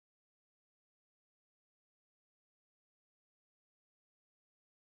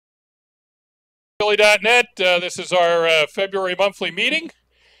Billy.net. This is our February monthly meeting,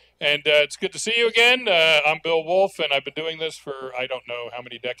 and it's good to see you again. I'm Bill Wolf, and I've been doing this for I don't know how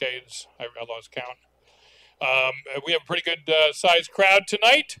many decades. I lost count. We have a pretty good sized crowd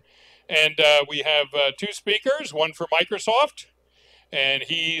tonight, and we have two speakers, one for Microsoft, and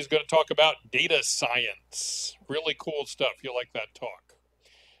he's going to talk about data science. Really cool stuff. You'll like that talk.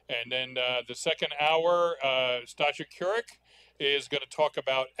 And then the second hour, Stachu Korick is going to talk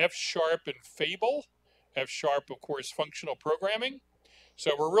about F# and Fable. F#, of course, functional programming.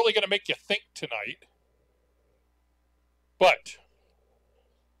 So we're really going to make you think tonight. But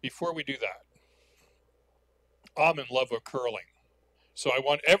before we do that, I'm in love with curling. So I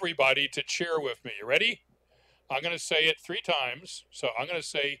want everybody to cheer with me. You ready? I'm going to say it 3 times. So I'm going to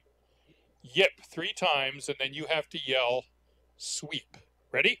say yip 3 times, and then you have to yell sweep.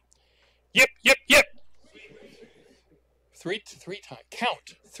 Ready? Yip, yip, yip. Three times.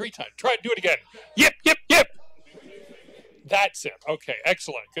 Count 3 times. Try to do it again. Yip, yip, yip. That's it. Okay,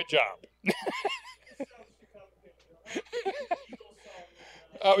 excellent. Good job.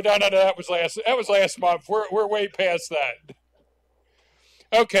 Oh no, that was last month. We're way past that.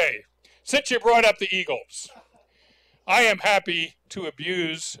 Okay, since you brought up the Eagles, I am happy to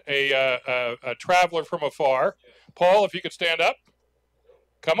abuse a traveler from afar. Paul, if you could stand up.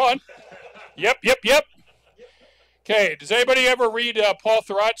 Come on. Yep, yep, yep. Okay, does anybody ever read Paul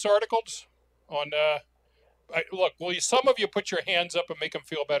Thurrott's articles on, look, will some of you put your hands up and make them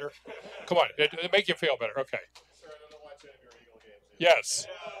feel better? Come on, it make you feel better, okay. Sir, I don't watch any of your Eagle games. Yes,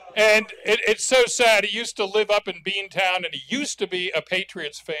 and it's so sad. He used to live up in Beantown, and he used to be a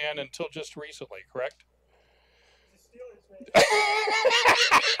Patriots fan until just recently, correct?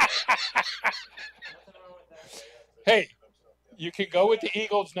 Hey, you can go with the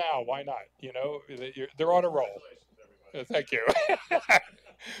Eagles now. Why not? You know, they're on a roll. Thank you.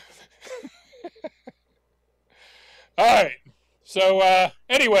 All right. So,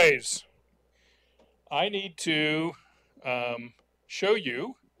 anyways, I need to show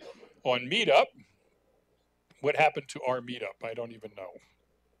you on Meetup what happened to our Meetup. I don't even know.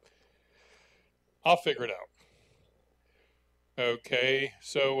 I'll figure it out. Okay.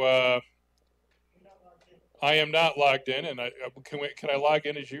 So, I am not logged in, and can I log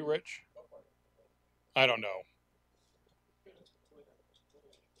in as you, Rich? I don't know.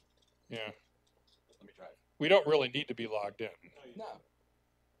 Yeah. Let me try it. We don't really need to be logged in. No.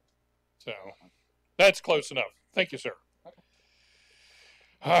 So that's close enough. Thank you, sir. Okay.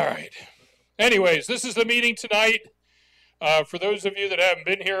 All right. Anyways, this is the meeting tonight. For those of you that haven't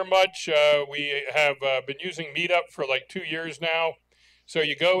been here much, we have been using Meetup for like 2 years now. So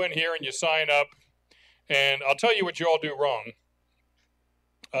you go in here and you sign up. And I'll tell you what you all do wrong.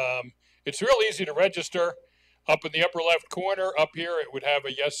 It's real easy to register. Up in the upper left corner, up here, it would have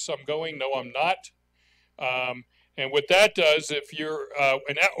a yes, I'm going, no, I'm not. And what that does, if you're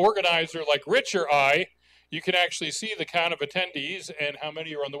an organizer like Rich or I, you can actually see the count of attendees and how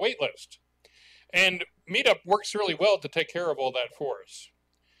many are on the wait list. And Meetup works really well to take care of all that for us.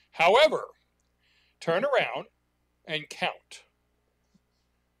 However, turn around and count.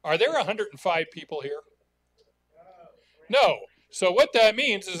 Are there 105 people here? No. So what that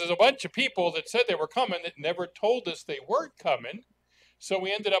means is there's a bunch of people that said they were coming that never told us they weren't coming. So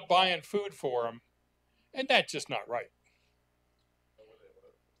we ended up buying food for them. And that's just not right.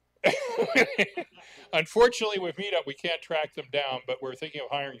 Unfortunately, with Meetup, we can't track them down, but we're thinking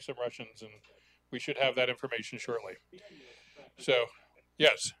of hiring some Russians, and we should have that information shortly. So,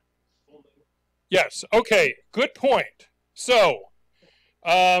 yes. Yes. Okay. Good point. So,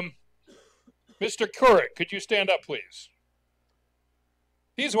 Mr. Korick, could you stand up, please?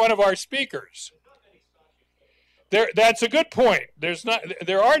 He's one of our speakers. That's a good point.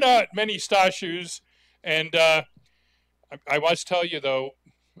 There are not many Stachus, and I must tell you though,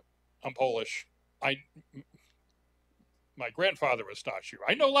 I'm Polish. My grandfather was Stachu.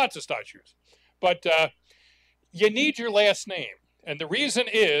 I know lots of Stachus, but you need your last name, and the reason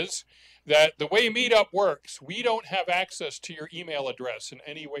is that the way Meetup works, we don't have access to your email address in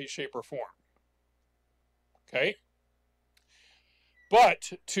any way, shape, or form. Okay.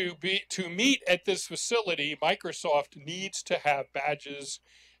 But to meet at this facility, Microsoft needs to have badges.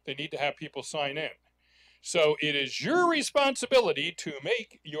 They need to have people sign in. So it is your responsibility to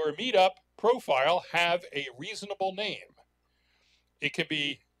make your Meetup profile have a reasonable name. It can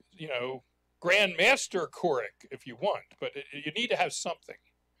be, you know, Grandmaster Korick if you want, but you need to have something.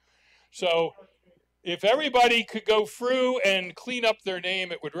 So if everybody could go through and clean up their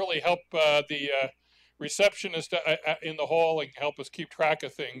name, it would really help the receptionist in the hall and help us keep track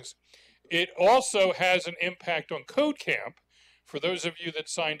of things. It also has an impact on Code Camp. For those of you that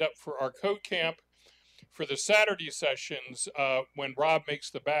signed up for our Code Camp, for the Saturday sessions, when Rob makes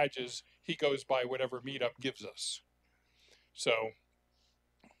the badges, he goes by whatever Meetup gives us. So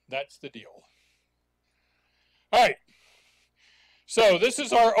that's the deal. All right. So this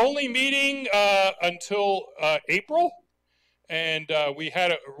is our only meeting until April, and we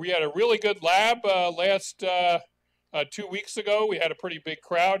had a really good lab last 2 weeks ago. We had a pretty big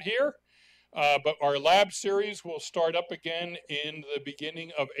crowd here, but our lab series will start up again in the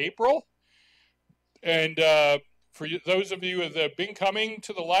beginning of April. And for those of you that have been coming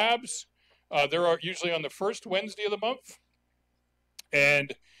to the labs, they're usually on the first Wednesday of the month,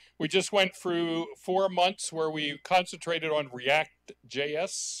 and we just went through 4 months where we concentrated on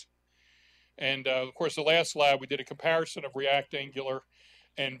React.js. And of course, the last lab, we did a comparison of React, Angular,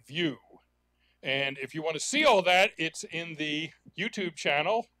 and Vue. And if you want to see all that, it's in the YouTube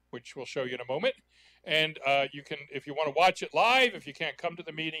channel, which we'll show you in a moment. And you can, if you want to watch it live, if you can't come to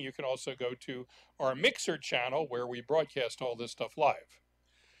the meeting, you can also go to our Mixer channel where we broadcast all this stuff live.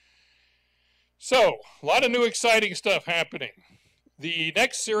 So, a lot of new exciting stuff happening. The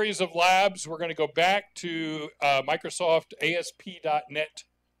next series of labs, we're going to go back to Microsoft ASP.NET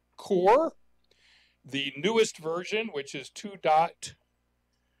Core, the newest version, which is 2.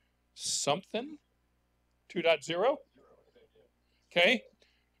 something, 2.0. Okay,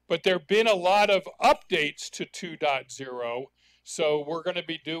 but there have been a lot of updates to 2.0, so we're going to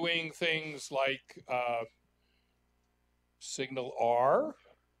be doing things like Signal R,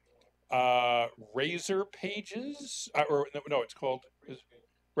 Razor Pages, or no, it's called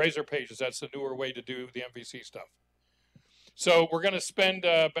Razor Pages. That's the newer way to do the MVC stuff. So we're going to spend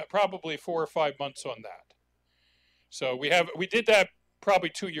probably 4 or 5 months on that. So we did that probably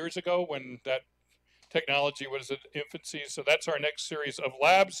 2 years ago when that technology was in infancy. So that's our next series of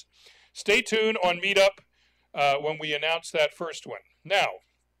labs. Stay tuned on Meetup when we announce that first one. Now,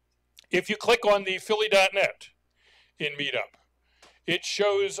 if you click on the Philly.net in Meetup, it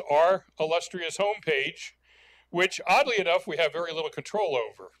shows our illustrious homepage, which oddly enough we have very little control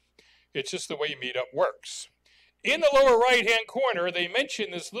over. It's just the way Meetup works. In the lower right-hand corner, they mention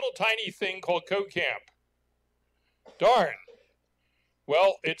this little tiny thing called CodeCamp. Darn.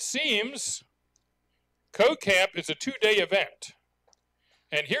 Well, it seems CodeCamp is a 2-day event.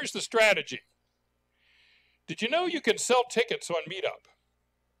 And here's the strategy. Did you know you can sell tickets on Meetup?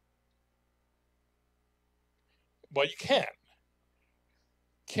 Well, you can.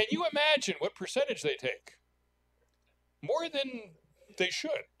 Can you imagine what percentage they take? More than they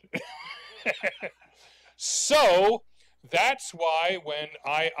should. So that's why when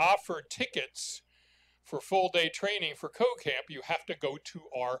I offer tickets for full-day training for CodeCamp, you have to go to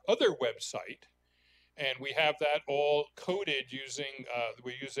our other website, and we have that all coded using,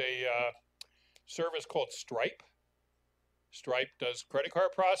 we use a service called Stripe. Stripe does credit card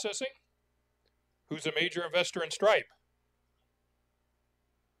processing. Who's a major investor in Stripe?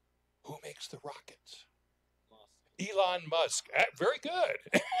 Who makes the rockets? Elon Musk. Very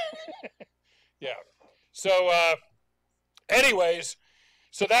good. Yeah. So anyways,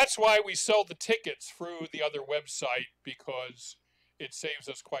 so that's why we sell the tickets through the other website, because it saves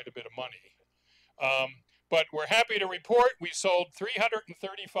us quite a bit of money. But we're happy to report we sold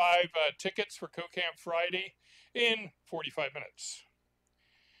 335 tickets for CodeCamp Friday in 45 minutes.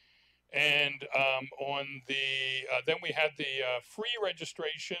 And on the then we had the free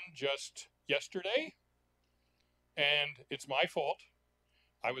registration just yesterday, and it's my fault.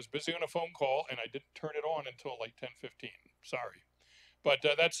 I was busy on a phone call and I didn't turn it on until like 10:15. Sorry, but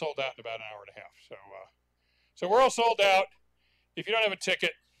that sold out in about an hour and a half. So so we're all sold out. If you don't have a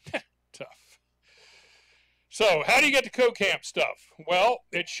ticket, tough. So how do you get the CodeCamp stuff? Well,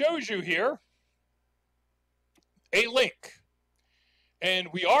 it shows you here a link. And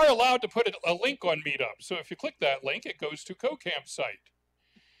we are allowed to put a link on Meetup. So if you click that link, it goes to CodeCamp site.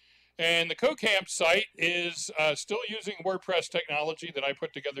 And the CodeCamp site is still using WordPress technology that I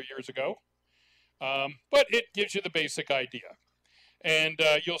put together years ago. But it gives you the basic idea. And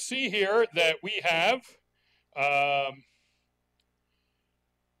you'll see here that we have,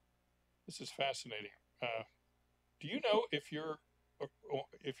 this is fascinating. Do you know if you're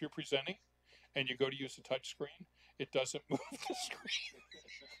presenting and you go to use the touch screen, it doesn't move the screen?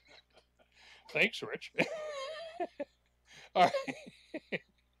 Thanks, Rich. All right.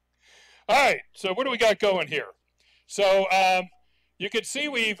 All right, so what do we got going here? So you can see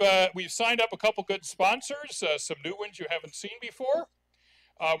we've signed up a couple good sponsors, some new ones you haven't seen before.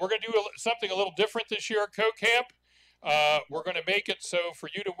 We're going to do something a little different this year at CodeCamp. We're going to make it so for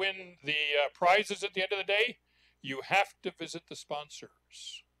you to win the prizes at the end of the day, you have to visit the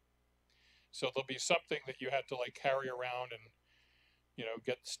sponsors. So there'll be something that you have to like carry around and,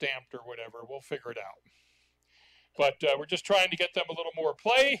 get stamped or whatever. We'll figure it out. But we're just trying to get them a little more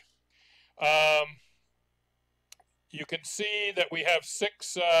play. You can see that we have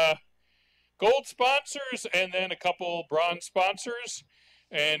 6 gold sponsors and then a couple bronze sponsors.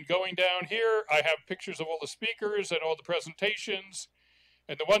 And going down here, I have pictures of all the speakers and all the presentations.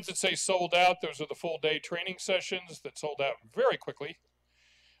 And the ones that say sold out, those are the full day training sessions that sold out very quickly.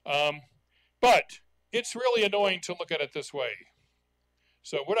 But it's really annoying to look at it this way.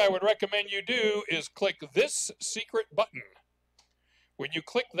 So what I would recommend you do is click this secret button. When you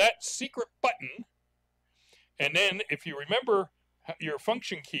click that secret button, and then if you remember your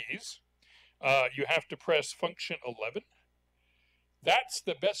function keys, you have to press function 11. That's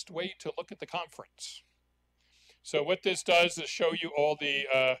the best way to look at the conference. So what this does is show you all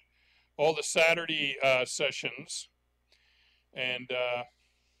the Saturday sessions, and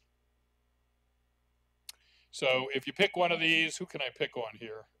so if you pick one of these, who can I pick on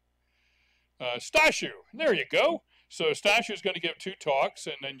here? Stachu. There you go. So Stachu is going to give 2 talks,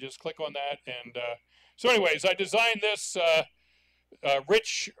 and then just click on that. And so, anyways, I designed this.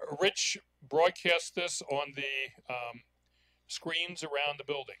 Rich broadcast this on the screens around the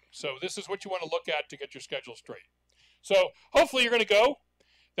building. So this is what you want to look at to get your schedule straight. So hopefully you're going to go.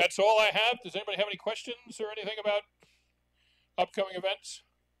 That's all I have. Does anybody have any questions or anything about upcoming events?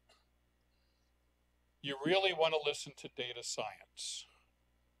 You really want to listen to data science.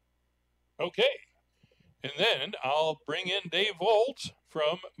 Okay. And then I'll bring in Dave Voyles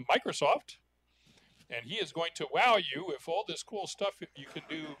from Microsoft, and he is going to wow you with all this cool stuff you can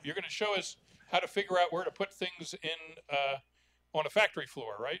do. You're going to show us how to figure out where to put things in on a factory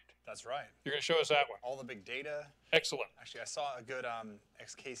floor, right? That's right. You're going to show us that one. All the big data. Excellent. Actually, I saw a good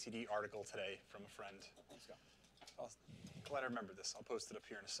XKCD article today from a friend. I'm glad I remembered this. I'll post it up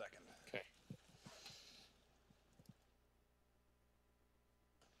here in a second. Okay.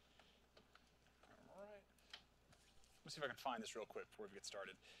 All right. Let's see if I can find this real quick before we get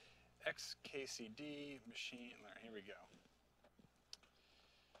started. XKCD machine learning. Here we go.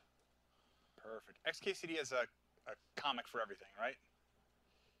 Perfect. XKCD is a comic for everything, right?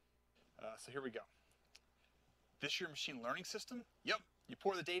 So here we go. This your machine learning system? Yep. You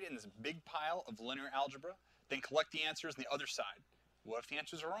pour the data in this big pile of linear algebra, then collect the answers on the other side. What if the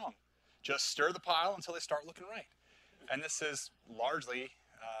answers are wrong? Just stir the pile until they start looking right. And this is largely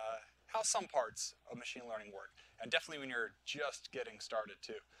how some parts of machine learning work, and definitely when you're just getting started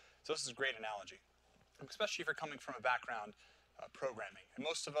too. So this is a great analogy, especially if you're coming from a background programming. And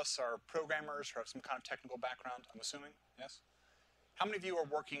most of us are programmers or have some kind of technical background, I'm assuming, yes? How many of you are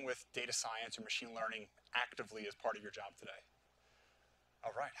working with data science or machine learning actively as part of your job today?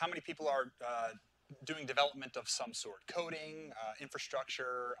 All right. How many people are doing development of some sort? Coding,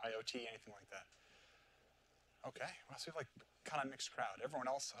 infrastructure, IoT, anything like that? Okay. Well, so we have like kind of mixed crowd. Everyone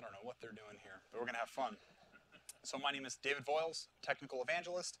else, I don't know what they're doing here, but we're going to have fun. So my name is David Voyles, technical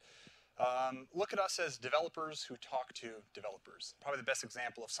evangelist. Look at us as developers who talk to developers. Probably the best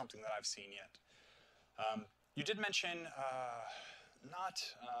example of something that I've seen yet. You did mention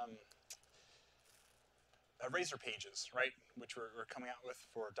Razor Pages, right? Which we're coming out with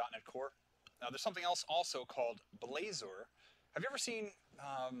for .NET Core. Now there's something else also called Blazor. Have you ever seen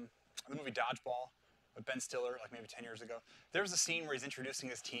the movie Dodgeball with Ben Stiller, like maybe 10 years ago? There was a scene where he's introducing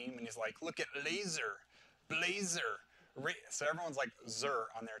his team and he's like, look at Laser, Blazor. So everyone's like Zer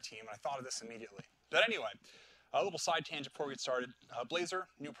on their team, and I thought of this immediately. But anyway, a little side tangent before we get started. Blazor,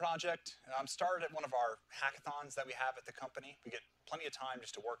 new project. Started at one of our hackathons that we have at the company. We get plenty of time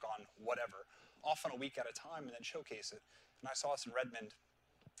just to work on whatever, often a week at a time, and then showcase it. And I saw this in Redmond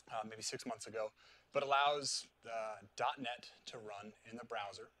maybe 6 months ago, but allows .NET to run in the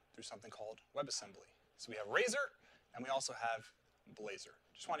browser through something called WebAssembly. So we have Razor, and we also have Blazor.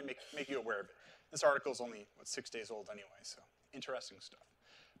 Just want to make you aware of it. This article is only, 6 days old anyway, so interesting stuff.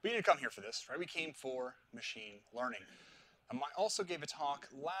 We didn't come here for this, right? We came for machine learning. I also gave a talk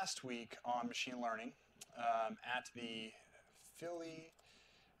last week on machine learning at the Philly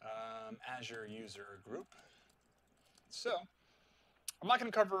Azure user group. So I'm not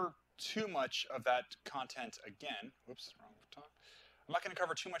going to cover too much of that content again. Whoops, wrong talk. I'm not going to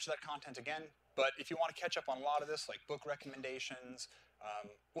cover too much of that content again, but if you want to catch up on a lot of this, like book recommendations,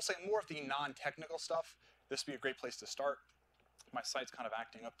 we'll say more of the non-technical stuff, this would be a great place to start. My site's kind of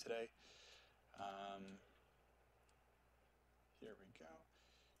acting up today. Here we go.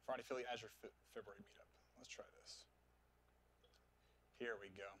 Friday Philly Azure February meetup. Let's try this. Here we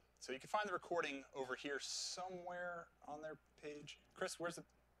go. So you can find the recording over here somewhere on their page. Chris, where's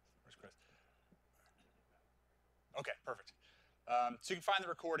Chris? Okay, perfect. So you can find the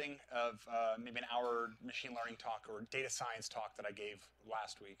recording of maybe an hour machine learning talk or data science talk that I gave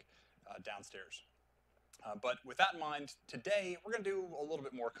last week downstairs. But with that in mind, today we're going to do a little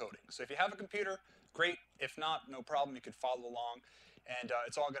bit more coding. So if you have a computer, great. If not, no problem. You can follow along. And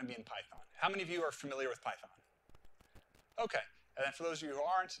it's all going to be in Python. How many of you are familiar with Python? Okay. And then for those of you who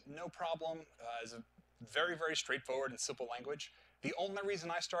aren't, no problem. It's a very, very straightforward and simple language. The only reason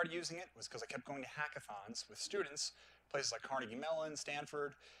I started using it was because I kept going to hackathons with students, places like Carnegie Mellon,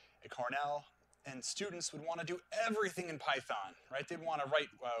 Stanford, at Cornell, and students would want to do everything in Python, right? They'd want to write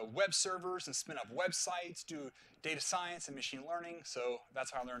web servers and spin up websites, do data science and machine learning, so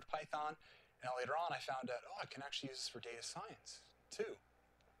that's how I learned Python. And later on, I found out, oh, I can actually use this for data science, too.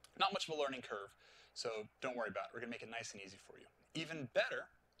 Not much of a learning curve, so don't worry about it. We're going to make it nice and easy for you. Even better,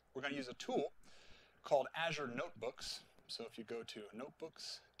 we're going to use a tool called Azure Notebooks. So if you go to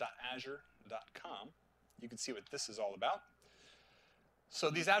notebooks.azure.com, you can see what this is all about. So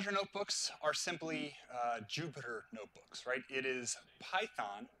these Azure Notebooks are simply Jupyter notebooks, right? It is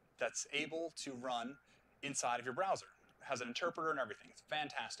Python that's able to run inside of your browser. It has an interpreter and everything. It's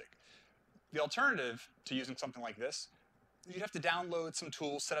fantastic. The alternative to using something like this, you'd have to download some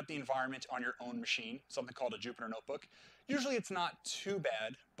tools, set up the environment on your own machine, something called a Jupyter Notebook. Usually it's not too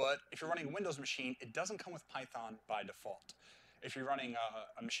bad, but if you're running a Windows machine, it doesn't come with Python by default. If you're running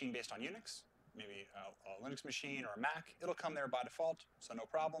a machine based on Unix, maybe a Linux machine or a Mac, it'll come there by default, so no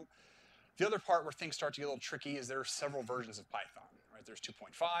problem. The other part where things start to get a little tricky is there are several versions of Python, right? There's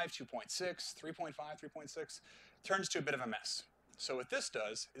 2.5, 2.6, 3.5, 3.6. Turns to a bit of a mess. So what this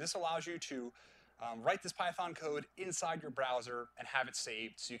does is this allows you to write this Python code inside your browser and have it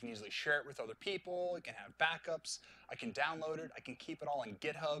saved so you can easily share it with other people. You can have backups. I can download it. I can keep it all in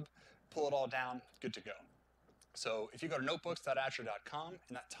GitHub, pull it all down, good to go. So if you go to notebooks.azure.com,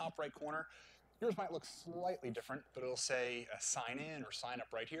 in that top right corner, yours might look slightly different, but it'll say sign in or sign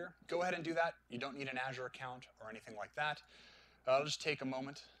up right here. Go ahead and do that. You don't need an Azure account or anything like that. It'll just take a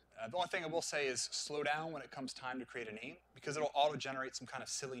moment. The only thing I will say is slow down when it comes time to create a name, because it'll auto-generate some kind of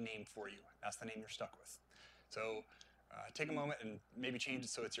silly name for you. That's the name you're stuck with. So take a moment and maybe change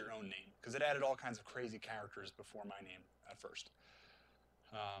it so it's your own name, because it added all kinds of crazy characters before my name at first.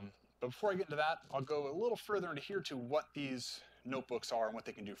 But before I get into that, I'll go a little further into here to what these notebooks are and what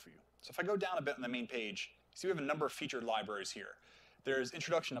they can do for you. So if I go down a bit on the main page, you see we have a number of featured libraries here. There's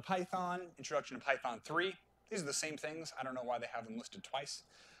Introduction to Python, Introduction to Python 3. These are the same things. I don't know why they have them listed twice.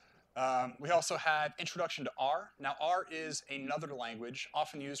 We also have Introduction to R. Now, R is another language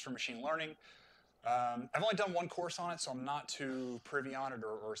often used for machine learning. I've only done one course on it, so I'm not too privy on it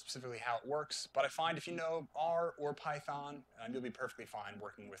or specifically how it works. But I find if you know R or Python, you'll be perfectly fine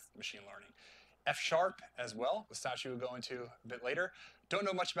working with machine learning. F# as well, which Stachu will go into a bit later. Don't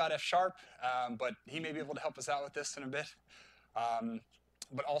know much about F#, but he may be able to help us out with this in a bit.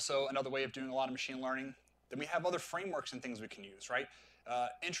 But also another way of doing a lot of machine learning. Then we have other frameworks and things we can use, right?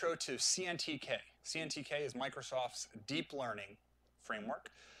 Intro to CNTK. CNTK is Microsoft's deep learning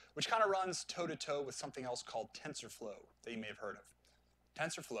framework, which kind of runs toe-to-toe with something else called TensorFlow that you may have heard of.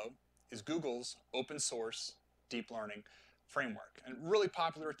 TensorFlow is Google's open source deep learning framework, and really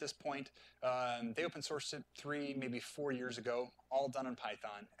popular at this point. They open sourced it 3, maybe 4 years ago, all done in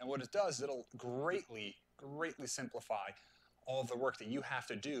Python. And what it does, it'll greatly simplify all of the work that you have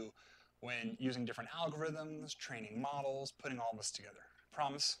to do when using different algorithms, training models, putting all this together.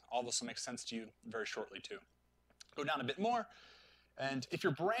 Promise, all this will make sense to you very shortly too. Go down a bit more, and if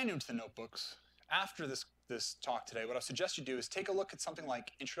you're brand new to the notebooks, after this talk today, what I suggest you do is take a look at something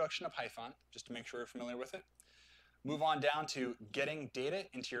like Introduction to Python, just to make sure you're familiar with it. Move on down to getting data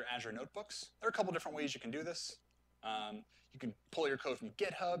into your Azure Notebooks. There are a couple different ways you can do this. You can pull your code from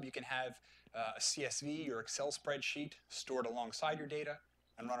GitHub. You can have a CSV or Excel spreadsheet stored alongside your data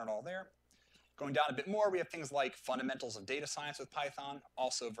and run it all there. Going down a bit more, we have things like fundamentals of data science with Python,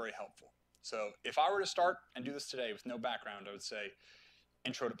 also very helpful. So if I were to start and do this today with no background, I would say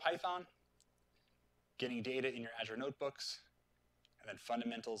Intro to Python, getting data in your Azure Notebooks, and then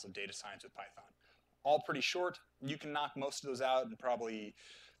fundamentals of data science with Python. All pretty short. You can knock most of those out in probably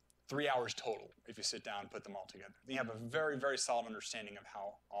 3 hours total if you sit down and put them all together. You have a very solid understanding of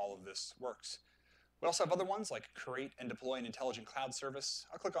how all of this works. We also have other ones like create and deploy an intelligent cloud service.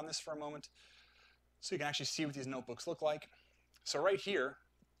 I'll click on this for a moment so you can actually see what these notebooks look like. So right here,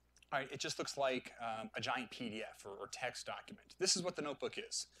 all right, it just looks like a giant PDF or text document. This is what the notebook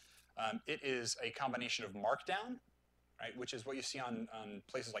is. It is a combination of Markdown, right, which is what you see on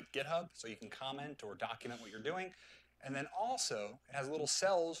places like GitHub, so you can comment or document what you're doing. And then also, it has little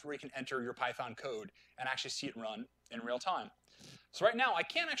cells where you can enter your Python code and actually see it run in real time. So right now, I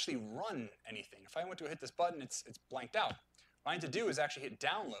can't actually run anything. If I went to hit this button, it's blanked out. What I need to do is actually hit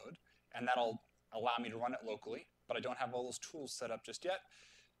download, and that'll allow me to run it locally, but I don't have all those tools set up just yet.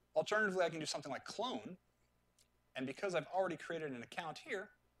 Alternatively, I can do something like clone, and because I've already created an account here,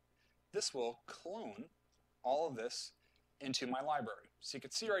 this will clone all of this into my library. So you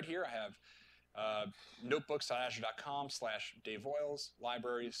can see right here I have notebooks.azure.com/DaveVoyles,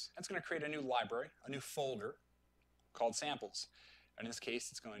 libraries. It's going to create a new library, a new folder called samples. And in this case,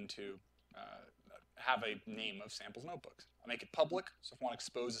 it's going to have a name of samples notebooks. I'll make it public, so if I want to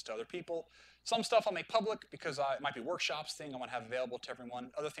expose this to other people. Some stuff I'll make public because it might be workshops thing I want to have available to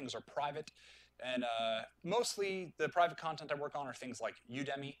everyone. Other things are private. And mostly the private content I work on are things like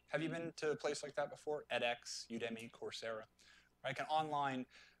Udemy. Have you been to a place like that before? edX, Udemy, Coursera. Like an online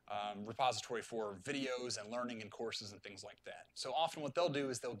repository for videos and learning and courses and things like that. So often what they'll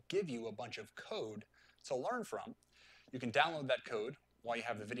do is they'll give you a bunch of code to learn from. You can download that code while you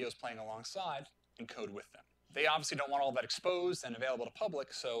have the videos playing alongside and code with them. They obviously don't want all that exposed and available to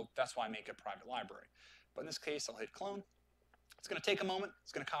public, so that's why I make a private library. But in this case, I'll hit clone. It's going to take a moment.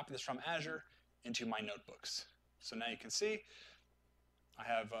 It's going to copy this from Azure into my notebooks. So now you can see I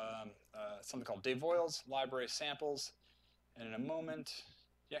have something called DaveVoyles, library samples, and in a moment,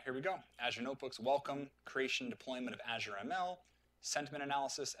 yeah, here we go. Azure Notebooks, welcome, creation, deployment of Azure ML, sentiment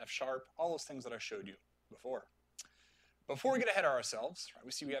analysis, F#, all those things that I showed you before. Before we get ahead of ourselves, right,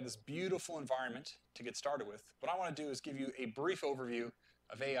 we see we have this beautiful environment to get started with. What I want to do is give you a brief overview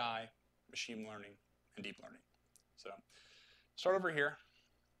of AI, machine learning, and deep learning. So start over here.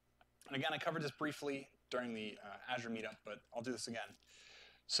 And again, I covered this briefly during the Azure meetup, but I'll do this again.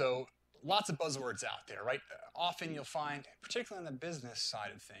 So lots of buzzwords out there, right? Often you'll find, particularly on the business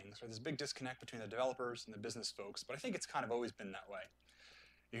side of things, right, there's a big disconnect between the developers and the business folks, but I think it's kind of always been that way.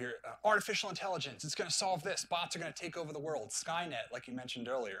 You hear artificial intelligence, it's going to solve this, bots are going to take over the world, Skynet, like you mentioned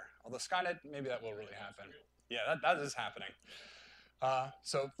earlier. Although Skynet, maybe that will really happen. Yeah, that is happening.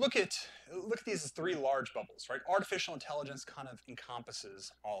 So look at these as three large bubbles, right? Artificial intelligence kind of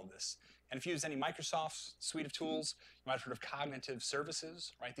encompasses all of this. And if you use any Microsoft suite of tools, you might have heard of cognitive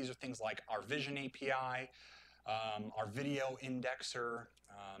services, right? These are things like our Vision API, our video indexer,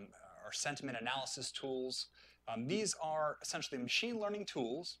 our sentiment analysis tools. These are essentially machine learning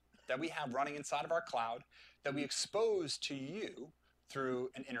tools that we have running inside of our cloud that we expose to you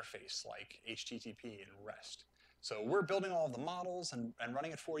through an interface like HTTP and REST. So we're building all of the models and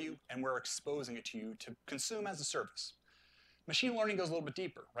running it for you, and we're exposing it to you to consume as a service. Machine learning goes a little bit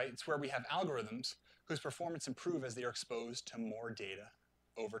deeper, right? It's where we have algorithms whose performance improve as they are exposed to more data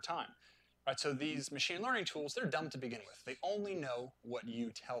over time. Right? So these machine learning tools, they're dumb to begin with. They only know what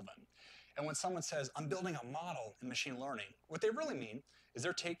you tell them. And when someone says, I'm building a model in machine learning, what they really mean is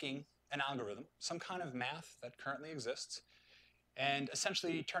they're taking an algorithm, some kind of math that currently exists, and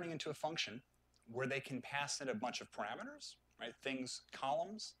essentially turning into a function where they can pass in a bunch of parameters, right? Things,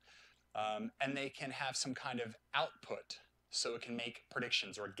 columns, and they can have some kind of output so it can make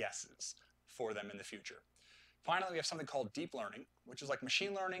predictions or guesses for them in the future. Finally, we have something called deep learning, which is like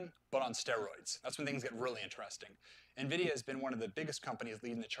machine learning, but on steroids. That's when things get really interesting. NVIDIA has been one of the biggest companies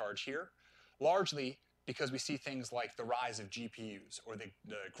leading the charge here, largely because we see things like the rise of GPUs, or the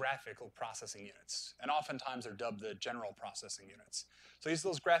graphical processing units. And oftentimes they're dubbed the general processing units. So these are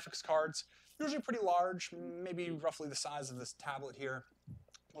those graphics cards, usually pretty large, maybe roughly the size of this tablet here,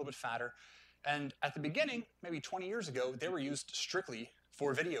 a little bit fatter. And at the beginning, maybe 20 years ago, they were used strictly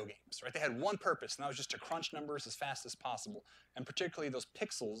for video games, right? They had one purpose, and that was just to crunch numbers as fast as possible, and particularly those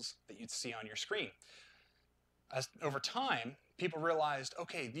pixels that you'd see on your screen. As over time, people realized,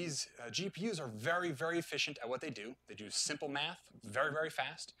 okay, these GPUs are very, very efficient at what they do. They do simple math very, very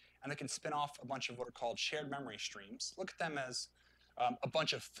fast, and they can spin off a bunch of what are called shared memory streams. Look at them as a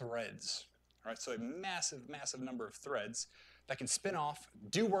bunch of threads, right? So a massive, massive number of threads that can spin off,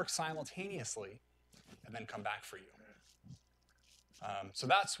 do work simultaneously, and then come back for you. So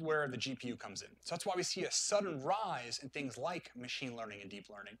that's where the GPU comes in. So that's why we see a sudden rise in things like machine learning and deep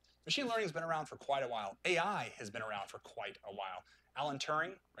learning. Machine learning has been around for quite a while. AI has been around for quite a while. Alan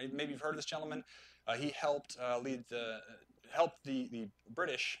Turing, right? Maybe you've heard of this gentleman. He helped the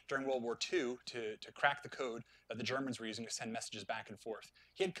British during World War II to crack the code that the Germans were using to send messages back and forth.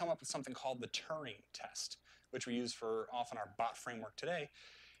 He had come up with something called the Turing test, which we use for often our bot framework today.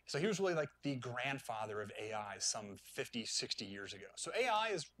 So he was really like the grandfather of AI some 50, 60 years ago. So AI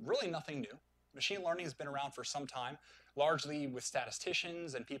is really nothing new. Machine learning has been around for some time, largely with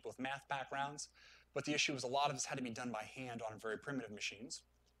statisticians and people with math backgrounds. But the issue was a lot of this had to be done by hand on very primitive machines.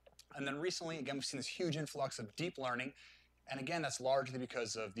 And then recently, again, we've seen this huge influx of deep learning. And again, that's largely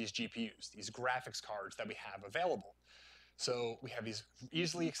because of these GPUs, these graphics cards that we have available. So we have these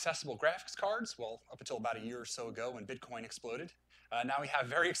easily accessible graphics cards. Well, up until about a year or so ago when Bitcoin exploded. Now we have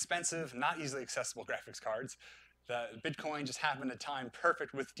very expensive, not easily accessible graphics cards. The Bitcoin just happened to time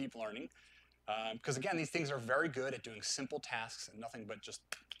perfect with deep learning. Because again, these things are very good at doing simple tasks and nothing but just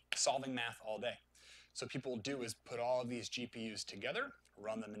solving math all day. So what people do is put all of these GPUs together,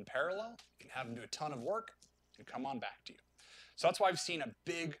 run them in parallel, you can have them do a ton of work, and come on back to you. So that's why I've seen a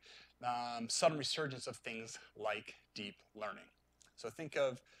big sudden resurgence of things like deep learning. So think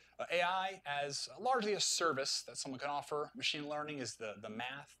of AI as largely a service that someone can offer. Machine learning is the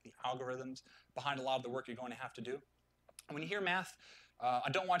math, the algorithms behind a lot of the work you're going to have to do. And when you hear math, I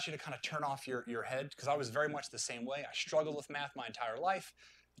don't want you to kind of turn off your head, because I was very much the same way. I struggled with math my entire life.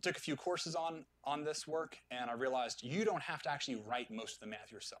 I took a few courses on this work, and I realized you don't have to actually write most of the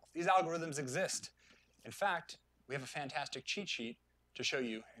math yourself. These algorithms exist. In fact, we have a fantastic cheat sheet to show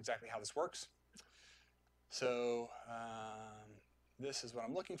you exactly how this works. So this is what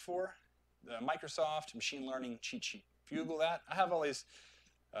I'm looking for, the Microsoft Machine Learning cheat sheet. If you Google that, I have all these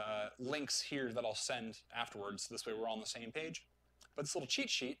links here that I'll send afterwards. This way we're all on the same page. But this little cheat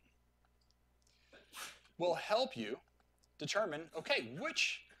sheet will help you determine, okay,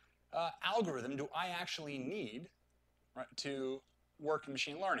 which algorithm do I actually need, right, to work in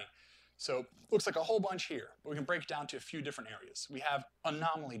machine learning? So it looks like a whole bunch here, but we can break it down to a few different areas. We have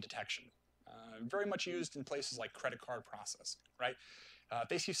anomaly detection, very much used in places like credit card processing, right? If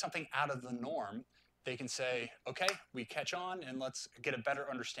they see something out of the norm, they can say, okay, we catch on and let's get a better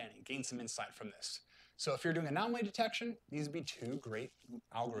understanding, gain some insight from this. So if you're doing anomaly detection, these would be two great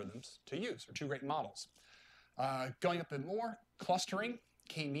algorithms to use, or two great models. Going up a bit more, clustering,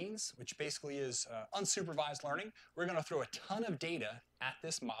 k-means, which basically is unsupervised learning. We're going to throw a ton of data at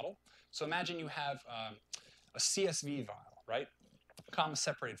this model. So imagine you have a CSV file, right? Comma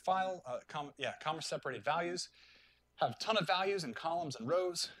separated file, comma separated values. Have a ton of values in columns and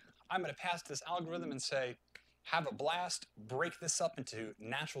rows. I'm going to pass this algorithm and say, have a blast, break this up into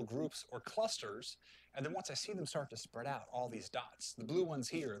natural groups or clusters, and then once I see them start to spread out, all these dots, the blue one's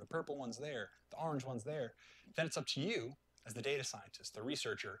here, the purple one's there, the orange one's there, then it's up to you as the data scientist, the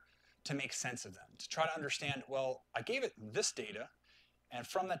researcher, to make sense of them, to try to understand, well, I gave it this data, and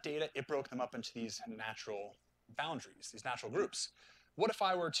from that data, it broke them up into these natural boundaries, these natural groups. What if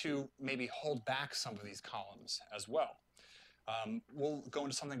I were to maybe hold back some of these columns as well? We'll go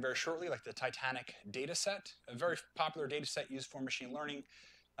into something very shortly, like the Titanic data set, a very popular data set used for machine learning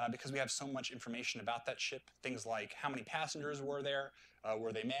because we have so much information about that ship. Things like how many passengers were there,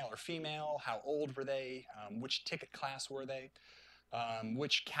 were they male or female, how old were they, which ticket class were they,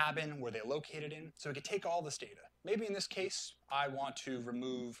 which cabin were they located in. So we could take all this data. Maybe in this case, I want to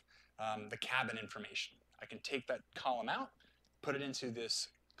remove the cabin information. I can take that column out, put it into this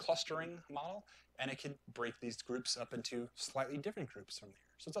clustering model, and it can break these groups up into slightly different groups from there.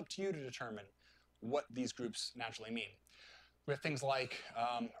 So it's up to you to determine what these groups naturally mean. We have things like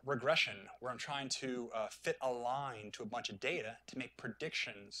regression, where I'm trying to fit a line to a bunch of data to make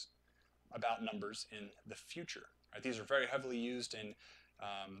predictions about numbers in the future. Right? These are very heavily used in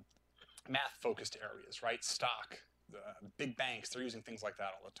math-focused areas, right? Stock, the big banks, they're using things like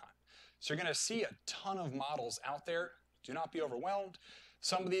that all the time. So you're going to see a ton of models out there. Do not be overwhelmed.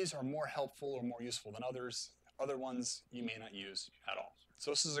 Some of these are more helpful or more useful than others. Other ones you may not use at all.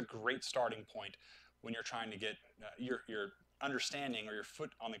 So this is a great starting point when you're trying to get your understanding or your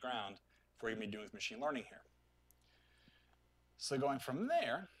foot on the ground for what you're going to be doing with machine learning here. So going from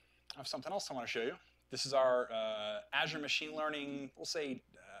there, I have something else I want to show you. This is our Azure Machine Learning, we'll say,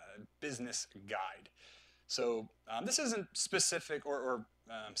 business guide. So this isn't specific or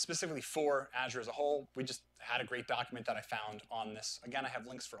specifically for Azure as a whole. We just had a great document that I found on this. Again, I have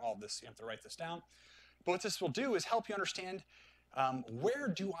links for all of this. You have to write this down. But what this will do is help you understand where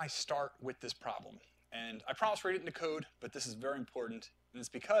do I start with this problem? And I promise read it into code, but this is very important. And it's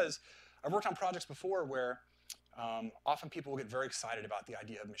because I've worked on projects before where often people will get very excited about the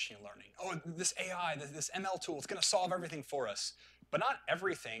idea of machine learning. Oh, this AI, this ML tool, it's going to solve everything for us. But not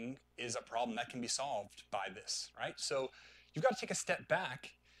everything is a problem that can be solved by this, right? So you've got to take a step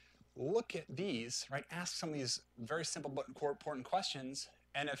back, look at these, right? Ask some of these very simple but important questions.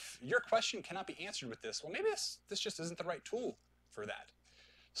 And if your question cannot be answered with this, well, maybe this just isn't the right tool for that.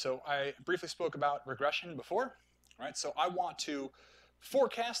 So I briefly spoke about regression before, right? So I want to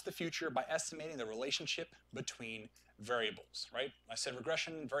forecast the future by estimating the relationship between variables, right? I said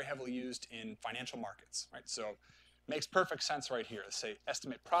regression, very heavily used in financial markets, right? So makes perfect sense right here. Let's say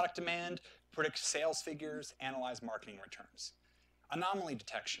estimate product demand, predict sales figures, analyze marketing returns. Anomaly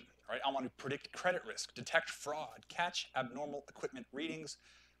detection, right? I want to predict credit risk, detect fraud, catch abnormal equipment readings.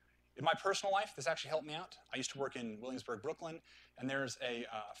 In my personal life, this actually helped me out. I used to work in Williamsburg, Brooklyn, and there's a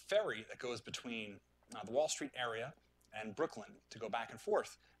ferry that goes between the Wall Street area and Brooklyn to go back and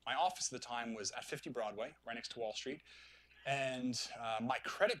forth. My office at the time was at 50 Broadway, right next to Wall Street, and my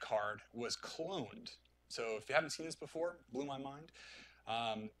credit card was cloned. So if you haven't seen this before, blew my mind.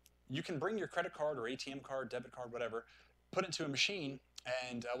 You can bring your credit card or ATM card, debit card, whatever, put it into a machine,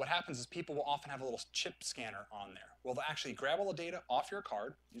 and what happens is people will often have a little chip scanner on there. Well, they'll actually grab all the data off your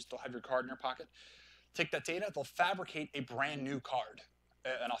card. You still have your card in your pocket. Take that data, they'll fabricate a brand new card,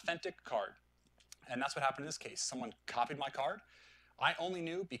 an authentic card. And that's what happened in this case. Someone copied my card. I only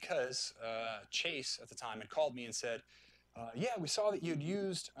knew because Chase at the time had called me and said, yeah, we saw that you'd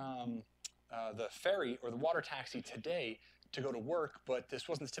used the ferry or the water taxi today to go to work, but this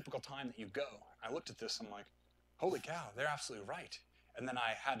wasn't the typical time that you go. I looked at this, I'm like, holy cow, they're absolutely right. And then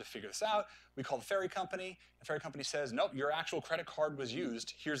I had to figure this out. We called the ferry company. The ferry company says, nope, your actual credit card was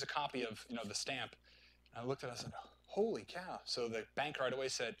used. Here's a copy of the stamp. And I looked at it and I said, holy cow. So the bank right away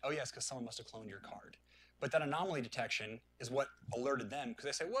said, oh yes, because someone must have cloned your card. But that anomaly detection is what alerted them, because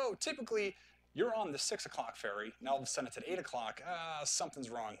they say, whoa, typically you're on the 6 o'clock ferry. Now all of a sudden it's at 8 o'clock. Something's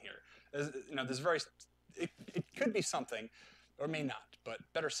wrong here. It could be something, or may not, but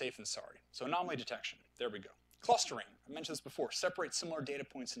better safe than sorry. So anomaly detection, there we go. Clustering, I mentioned this before, separate similar data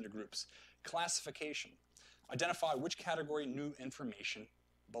points into groups. Classification, identify which category new information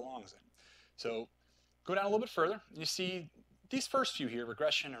belongs in. So go down a little bit further, you see these first few here,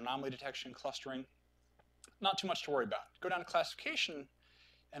 regression, anomaly detection, clustering, not too much to worry about. Go down to classification,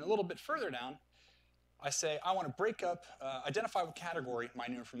 and a little bit further down, I say I want to break up, identify what category my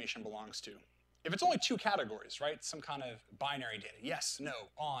new information belongs to. If it's only 2 categories, right, some kind of binary data, yes, no,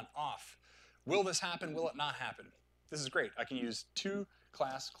 on, off, will this happen, will it not happen? This is great. I can use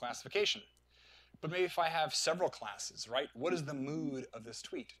 2-class classification. But maybe if I have several classes, right, what is the mood of this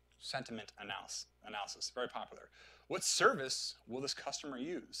tweet? Sentiment analysis, very popular. What service will this customer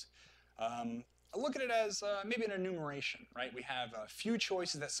use? I look at it as maybe an enumeration, right? We have a few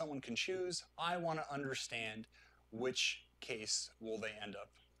choices that someone can choose. I want to understand which case will they end up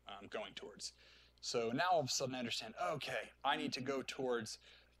going towards. So now all of a sudden I understand, okay, I need to go towards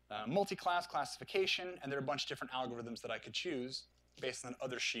multi-class classification, and there are a bunch of different algorithms that I could choose based on the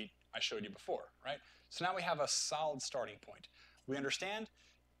other sheet I showed you before, right? So now we have a solid starting point. We understand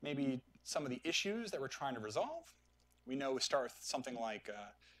maybe some of the issues that we're trying to resolve. We know we start with something like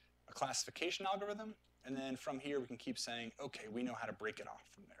a classification algorithm, and then from here we can keep saying, okay, we know how to break it off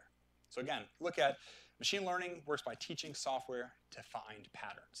from there. So again, look at machine learning works by teaching software to find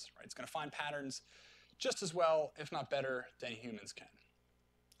patterns, right? It's going to find patterns just as well, if not better, than humans can.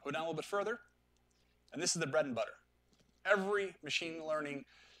 Go down a little bit further, and this is the bread and butter. Every machine learning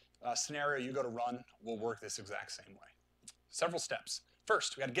scenario you go to run will work this exact same way. Several steps.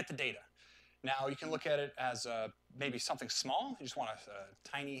 First, we got to get the data. Now, you can look at it as maybe something small. You just want a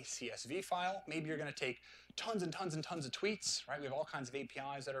tiny CSV file. Maybe you're going to take tons and tons and tons of tweets, right? We have all kinds of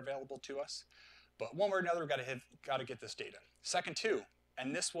APIs that are available to us. But one way or another, we've got to get this data. Second, too,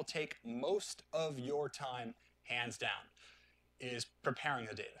 and this will take most of your time, hands down, is preparing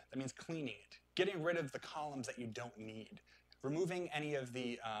the data. That means cleaning it, getting rid of the columns that you don't need, removing any of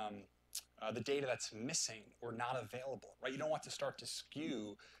the data that's missing or not available, right? You don't want to start to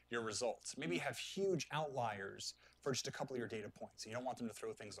skew your results. Maybe you have huge outliers for just a couple of your data points. You don't want them to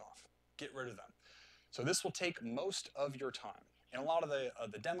throw things off. Get rid of them. So this will take most of your time. In a lot of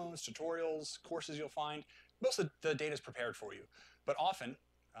the demos, tutorials, courses you'll find, most of the data is prepared for you. But often,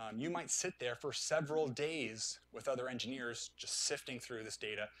 you might sit there for several days with other engineers just sifting through this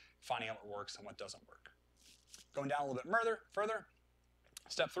data, finding out what works and what doesn't work. Going down a little bit further,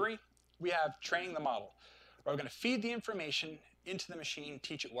 step 3, we have training the model. We're going to feed the information into the machine,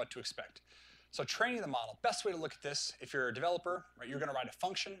 teach it what to expect. So training the model, best way to look at this, if you're a developer, right, you're going to write a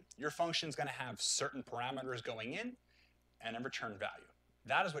function. Your function is going to have certain parameters going in and a return value.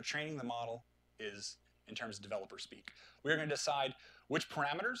 That is what training the model is in terms of developer speak. We're going to decide which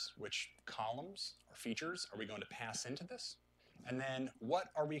parameters, which columns or features are we going to pass into this, and then what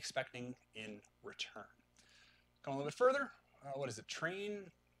are we expecting in return. Going a little bit further, what is it?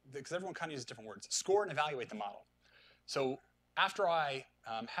 Train, because everyone kind of uses different words. Score and evaluate the model. So after I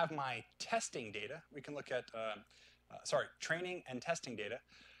have my testing data, we can look at, training and testing data.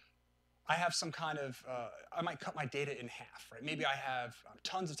 I have some kind of, I might cut my data in half, right? Maybe I have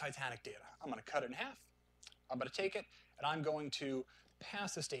tons of Titanic data. I'm going to cut it in half. I'm going to take it, and I'm going to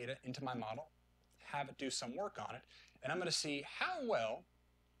pass this data into my model, have it do some work on it, and I'm going to see how well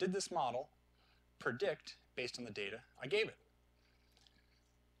did this model predict based on the data I gave it.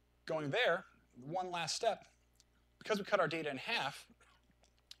 Going there, one last step, because we cut our data in half,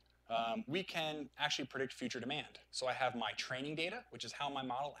 we can actually predict future demand. So I have my training data, which is how my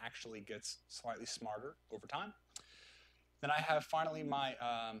model actually gets slightly smarter over time. Then I have finally my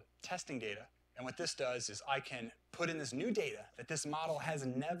testing data. And what this does is I can put in this new data that this model has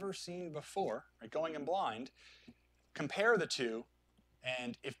never seen before, right, going in blind, compare the two,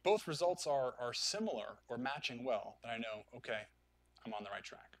 and if both results are similar or matching well, then I know, okay, I'm on the right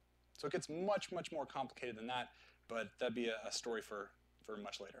track. So it gets much, much more complicated than that, but that'd be a story for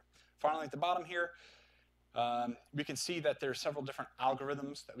much later. Finally, at the bottom here, we can see that there's several different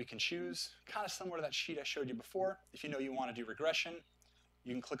algorithms that we can choose, kind of similar to that sheet I showed you before. If you know you want to do regression,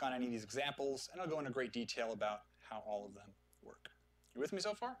 you can click on any of these examples, and I'll go into great detail about how all of them work. You with me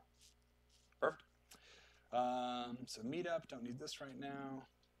so far? Perfect. So meetup, don't need this right now.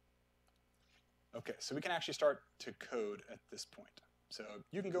 Okay, so we can actually start to code at this point. So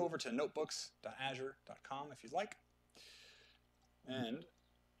you can go over to notebooks.azure.com if you'd like. And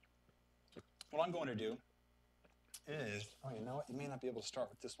what I'm going to do is, oh, you know what? You may not be able to start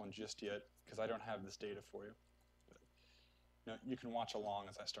with this one just yet because I don't have this data for you. But, you know, you can watch along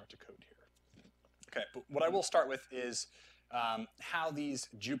as I start to code here. Okay, but what I will start with is how these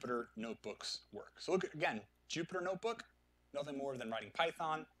Jupyter notebooks work. So look, again, Jupyter notebook, nothing more than writing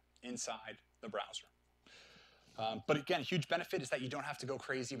Python inside the browser. But again, huge benefit is that you don't have to go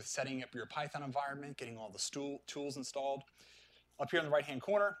crazy with setting up your Python environment, getting all the tools installed. Up here in the right-hand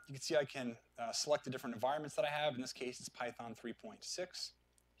corner, you can see I can select the different environments that I have. In this case, it's Python 3.6.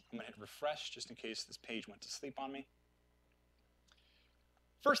 I'm going to hit refresh just in case this page went to sleep on me.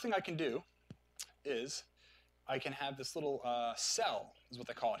 First thing I can do is I can have this little cell, is what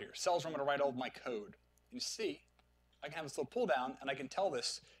they call it here. Cells where I'm going to write all of my code. You see, I can have this little pull down, and I can tell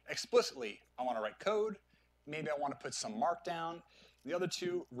this explicitly. I want to write code. Maybe I want to put some markdown. The other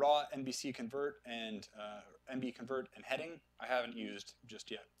two, raw, NBC convert, and NB convert and heading, I haven't used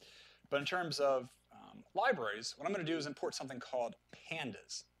just yet. But in terms of libraries, what I'm going to do is import something called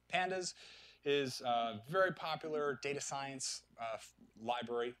pandas. Pandas is a very popular data science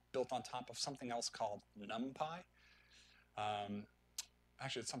library built on top of something else called NumPy.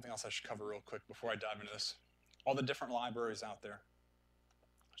 Actually, it's something else I should cover real quick before I dive into this. All the different libraries out there.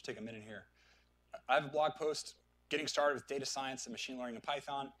 Let's take a minute here. I have a blog post getting started with data science and machine learning in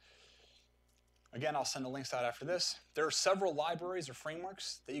Python. Again, I'll send the links out after this. There are several libraries or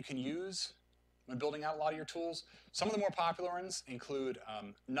frameworks that you can use when building out a lot of your tools. Some of the more popular ones include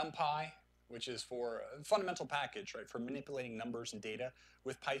NumPy, which is for a fundamental package, right, for manipulating numbers and data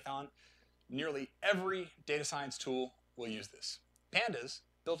with Python. Nearly every data science tool will use this. Pandas,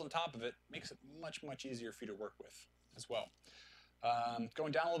 built on top of it, makes it much, much easier for you to work with as well.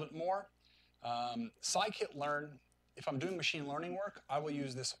 Going down a little bit more, scikit-learn, if I'm doing machine learning work, I will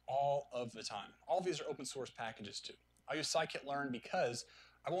use this all of the time. All of these are open source packages too. I use scikit-learn because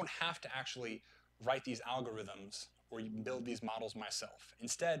I won't have to actually write these algorithms or build these models myself.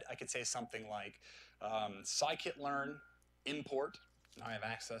 Instead, I could say something like scikit-learn import. Now I have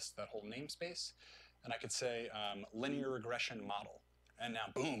access to that whole namespace. And I could say linear regression model. And now,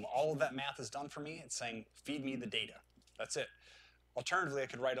 boom, all of that math is done for me. It's saying, feed me the data. That's it. Alternatively, I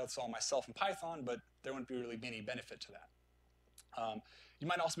could write this all myself in Python, but there wouldn't really be any benefit to that. You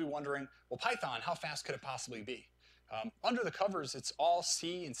might also be wondering, well, Python, how fast could it possibly be? Under the covers, it's all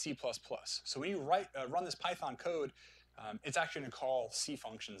C and C++. So when you run this Python code, it's actually going to call C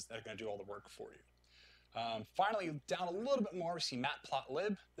functions that are going to do all the work for you. Finally, down a little bit more, we see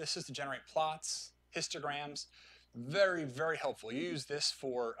matplotlib. This is to generate plots, histograms. Very, very helpful. You use this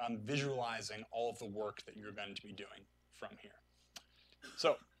for visualizing all of the work that you're going to be doing from here.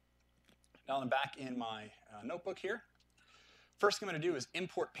 So now I'm back in my notebook here. First thing I'm going to do is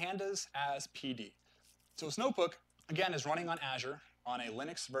import pandas as PD. So this notebook, again, is running on Azure on a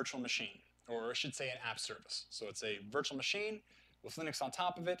Linux virtual machine, or I should say an app service. So it's a virtual machine with Linux on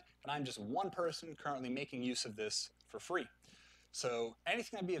top of it, and I'm just one person currently making use of this for free. So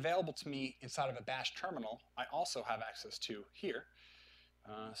anything that'd be available to me inside of a bash terminal, I also have access to here.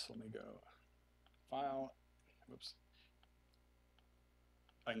 So let me go file, whoops.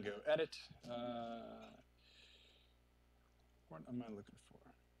 I can go edit. What am I looking for?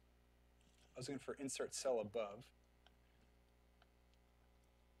 I was looking for insert cell above.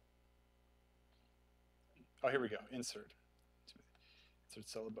 Oh, here we go, insert. Insert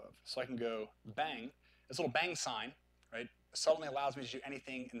cell above. So I can go bang. This little bang sign, right, suddenly allows me to do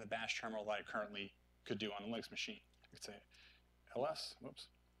anything in the bash terminal that I currently could do on a Linux machine. I could say ls, whoops.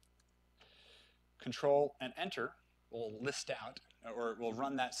 Control and enter will list out, or will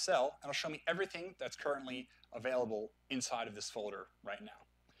run that cell, and it'll show me everything that's currently available inside of this folder right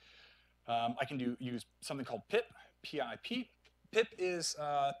now. I can use something called pip, PIP, Pip is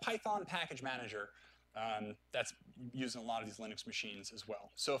a Python package manager that's used in a lot of these Linux machines as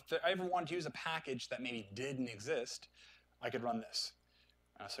well. So if I ever wanted to use a package that maybe didn't exist, I could run this.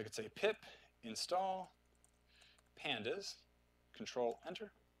 So I could say pip install pandas, Control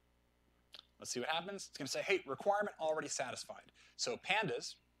Enter. Let's see what happens. It's going to say, hey, requirement already satisfied. So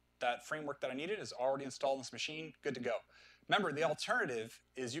pandas, that framework that I needed, is already installed in this machine, good to go. Remember, the alternative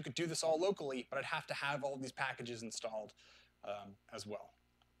is you could do this all locally, but I'd have to have all of these packages installed as well.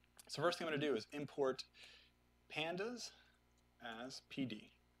 So first thing I'm going to do is import pandas as PD.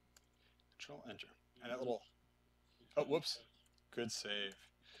 Control Enter. And that little, oh, whoops, good save.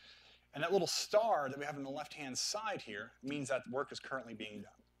 And that little star that we have on the left-hand side here means that work is currently being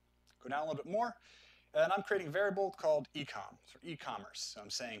done. Go down a little bit more, and I'm creating a variable called ecom, for e-commerce. So I'm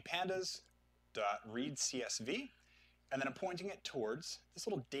saying pandas.readCSV, and then I'm pointing it towards this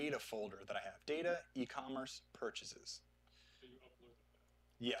little data folder that I have, data e-commerce purchases. So you uploaded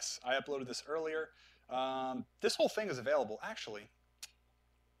that? Yes, I uploaded this earlier. This whole thing is available, actually.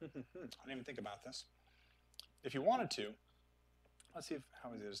 I didn't even think about this. If you wanted to, let's see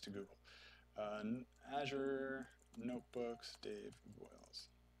how easy it is to Google. Azure Notebooks, Dave Voyles.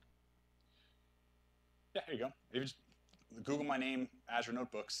 Yeah, here you go. If you just Google my name, Azure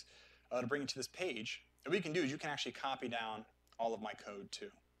Notebooks, to bring you to this page, what you can do is you can actually copy down all of my code too.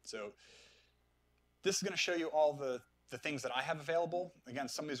 So this is going to show you all the things that I have available. Again,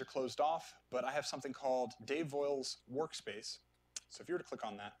 some of these are closed off, but I have something called Dave Voyles Workspace. So if you were to click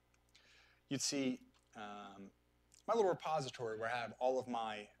on that, you'd see my little repository where I have all of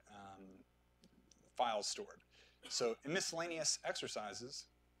my files stored. So in miscellaneous exercises,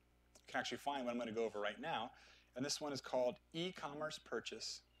 you can actually find what I'm going to go over right now. And this one is called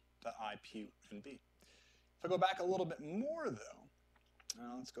ecommercepurchase.ipnb. If I go back a little bit more, though,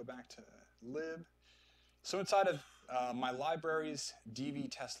 let's go back to lib. So inside of my libraries dv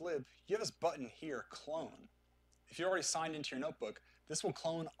test lib, you have this button here, clone. If you're already signed into your notebook, this will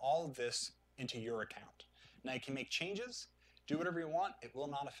clone all of this into your account. Now you can make changes, do whatever you want, it will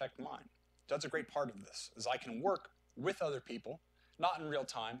not affect mine. That's a great part of this, is I can work with other people, not in real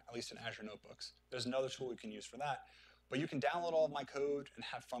time, at least in Azure Notebooks. There's another tool you can use for that, but you can download all of my code and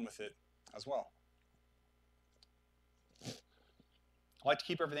have fun with it as well. I like to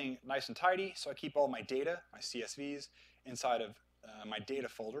keep everything nice and tidy, so I keep all my data, my CSVs, inside of my data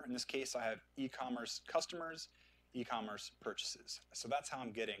folder. In this case, I have e-commerce customers, e-commerce purchases. So that's how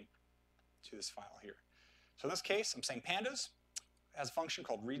I'm getting to this file here. So in this case, I'm saying pandas has a function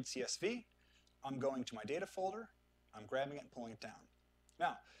called readCSV. I'm going to my data folder, I'm grabbing it and pulling it down.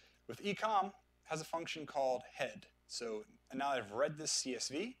 Now, with ecom, has a function called head. So now that I've read this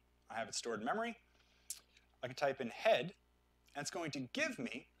CSV, I have it stored in memory, I can type in head, and it's going to give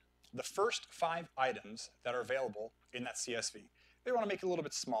me the first 5 items that are available in that CSV. They want to make it a little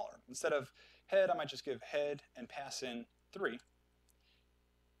bit smaller. Instead of head, I might just give head and pass in 3.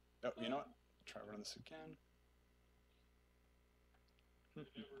 Oh, you know what? Try running this again. Did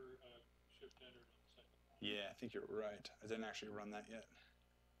you ever shift enter on the second one? Yeah, I think you're right. I didn't actually run that yet.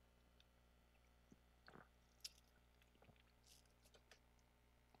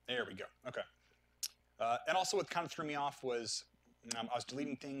 There we go. Okay. And also what kind of threw me off was I was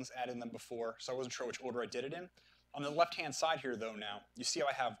deleting things, adding them before, so I wasn't sure which order I did it in. On the left-hand side here, though, now, you see how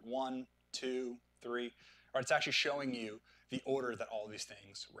I have 1, 2, 3. Or it's actually showing you the order that all of these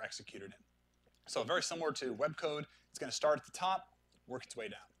things were executed in. So very similar to web code, it's going to start at the top, work its way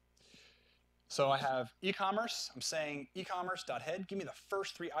down. So I have e-commerce. I'm saying e-commerce.head. Give me the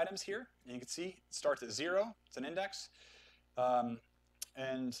first 3 items here. And you can see it starts at 0. It's an index. I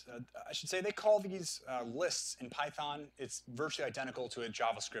should say they call these lists in Python, it's virtually identical to a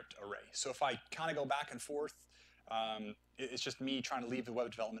JavaScript array. So if I kind of go back and forth, it's just me trying to leave the web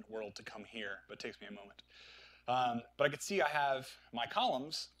development world to come here, but it takes me a moment. But I can see I have my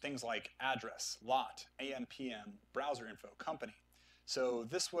columns, things like address, lot, AM, PM, browser info, company. So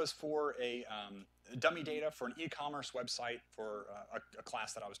this was for a dummy data for an e-commerce website for a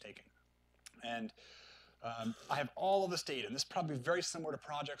class that I was taking. And I have all of this data, and this is probably very similar to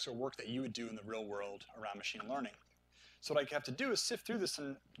projects or work that you would do in the real world around machine learning. So what I have to do is sift through this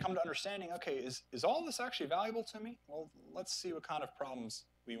and come to understanding, okay, is all this actually valuable to me? Well, let's see what kind of problems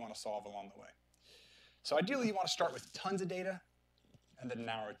we want to solve along the way. So ideally, you want to start with tons of data and then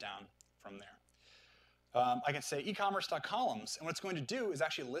narrow it down from there. I can say e-commerce.columns, and what it's going to do is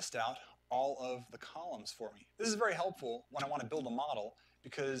actually list out all of the columns for me. This is very helpful when I want to build a model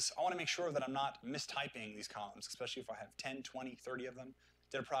because I want to make sure that I'm not mistyping these columns, especially if I have 10, 20, 30 of them.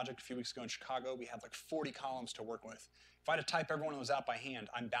 Did a project a few weeks ago in Chicago. We had like 40 columns to work with. If I had to type every one of those out by hand,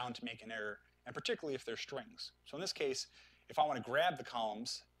 I'm bound to make an error, and particularly if they're strings. So in this case, If I want to grab the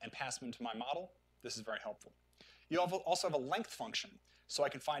columns and pass them into my model, this is very helpful. You also have a length function, so I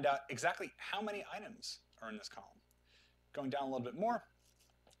can find out exactly how many items are in this column. Going down a little bit more,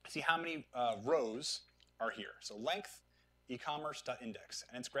 see how many rows are here. So length e-commerce.index,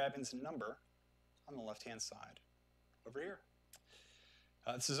 and it's grabbing this number on the left-hand side over here.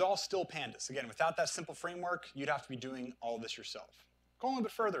 This is all still pandas. Again, without that simple framework, you'd have to be doing all of this yourself. Going a little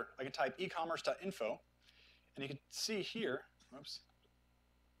bit further, I can type e-commerce.info, and you can see here, whoops,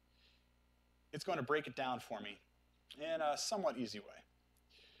 it's going to break it down for me in a somewhat easy way.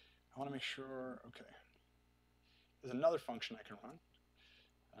 I want to make sure, okay. There's another function I can run.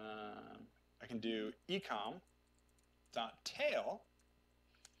 I can do ecom.tail.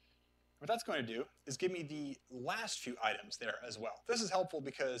 What that's going to do is give me the last few items there as well. This is helpful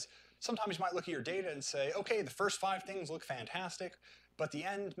because sometimes you might look at your data and say, okay, the first 5 things look fantastic, but at the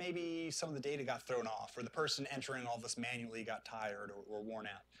end, maybe some of the data got thrown off, or the person entering all this manually got tired or worn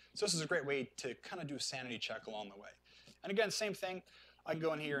out. So this is a great way to kind of do a sanity check along the way. And again, same thing. I can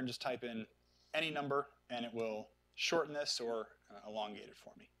go in here and just type in any number, and it will shorten this or elongate it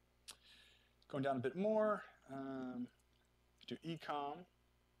for me. Going down a bit more, do ecom.info.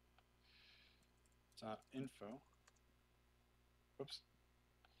 Whoops.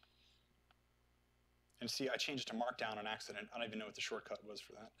 And see, I changed it to Markdown on accident. I don't even know what the shortcut was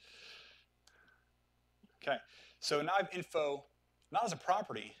for that. Okay, so now I have info, not as a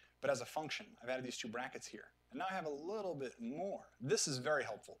property, but as a function. I've added these 2 brackets here. And now I have a little bit more. This is very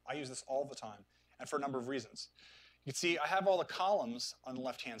helpful. I use this all the time, and for a number of reasons. You can see I have all the columns on the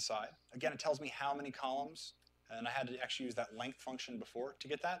left-hand side. Again, it tells me how many columns, and I had to actually use that length function before to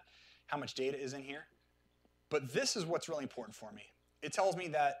get that, how much data is in here. But this is what's really important for me. It tells me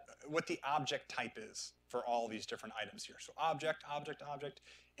that what the object type is for all these different items here. So object, object, object,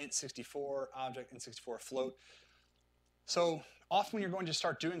 int64, object, int64, float. So often when you're going to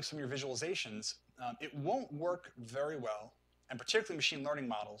start doing some of your visualizations, it won't work very well, and particularly machine learning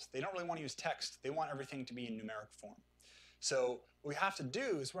models, they don't really want to use text. They want everything to be in numeric form. So what we have to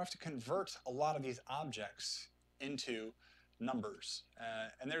do is we have to convert a lot of these objects into numbers.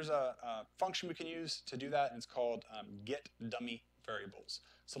 And there's a function we can use to do that, and it's called getDummyVariables.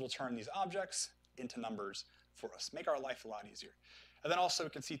 So it'll turn these objects into numbers for us, make our life a lot easier. And then also we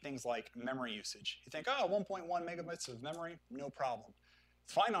can see things like memory usage. You think, oh, 1.1 megabytes of memory, no problem.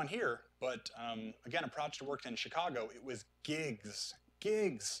 It's fine on here, but again, a project I worked in Chicago, it was gigs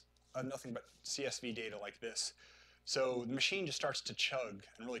of nothing but CSV data like this. So the machine just starts to chug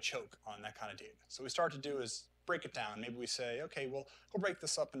and really choke on that kind of data. So what we start to do is break it down. Maybe we say, okay, well, we'll break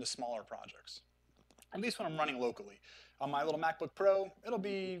this up into smaller projects. At least when I'm running locally. On my little MacBook Pro, it'll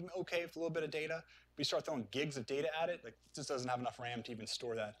be okay with a little bit of data. We start throwing gigs of data at it, like it just doesn't have enough RAM to even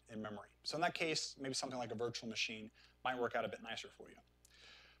store that in memory. So in that case, maybe something like a virtual machine might work out a bit nicer for you.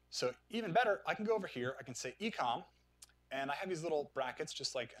 So even better, I can go over here, I can say ecom, and I have these little brackets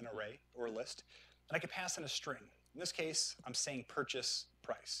just like an array or a list, and I can pass in a string. In this case, I'm saying purchase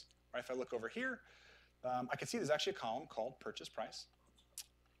price. Right? If I look over here, I can see there's actually a column called purchase price.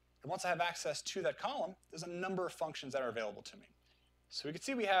 And once I have access to that column, there's a number of functions that are available to me. So we can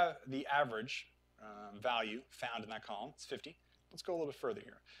see we have the average value found in that column. It's 50. Let's go a little bit further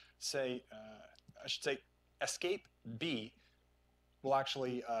here. Say, I should say escape B will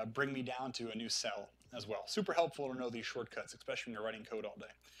actually bring me down to a new cell as well. Super helpful to know these shortcuts, especially when you're writing code all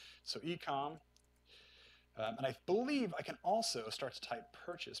day. So ecom, and I believe I can also start to type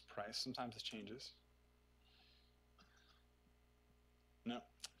purchase price. Sometimes this changes. No.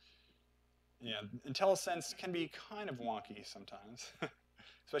 Yeah, IntelliSense can be kind of wonky sometimes,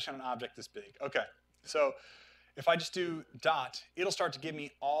 especially on an object this big. Okay, so if I just do dot, it'll start to give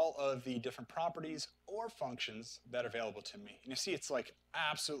me all of the different properties or functions that are available to me. And you see it's like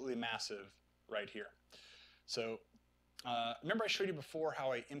absolutely massive right here. So remember I showed you before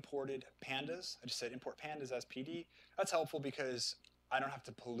how I imported pandas? I just said import pandas as PD. That's helpful because I don't have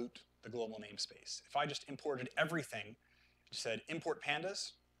to pollute the global namespace. If I just imported everything, just said import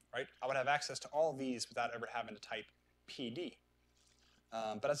pandas, right? I would have access to all of these without ever having to type PD.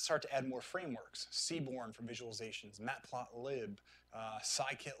 But as I start to add more frameworks, Seaborn for visualizations, Matplotlib,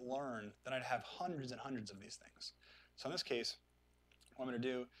 scikit-learn, then I'd have hundreds and hundreds of these things. So in this case, what I'm going to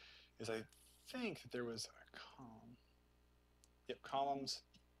do is I think that there was a column. Yep, columns.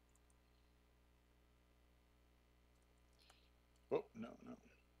 Oh, no. Let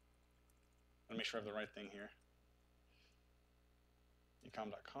me make sure I have the right thing here.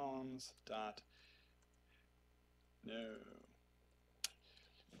 ecom.columns. No.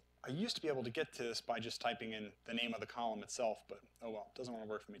 I used to be able to get to this by just typing in the name of the column itself, but oh well, it doesn't want to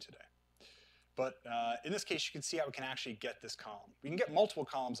work for me today. But in this case, you can see how we can actually get this column. We can get multiple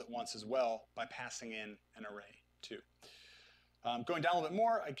columns at once as well by passing in an array too. Going down a little bit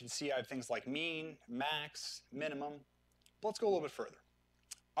more, I can see I have things like mean, max, minimum. But let's go a little bit further.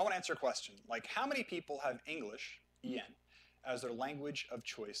 I want to answer a question like how many people have English, EN, as their language of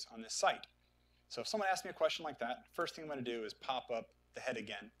choice on this site? So if someone asks me a question like that, first thing I'm going to do is pop up the head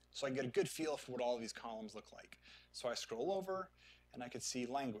again so I can get a good feel for what all of these columns look like. So I scroll over and I can see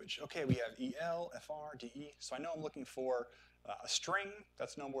language. Okay, we have EL, FR, DE. So I know I'm looking for a string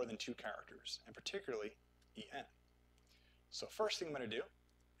that's no more than 2 characters, and particularly EN. So first thing I'm going to do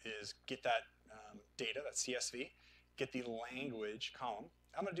is get that data, that CSV, get the language column.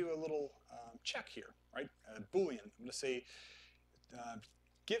 I'm going to do a little check here, right? A Boolean. I'm going to say,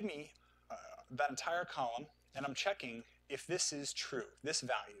 give me that entire column, and I'm checking if this is true, this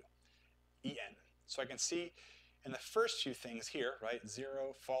value, EN. So I can see in the first few things here, right?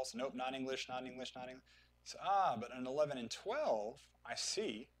 0, false, nope, not English, not English, not English. So, but in 11 and 12, I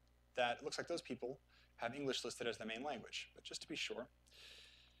see that it looks like those people have English listed as the main language. But just to be sure,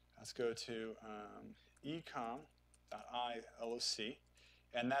 let's go to ecom.iloc,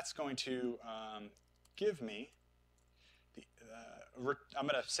 and that's going to give me the, I'm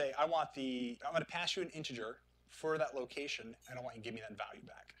going to say I'm going to pass you an integer for that location, and I want you to give me that value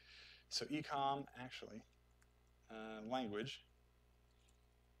back. So ecom, actually, language,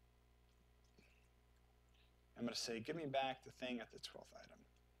 I'm going to say give me back the thing at the 12th item.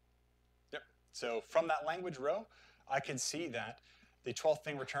 Yep. So from that language row, I can see that the 12th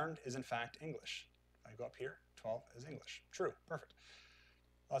thing returned is in fact English. I go up here, 12 is English. True, perfect.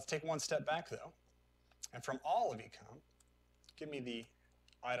 Let's take one step back though. And from all of ecom, give me the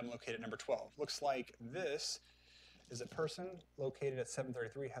item located at number 12. Looks like this is a person located at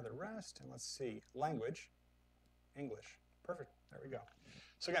 733 Heather Rest. And let's see, language, English. Perfect, there we go.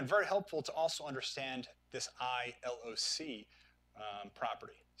 So again, very helpful to also understand this ILOC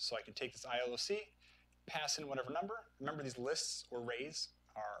property. So I can take this ILOC, pass in whatever number. Remember these lists or arrays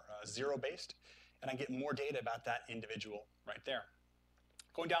are 0-based, and I get more data about that individual right there.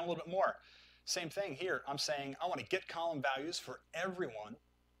 Going down a little bit more, same thing here. I'm saying I want to get column values for everyone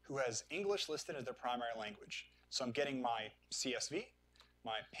who has English listed as their primary language. So I'm getting my CSV,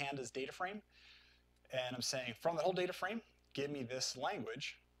 my pandas data frame, and I'm saying from the whole data frame, give me this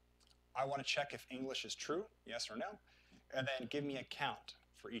language. I want to check if English is true, yes or no, and then give me a count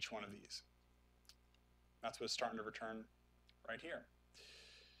for each one of these. That's what it's starting to return right here.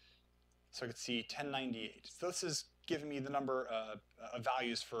 So I can see 1098. So this is giving me the number of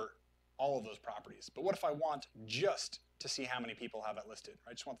values for all of those properties. But what if I want just to see how many people have it listed?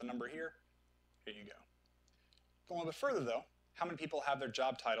 I just want the number here. Here you go. Going a little bit further though, how many people have their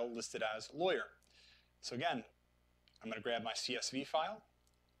job title listed as lawyer? So again, I'm going to grab my CSV file.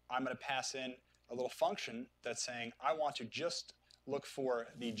 I'm going to pass in a little function that's saying I want to just look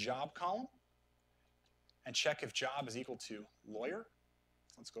for the job column and check if job is equal to lawyer.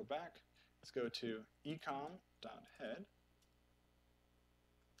 Let's go back. Let's go to ecom.head.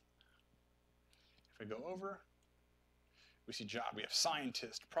 If we go over, we see job. We have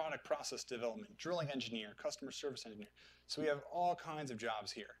scientist, product process development, drilling engineer, customer service engineer. So we have all kinds of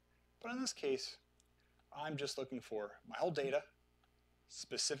jobs here. But in this case, I'm just looking for my whole data,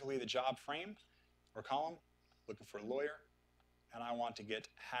 specifically the job frame or column, looking for a lawyer, and I want to get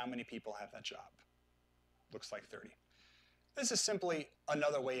how many people have that job. Looks like 30. This is simply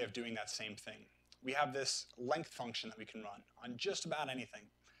another way of doing that same thing. We have this length function that we can run on just about anything.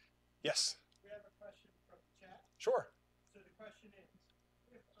 Yes? We have a question from the chat. Sure. So the question is,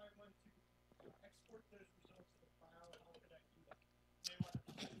 if I want to export those results to the file, how could I do that?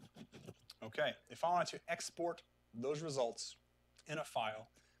 Okay, if I wanted to export those results in a file,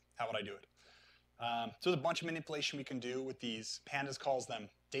 how would I do it? So there's a bunch of manipulation we can do with these. Pandas calls them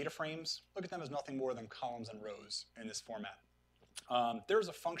data frames. Look at them as nothing more than columns and rows in this format. There's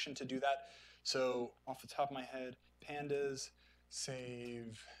a function to do that. So off the top of my head, pandas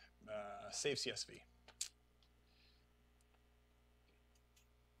save CSV.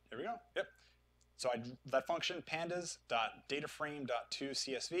 Here we go. Yep. So that function,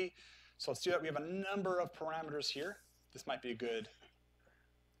 pandas.dataframe.toCSV. So let's do that. We have a number of parameters here. This might be a good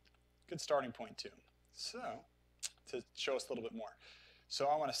starting point too. So to show us a little bit more. So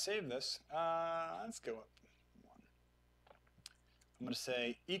I want to save this. Let's go up one. I'm going to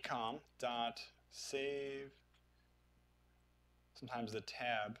say ecom.save. Sometimes the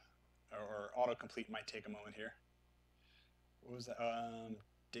tab or autocomplete might take a moment here. What was that?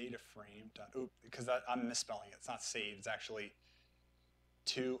 Data frame. Because I'm misspelling it. It's not save. It's actually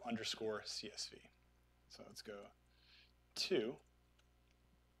to_CSV. So let's go to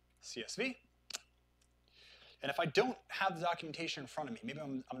CSV. And if I don't have the documentation in front of me, maybe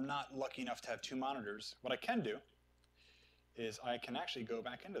I'm not lucky enough to have 2 monitors, what I can do is I can actually go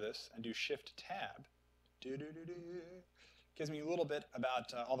back into this and do Shift-Tab. Gives me a little bit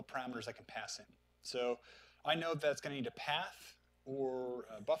about all the parameters I can pass in. So I know that it's going to need a path or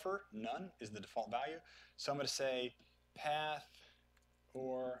a buffer. None is the default value. So I'm going to say path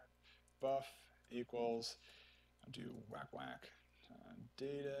or buff equals, I'll do whack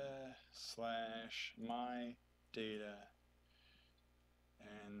data slash my data,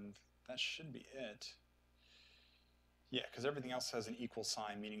 and that should be it. Yeah, because everything else has an equal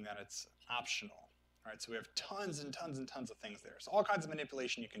sign, meaning that it's optional. All right, so we have tons and tons and tons of things there. So all kinds of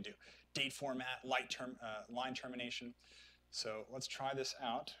manipulation you can do. Date format, line termination. So let's try this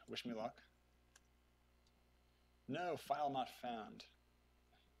out. Wish me luck. No, file not found.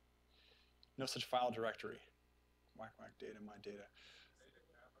 No such file directory. Whack data, my data.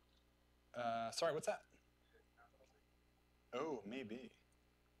 Sorry, what's that? Oh, maybe.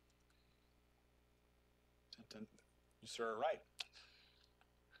 You sir are right.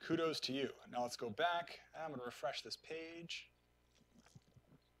 Kudos to you. Now let's go back. I'm going to refresh this page.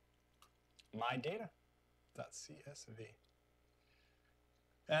 My data.csv.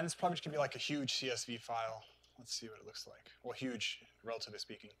 And it's probably just going to be like a huge CSV file. Let's see what it looks like. Well, huge, relatively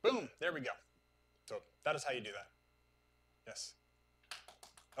speaking. Boom, there we go. So that is how you do that. Yes.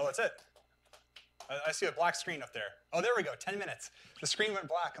 Oh, that's it. I see a black screen up there. Oh, there we go, 10 minutes. The screen went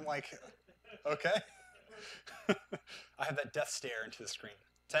black. I'm like, okay. I have that death stare into the screen.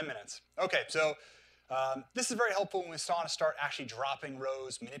 10 minutes. Okay, so this is very helpful when we want to start actually dropping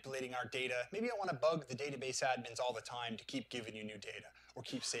rows, manipulating our data. Maybe you don't want to bug the database admins all the time to keep giving you new data or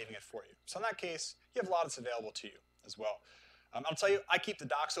keep saving it for you. So in that case, you have a lot that's available to you as well. I'll tell you, I keep the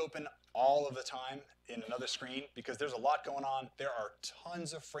docs open all of the time in another screen because there's a lot going on. There are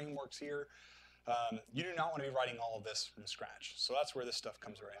tons of frameworks here. You do not want to be writing all of this from scratch. So that's where this stuff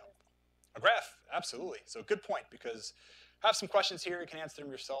comes very helpful. A graph, absolutely. So good point, because I have some questions here. You can answer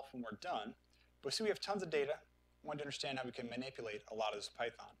them yourself when we're done. But see, we have tons of data. I want to understand how we can manipulate a lot of this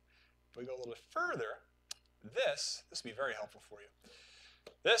Python. If we go a little bit further, this will be very helpful for you.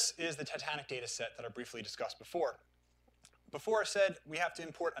 This is the Titanic data set that I briefly discussed before. Before I said we have to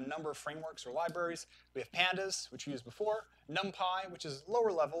import a number of frameworks or libraries. We have pandas, which we used before, NumPy, which is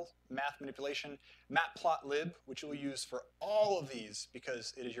lower level math manipulation, matplotlib, which you'll use for all of these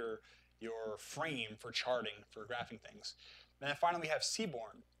because it is your frame for charting, for graphing things. And then finally we have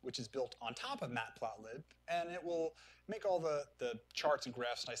Seaborn, which is built on top of matplotlib, and it will make all the charts and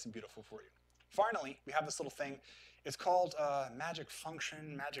graphs nice and beautiful for you. Finally, we have this little thing. It's called magic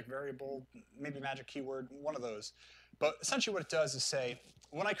function, magic variable, maybe magic keyword, one of those. But essentially what it does is say,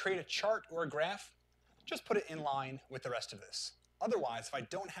 when I create a chart or a graph, just put it in line with the rest of this. Otherwise, if I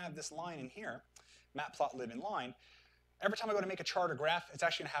don't have this line in here, matplotlib in line, every time I go to make a chart or graph, it's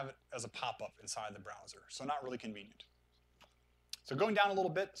actually going to have it as a pop-up inside the browser. So not really convenient. So going down a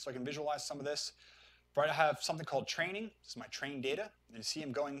little bit so I can visualize some of this. Right, I have something called training. This is my train data. And you see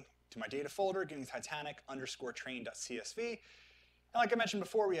I'm going to my data folder, getting Titanic_train.csv. And like I mentioned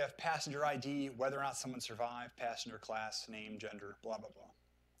before, we have passenger ID, whether or not someone survived, passenger class, name, gender, blah, blah, blah.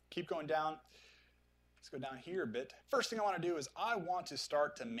 Keep going down. Let's go down here a bit. First thing I want to do is I want to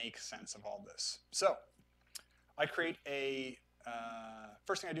start to make sense of all this. So I create a,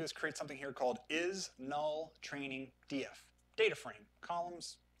 first thing I do is create something here called isNullTrainingDF. Data frame,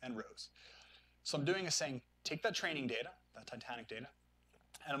 columns and rows. So I'm doing is saying, take that training data, that Titanic data,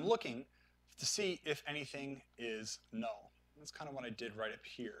 and I'm looking to see if anything is null. That's kind of what I did right up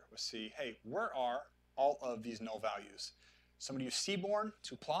here, was see, hey, where are all of these null values? So I'm going to use Seaborn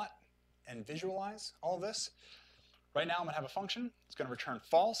to plot and visualize all of this. Right now I'm going to have a function. It's going to return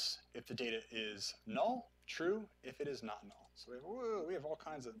false if the data is null, true if it is not null. So we have all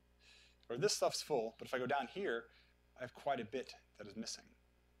kinds of, or this stuff's full, but if I go down here, I have quite a bit that is missing.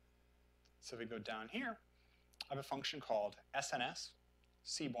 So if we go down here, I have a function called SNS,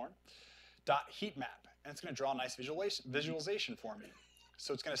 Seaborn.heatmap, and it's going to draw a nice visualization for me.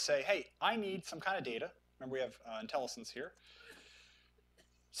 So it's going to say, hey, I need some kind of data. Remember, we have IntelliSense here,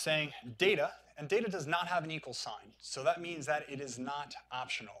 saying data, and data does not have an equal sign. So that means that it is not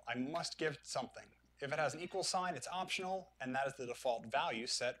optional. I must give something. If it has an equal sign, it's optional, and that is the default value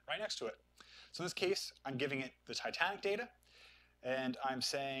set right next to it. So in this case, I'm giving it the Titanic data, and I'm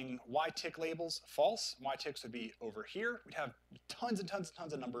saying ytick labels false. Yticks would be over here. We'd have tons and tons and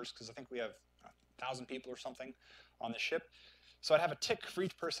tons of numbers, because I think we have 1,000 people or something on the ship. So I'd have a tick for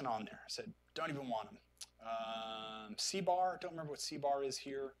each person on there. I said, don't even want them. C-bar, don't remember what C-bar is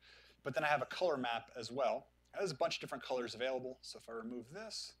here. But then I have a color map as well. There's a bunch of different colors available. So if I remove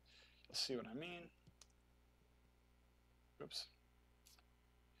this, you'll see what I mean. Whoops.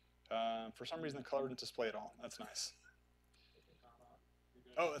 For some reason, the color didn't display at all. That's nice.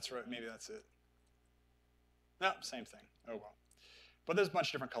 Oh, that's right. Maybe that's it. No, same thing. Oh, well. But there's a bunch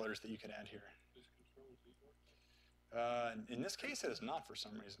of different colors that you could add here. In this case, it is not for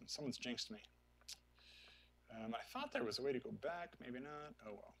some reason. Someone's jinxed me. I thought there was a way to go back. Maybe not.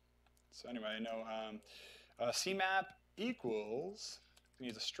 Oh, well. So anyway, I know CMap equals, we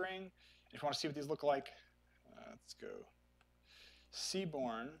use a string. If you want to see what these look like, let's go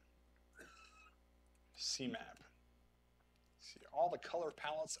Cborn CMap. See all the color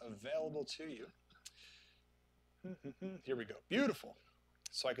palettes available to you. Here we go. Beautiful.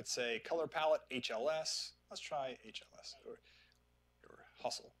 So I could say color palette HLS. Let's try HLS or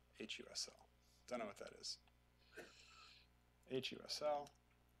Hustle HUSL. Don't know what that is. HUSL.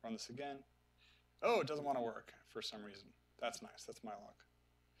 Run this again. Oh, it doesn't want to work for some reason. That's nice. That's my luck.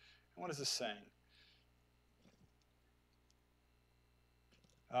 And what is this saying?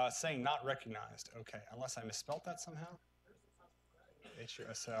 Saying not recognized. Okay, unless I misspelled that somehow.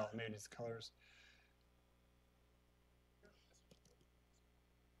 HUSL. Maybe it's colors.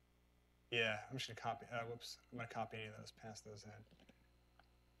 Yeah, I'm just gonna copy. Whoops, I'm gonna copy any of those, pass those in.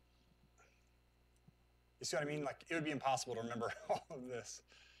 You see what I mean? Like, it would be impossible to remember all of this.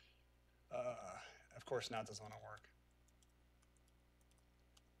 Of course, now it doesn't want to work.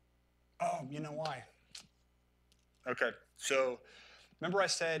 Oh, you know why? Okay, so remember I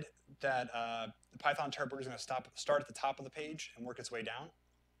said that the Python interpreter is going to start at the top of the page and work its way down?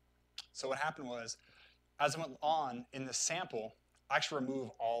 So what happened was, as I went on in the sample, I actually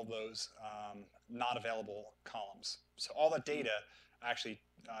remove all those not available columns. So all that data, I actually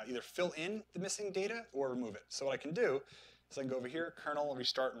either fill in the missing data or remove it. So what I can do is I can go over here, kernel,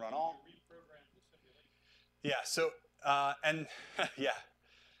 restart, and run all. Yeah, so, and yeah,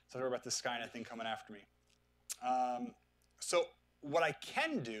 so I worry about this Skynet thing coming after me. So what I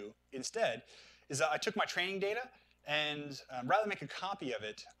can do instead is I took my training data and rather than make a copy of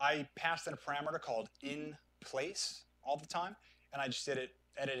it, I passed in a parameter called inPlace all the time, and I just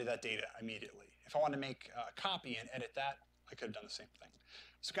edited that data immediately. If I wanted to make a copy and edit that, I could have done the same thing.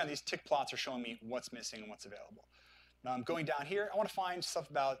 So kind of these tick plots are showing me what's missing and what's available. Now I'm going down here, I want to find stuff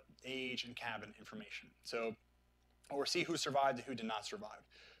about age and cabin information. So, or see who survived and who did not survive.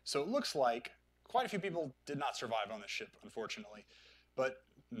 So it looks like quite a few people did not survive on this ship, unfortunately, but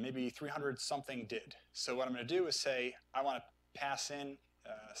maybe 300 something did. So what I'm going to do is say I want to pass in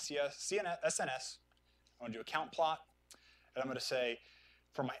SNS, I want to do a count plot, and I'm going to say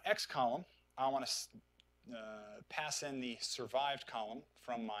for my X column, I want to pass in the survived column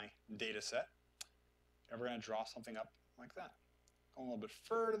from my data set. And we're going to draw something up like that. Go a little bit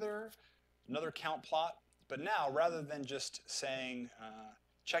further, another count plot. But now, rather than just saying,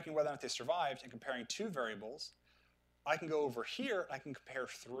 checking whether or not they survived and comparing two variables, I can go over here and I can compare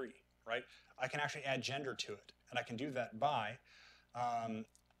three, right? I can actually add gender to it. And I can do that by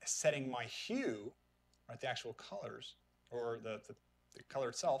setting my hue, right, the actual colors, or the color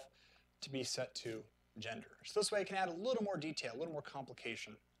itself, to be set to gender. So this way I can add a little more detail, a little more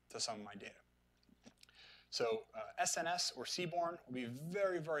complication to some of my data. So SNS or Cborn will be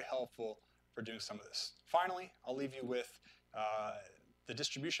very, very helpful for doing some of this. Finally, I'll leave you with the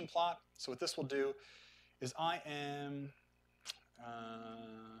distribution plot. So what this will do is I am,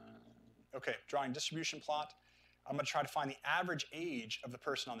 drawing distribution plot. I'm going to try to find the average age of the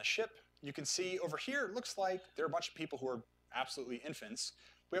person on the ship. You can see over here, it looks like there are a bunch of people who are absolutely infants.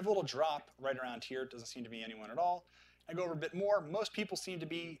 We have a little drop right around here. It doesn't seem to be anyone at all. I go over a bit more. Most people seem to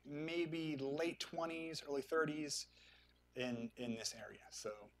be maybe late 20s, early 30s in this area.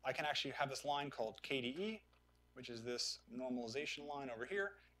 So I can actually have this line called KDE, which is this normalization line over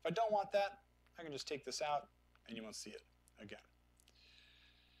here. If I don't want that, I can just take this out and you won't see it again.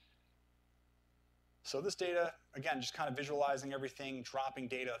 So this data, again, just kind of visualizing everything, dropping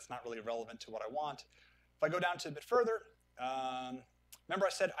data that's not really relevant to what I want. If I go down to a bit further, remember I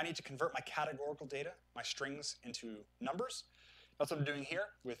said I need to convert my categorical data, my strings, into numbers. That's what I'm doing here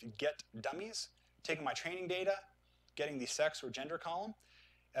with get dummies, taking my training data, getting the sex or gender column,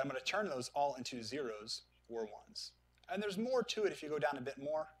 and I'm going to turn those all into zeros or ones. And there's more to it if you go down a bit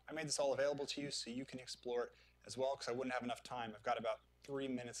more. I made this all available to you so you can explore it as well, because I wouldn't have enough time. I've got about 3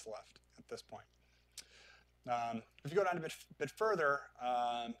 minutes left at this point. If you go down a bit further,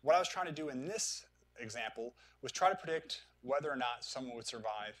 what I was trying to do in this example was try to predict whether or not someone would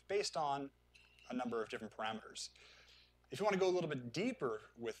survive based on a number of different parameters. If you want to go a little bit deeper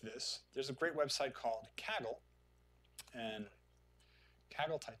with this, there's a great website called Kaggle, and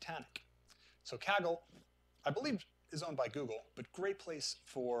Kaggle Titanic. So Kaggle, I believe, is owned by Google, but great place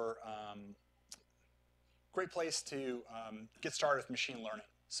for great place to get started with machine learning.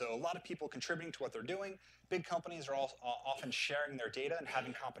 So a lot of people contributing to what they're doing. Big companies are often sharing their data and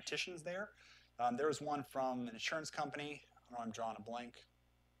having competitions there. There was one from an insurance company. I don't know, I'm drawing a blank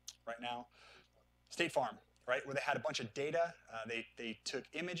right now. State Farm, right, where they had a bunch of data. They took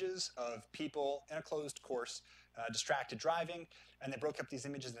images of people in a closed course, distracted driving, and they broke up these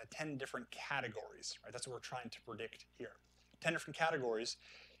images into 10 different categories, right? That's what we're trying to predict here. 10 different categories.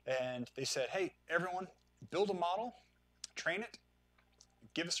 And they said, hey, everyone, build a model, train it,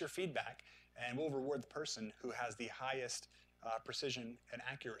 give us your feedback, and we'll reward the person who has the highest precision and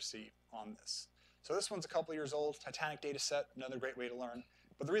accuracy on this. So this one's a couple years old, Titanic data set, another great way to learn.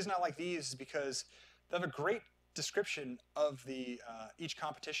 But the reason I like these is because they have a great description of each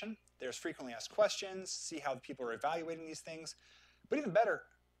competition. There's frequently asked questions, see how the people are evaluating these things. But even better,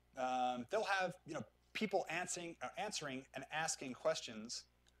 they'll have people answering and asking questions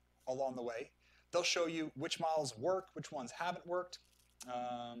along the way. They'll show you which models work, which ones haven't worked.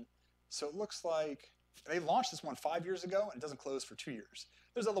 So it looks like they launched this one 5 years ago, and it doesn't close for 2 years.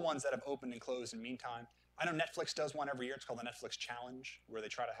 There's other ones that have opened and closed in the meantime. I know Netflix does one every year. It's called the Netflix Challenge, where they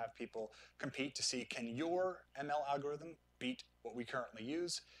try to have people compete to see, can your ML algorithm beat what we currently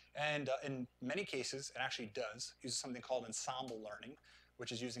use? And in many cases, it actually does. It uses something called ensemble learning,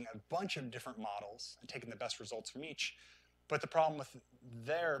 which is using a bunch of different models and taking the best results from each. But the problem with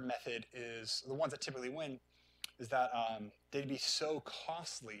their method is, the ones that typically win, is that they'd be so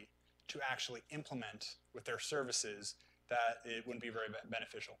costly to actually implement with their services that it wouldn't be very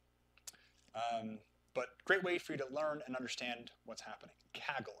beneficial. But great way for you to learn and understand what's happening.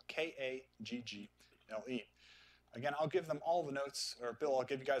 Kaggle, K-A-G-G-L-E. Again, I'll give them all the notes, or Bill, I'll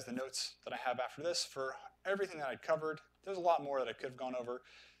give you guys the notes that I have after this for everything that I covered. There's a lot more that I could have gone over.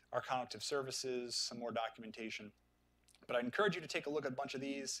 Our cognitive services, some more documentation. But I encourage you to take a look at a bunch of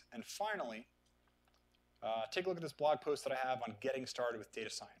these. And finally, take a look at this blog post that I have on getting started with data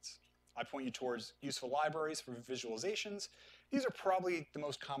science. I point you towards useful libraries for visualizations. These are probably the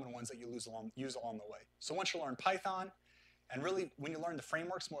most common ones that you use along the way. So once you learn Python, and really when you learn the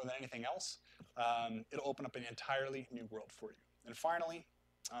frameworks more than anything else, it'll open up an entirely new world for you. And finally,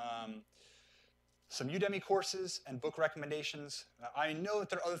 some Udemy courses and book recommendations. I know that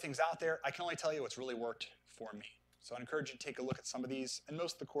there are other things out there. I can only tell you what's really worked for me. So I encourage you to take a look at some of these, and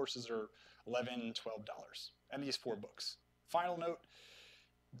most of the courses are $11, $12, and these 4 books. Final note,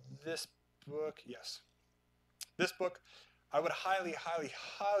 this book, yes. This book, I would highly, highly,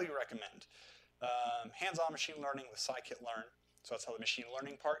 highly recommend. Hands-on machine learning with scikit-learn. So that's how the machine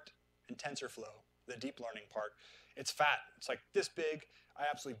learning part, and TensorFlow, the deep learning part. It's fat. It's like this big. I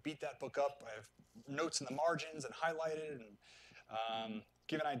absolutely beat that book up. I have notes in the margins and highlighted and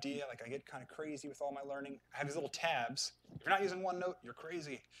give an idea. Like I get kind of crazy with all my learning. I have these little tabs. If you're not using OneNote, you're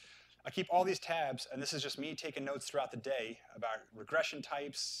crazy. I keep all these tabs, and this is just me taking notes throughout the day about regression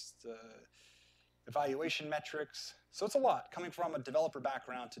types, evaluation metrics. So it's a lot. Coming from a developer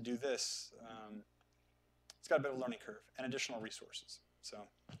background to do this, it's got a bit of a learning curve and additional resources. So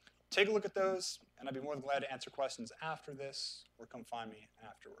take a look at those, and I'd be more than glad to answer questions after this, or come find me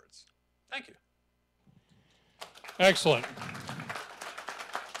afterwards. Thank you. Excellent.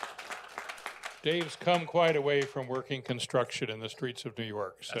 Dave's come quite a way from working construction in the streets of New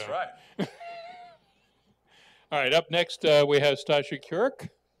York. So. That's right. All right, up next we have Stachu Korick.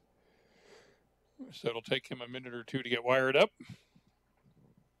 So it'll take him a minute or two to get wired up.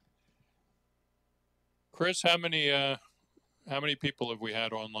 Chris, how many people have we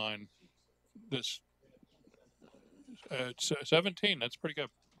had online? This 17. That's pretty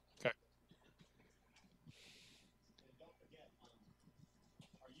good. Okay. And don't forget,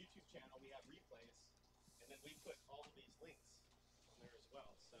 our YouTube channel, we have replays, and then we put all of these links on there as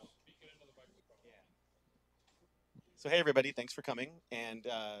well. So speaking into the microphone. Yeah. So hey everybody, thanks for coming. And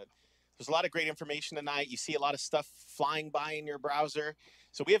there's a lot of great information tonight. You see a lot of stuff flying by in your browser.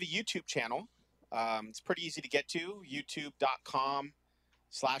 So we have a YouTube channel. It's pretty easy to get to,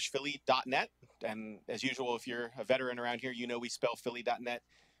 youtube.com/philly.net. And as usual, if you're a veteran around here, you know we spell philly.net,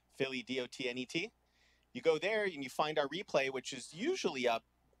 Philly, D-O-T-N-E-T. You go there and you find our replay, which is usually up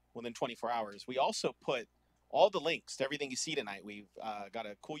within 24 hours. We also put all the links to everything you see tonight. We've got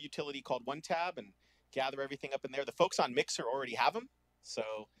a cool utility called OneTab and gather everything up in there. The folks on Mixer already have them.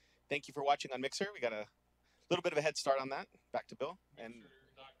 So thank you for watching on Mixer. We got a little bit of a head start on that. Back to Bill. And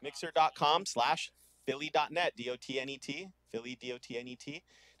mixer.com/philly.net, D-O-T-N-E-T, Philly, D-O-T-N-E-T.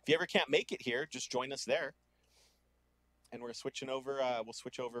 If you ever can't make it here, just join us there. And we're switching over. We'll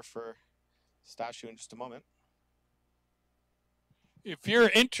switch over for Stachu in just a moment. If you're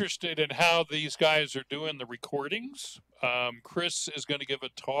interested in how these guys are doing the recordings, Chris is going to give a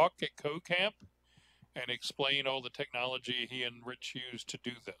talk at CodeCamp, and explain all the technology he and Rich used to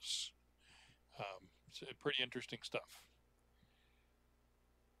do this. It's pretty interesting stuff.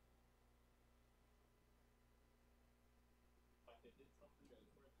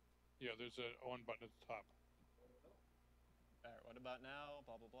 Yeah, there's a on button at the top. All right, what about now?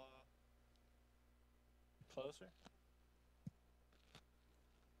 Blah, blah, blah. Closer?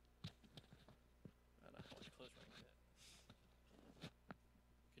 I don't know how much closer I can get.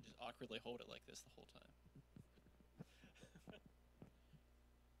 You could just awkwardly hold it like this the whole time.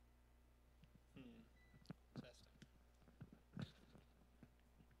 Testing.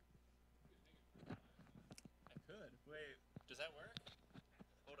 I could. Wait, does that work?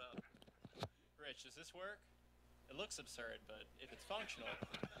 Hold up. Rich, does this work? It looks absurd, but if it's functional,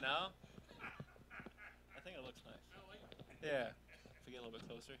 no? I think it looks nice. Yeah. If we get a little bit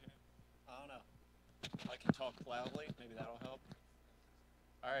closer here. I don't know. I can talk loudly. Maybe that'll help.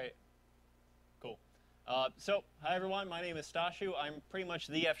 All right. Cool. So, hi everyone. My name is Stachu. I'm pretty much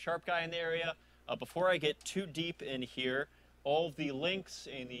the F# guy in the area. Before I get too deep in here, all of the links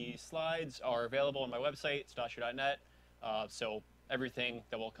in the slides are available on my website, stachu.net. So everything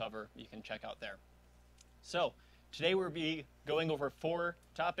that we'll cover, you can check out there. So today we'll be going over 4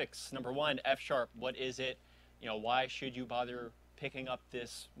 topics. Number 1, F#. What is it? Why should you bother picking up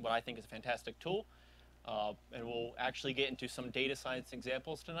this, what I think is a fantastic tool? And we'll actually get into some data science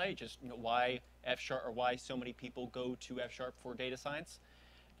examples tonight, just why F# or why so many people go to F# for data science.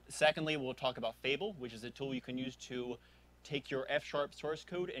 Secondly, we'll talk about Fable, which is a tool you can use to take your F# source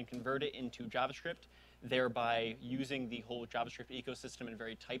code and convert it into JavaScript, thereby using the whole JavaScript ecosystem in a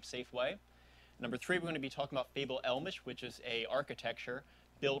very type-safe way. Number 3, we're going to be talking about Fable Elmish, which is a architecture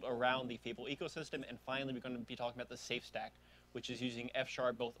built around the Fable ecosystem. And finally, we're going to be talking about the Safe Stack, which is using F#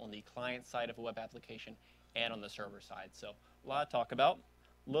 both on the client side of a web application and on the server side. So a lot to talk about.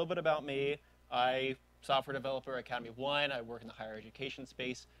 A little bit about me. I software developer, Academy 1. I work in the higher education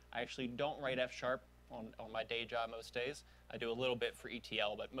space. I actually don't write F# on my day job most days. I do a little bit for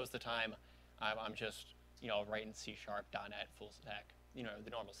ETL, but most of the time I'm just writing C#, .NET, full stack, the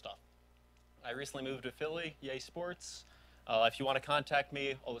normal stuff. I recently moved to Philly, yay sports. If you want to contact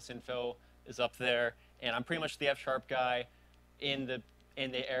me, all this info is up there. And I'm pretty much the F# guy in the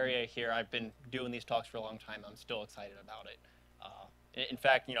area here. I've been doing these talks for a long time. I'm still excited about it. In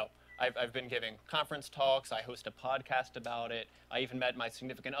fact, I've been giving conference talks. I host a podcast about it. I even met my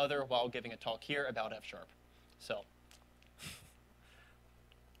significant other while giving a talk here about F#. So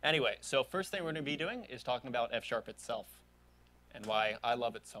anyway, so first thing we're going to be doing is talking about F# itself and why I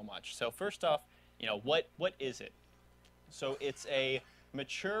love it so much. So first off, what is it? So it's a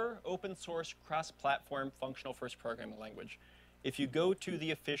mature, open source, cross-platform, functional first programming language. If you go to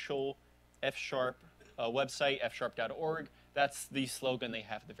the official F# website, fsharp.org, that's the slogan they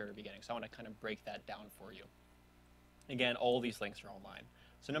have at the very beginning. So I want to kind of break that down for you. Again, all these links are online.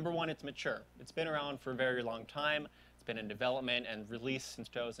 So number 1, it's mature. It's been around for a very long time. It's been in development and released since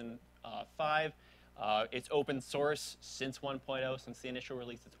 2005. It's open source since 1.0, since the initial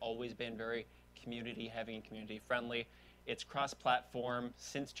release. It's always been very community-heavy and community-friendly. It's cross-platform.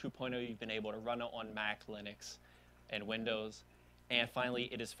 Since 2.0, you've been able to run it on Mac, Linux, and Windows. And finally,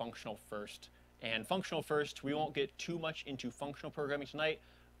 it is functional first. And functional first, we won't get too much into functional programming tonight,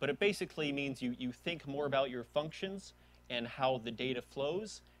 but it basically means you think more about your functions and how the data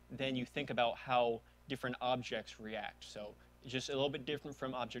flows than you think about how different objects react. So it's just a little bit different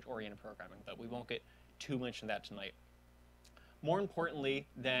from object-oriented programming, but we won't get too much in that tonight. More importantly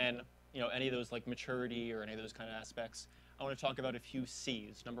than any of those like maturity or any of those kind of aspects, I want to talk about a few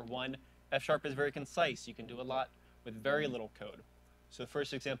C's. Number 1, F# is very concise. You can do a lot with very little code. So the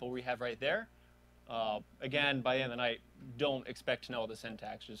first example we have right there, again, by the end of the night, don't expect to know all the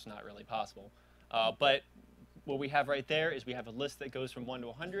syntax, it's not really possible. But what we have right there is we have a list that goes from 1 to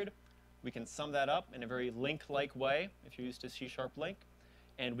 100. We can sum that up in a very link-like way, if you're used to C# link,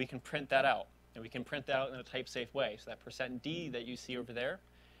 and we can print that out. And we can print that out in a type-safe way. So that %d that you see over there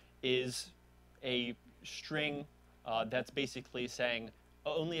is a string that's basically saying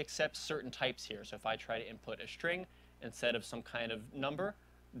only accepts certain types here. So if I try to input a string instead of some kind of number,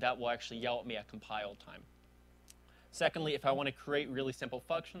 that will actually yell at me at compile time. Secondly, if I want to create really simple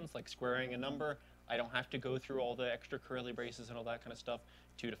functions like squaring a number, I don't have to go through all the extra curly braces and all that kind of stuff.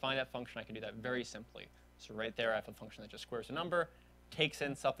 To define that function, I can do that very simply. So right there, I have a function that just squares a number, takes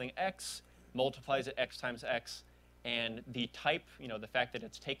in something x, multiplies it x times x, and the type, the fact that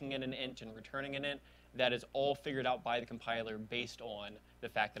it's taking in an int and returning an int, that is all figured out by the compiler based on the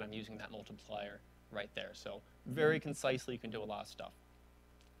fact that I'm using that multiplier right there. So very concisely, you can do a lot of stuff.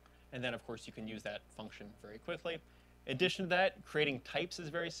 And then, of course, you can use that function very quickly. In addition to that, creating types is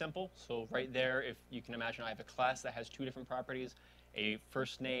very simple. So right there, if you can imagine, I have a class that has two different properties, a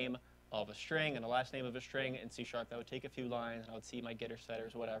first name of a string and a last name of a string. In C#, that would take a few lines, and I would see my getters,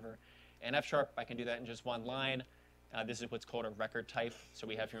 setters, whatever. In F#, I can do that in just one line. This is what's called a record type. So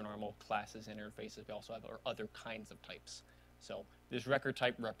we have your normal classes and interfaces. We also have our other kinds of types. So this record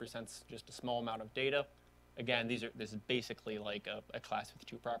type represents just a small amount of data. Again, this is basically like a class with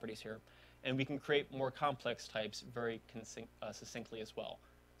two properties here. And we can create more complex types very succinctly as well.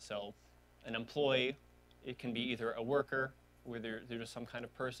 So an employee, it can be either a worker, where they're just some kind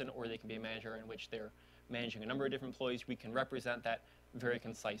of person, or they can be a manager in which they're managing a number of different employees. We can represent that very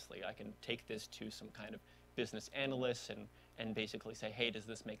concisely. I can take this to some kind of business analyst and basically say, hey, does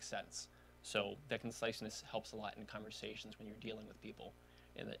this make sense? So that conciseness helps a lot in conversations when you're dealing with people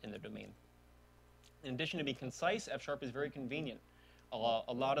in the domain. In addition to being concise, F# is very convenient.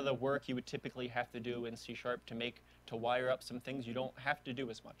 A lot of the work you would typically have to do in C# to wire up some things, you don't have to do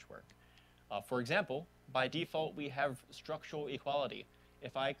as much work. For example, by default, we have structural equality.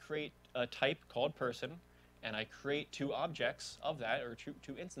 If I create a type called person, and I create two objects of that, or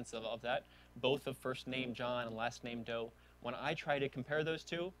two instances of that, both of first name John and last name Doe, when I try to compare those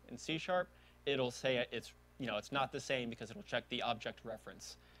two in C#, it'll say it's not the same because it'll check the object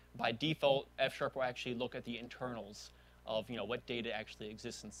reference. By default, F# will actually look at the internals of what data actually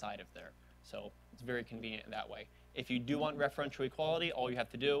exists inside of there. So it's very convenient in that way. If you do want referential equality, all you have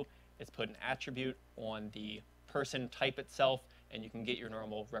to do is put an attribute on the person type itself, and you can get your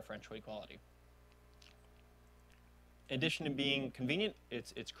normal referential equality. In addition to being convenient,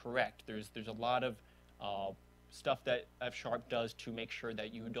 it's correct. There's a lot of stuff that F# does to make sure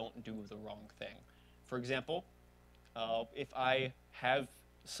that you don't do the wrong thing. For example, if I have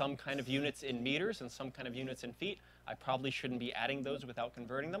some kind of units in meters and some kind of units in feet, I probably shouldn't be adding those without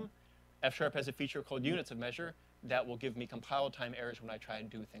converting them. F# has a feature called units of measure that will give me compile time errors when I try to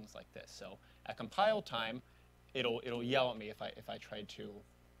do things like this. So at compile time, it'll yell at me if I try to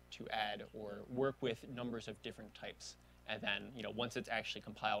add or work with numbers of different types. And then once it's actually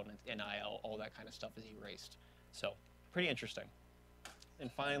compiled in NIL, all that kind of stuff is erased. So pretty interesting.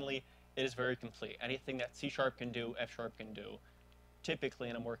 And finally, it is very complete. Anything that C# can do, F# can do, typically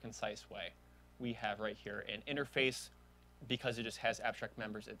in a more concise way. We have right here an interface. Because it just has abstract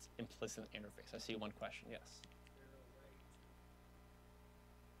members, it's implicit interface. I see one question, yes.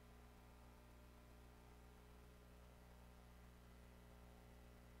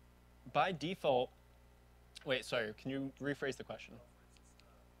 By default, wait, sorry, can you rephrase the question?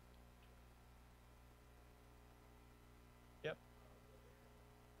 Yep.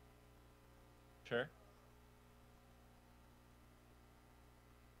 Sure.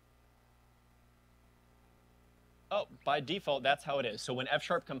 Oh, by default, that's how it is. So when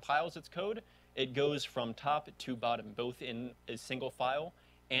F# compiles its code, it goes from top to bottom, both in a single file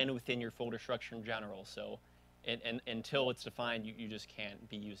and within your folder structure in general. So until it's defined, you just can't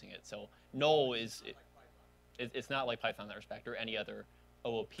be using it. So null it's not like Python in that respect or any other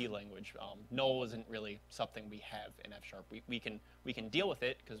OOP language. Null isn't really something we have in F#. We can deal with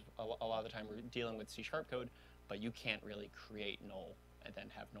it because a lot of the time we're dealing with C# code, but you can't really create null and then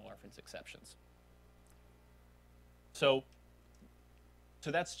have null reference exceptions. So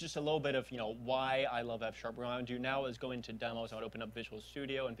that's just a little bit of why I love F#. What I want to do now is go into demos. I want to open up Visual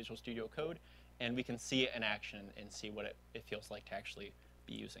Studio and Visual Studio Code, and we can see it in action and see what it feels like to actually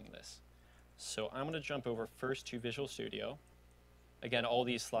be using this. So I'm going to jump over first to Visual Studio. Again, all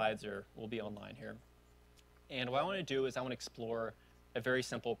these slides will be online here. And what I want to do is I want to explore a very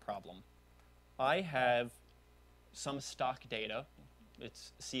simple problem. I have some stock data.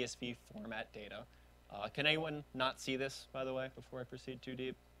 It's CSV format data. Can anyone not see this, by the way, before I proceed too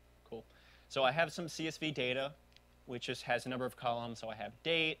deep? Cool. So I have some CSV data, which just has a number of columns. So I have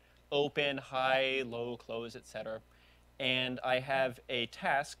date, open, high, low, close, etc. And I have a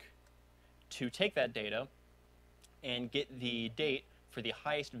task to take that data and get the date for the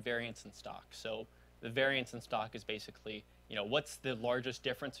highest variance in stock. So the variance in stock is basically, what's the largest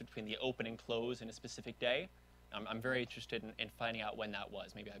difference between the open and close in a specific day? I'm very interested in finding out when that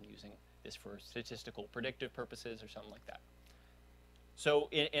was. Maybe I'm using this for statistical predictive purposes or something like that. So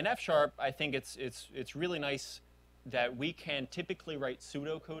in F#, I think it's really nice that we can typically write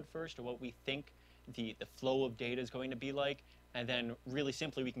pseudocode first, or what we think the flow of data is going to be like, and then really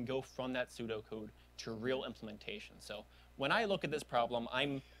simply we can go from that pseudocode to real implementation. So when I look at this problem,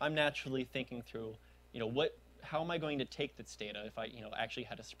 I'm naturally thinking through, how am I going to take this data if I actually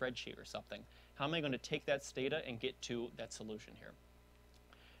had a spreadsheet or something? How am I going to take that data and get to that solution here?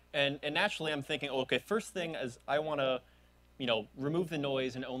 And naturally, I'm thinking, okay, first thing is I want to, remove the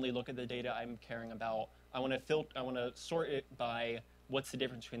noise and only look at the data I'm caring about. I want to sort it by what's the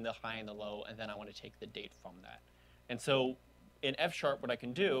difference between the high and the low, and then I want to take the date from that. And so in F#, what I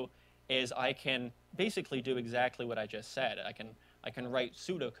can do is I can basically do exactly what I just said. I can write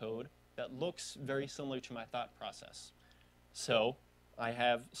pseudocode that looks very similar to my thought process. So I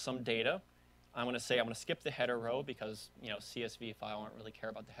have some data. I'm going to say I'm going to skip the header row because, CSV file, I don't really care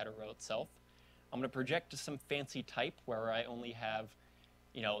about the header row itself. I'm going to project to some fancy type where I only have,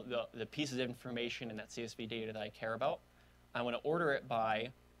 the pieces of information in that CSV data that I care about. I want to order it by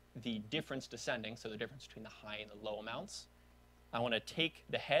the difference descending, so the difference between the high and the low amounts. I want to take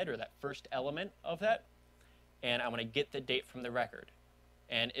the head, or that first element of that, and I want to get the date from the record.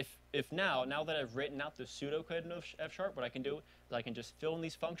 And if now that I've written out the pseudocode in F#, what I can do is I can just fill in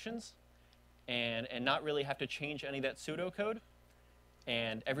these functions and not really have to change any of that pseudocode,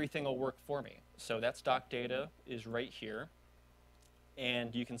 and everything will work for me. So that stock data is right here.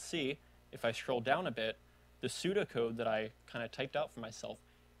 And you can see, if I scroll down a bit, the pseudocode that I kind of typed out for myself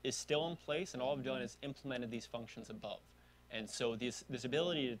is still in place, and all I've done is implemented these functions above. And so this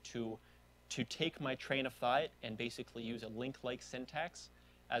ability to take my train of thought and basically use a link-like syntax,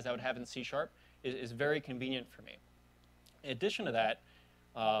 as I would have in C#, is very convenient for me. In addition to that,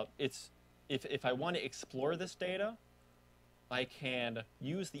 if I want to explore this data, I can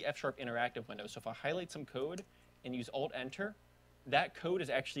use the F# interactive window. So if I highlight some code and use Alt-Enter, that code is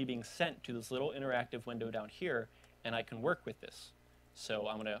actually being sent to this little interactive window down here, and I can work with this. So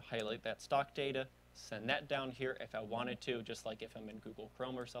I'm going to highlight that stock data, send that down here if I wanted to, just like if I'm in Google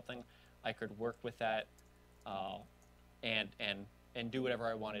Chrome or something. I could work with that and do whatever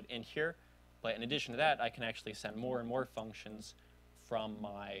I wanted in here. But in addition to that, I can actually send more and more functions from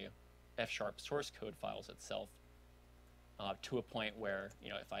my F# source code files itself to a point where,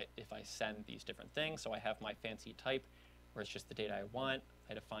 if I send these different things, so I have my fancy type where it's just the data I want.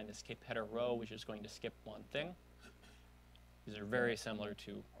 I define the skip header row, which is going to skip one thing. These are very similar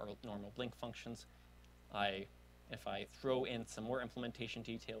to our normal blink functions. If I throw in some more implementation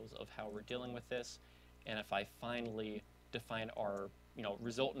details of how we're dealing with this, and if I finally define our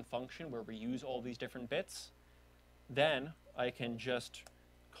resultant function where we use all these different bits, then I can just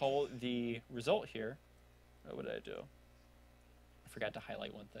call the result here. What did I do? I forgot to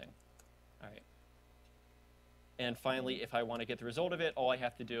highlight one thing. All right. And finally, if I want to get the result of it, all I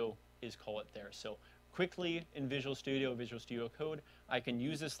have to do is call it there. So quickly in Visual Studio Code, I can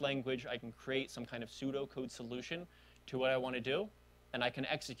use this language. I can create some kind of pseudocode solution to what I want to do, and I can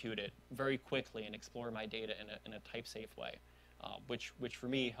execute it very quickly and explore my data in a type-safe way, which for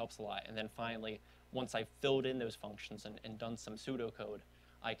me helps a lot. And then finally, once I've filled in those functions and done some pseudocode,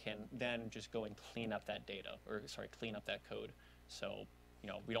 I can then just go and clean up that data, clean up that code. So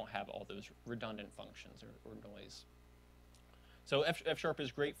we don't have all those redundant functions or noise. So F#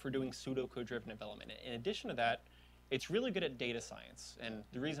 is great for doing pseudocode-driven development. In addition to that, it's really good at data science. And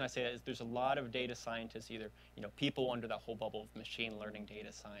the reason I say that is there's a lot of data scientists, either people under that whole bubble of machine learning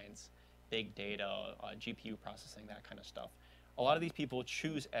data science, big data, GPU processing, that kind of stuff. A lot of these people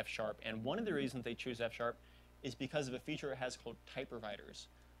choose F#, and one of the reasons they choose F# is because of a feature it has called type providers.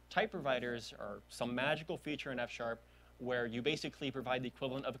 Type providers are some magical feature in F# where you basically provide the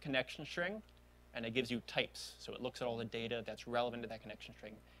equivalent of a connection string, and it gives you types. So it looks at all the data that's relevant to that connection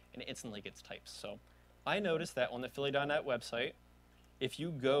string, and it instantly gets types. So I noticed that on the Philly.net website, if you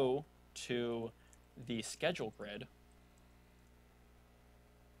go to the schedule grid,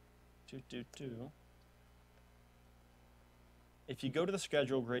 if you go to the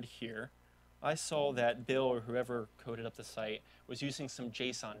schedule grid here, I saw that Bill, or whoever coded up the site, was using some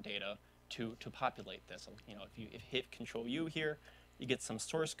JSON data to populate this. If you hit Control-U here, you get some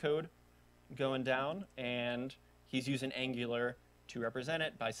source code going down, and he's using Angular to represent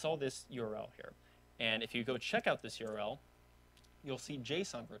it. But I saw this URL here. And if you go check out this URL, you'll see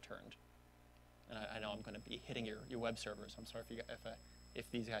JSON returned. And I know I'm going to be hitting your web server, so I'm sorry if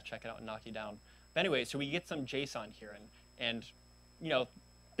these guys check it out and knock you down. But anyway, so we get some JSON here. And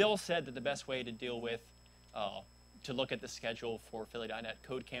Bill said that the best way to deal with to look at the schedule for Philly.net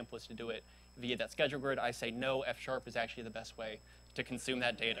Code Camp was to do it via that schedule grid. I say no, F# is actually the best way to consume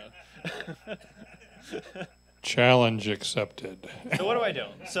that data. Challenge accepted. So what do I do?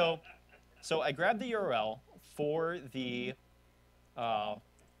 So I grab the URL for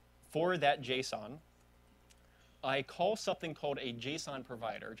that JSON. I call something called a JSON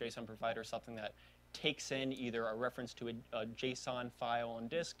provider. JSON provider is something that takes in either a reference to a JSON file on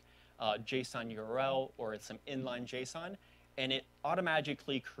disk, JSON URL, or it's some inline JSON, and it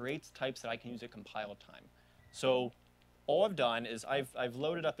automatically creates types that I can use at compile time. So all I've done is I've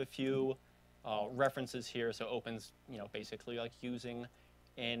loaded up a few references here, so opens basically like using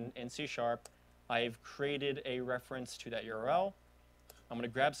in C#. I've created a reference to that URL. I'm going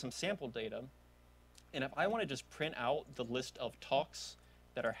to grab some sample data. And if I want to just print out the list of talks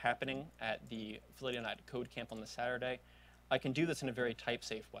that are happening at the Philly.NET Code Camp on the Saturday, I can do this in a very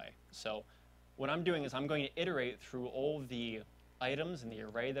type-safe way. So what I'm doing is I'm going to iterate through all the items in the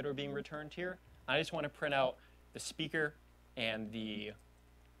array that are being returned here. I just want to print out the speaker and the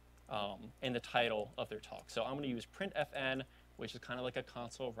title of their talk. So I'm going to use printfn, which is kind of like a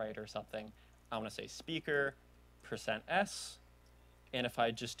console write or something. I'm going to say speaker %s, and if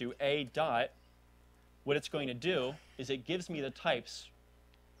I just do a dot, what it's going to do is it gives me the types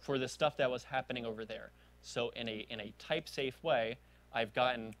for the stuff that was happening over there. So in a type-safe way, I've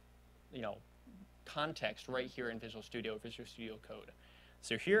gotten, context right here in Visual Studio Code.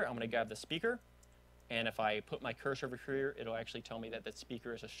 So here, I'm going to grab the speaker, and if I put my cursor over here, it'll actually tell me that the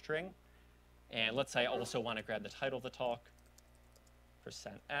speaker is a string. And let's say I also want to grab the title of the talk,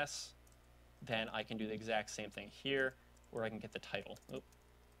 %s, then I can do the exact same thing here, where I can get the title. Oop.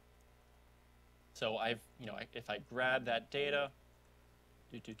 So if I grab that data,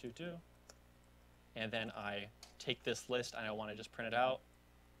 and then I take this list and I want to just print it out,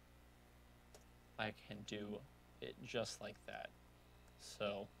 I can do it just like that.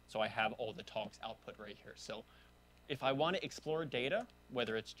 So I have all the talks output right here. So if I want to explore data,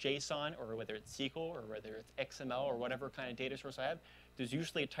 whether it's JSON or whether it's SQL or whether it's XML or whatever kind of data source I have, there's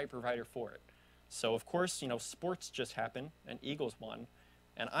usually a type provider for it. So of course, sports just happened and Eagles won.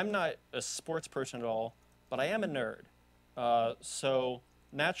 And I'm not a sports person at all, but I am a nerd. So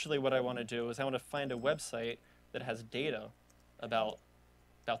naturally what I want to do is I want to find a website that has data about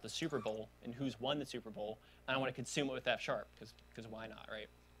the Super Bowl and who's won the Super Bowl, and I want to consume it with F#, because why not, right?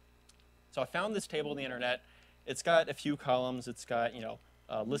 So I found this table on the internet. It's got a few columns. It's got,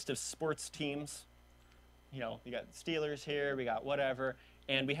 a list of sports teams. We got Steelers here, we got whatever,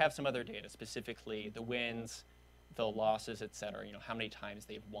 and we have some other data, specifically the wins, the losses, etc. How many times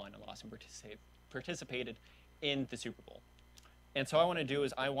they've won and lost and participated in the Super Bowl. And so what I want to do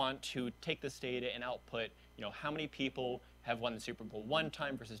is I want to take this data and output, how many people have won the Super Bowl 1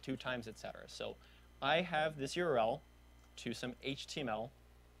 time versus 2 times, etc. So I have this URL to some HTML,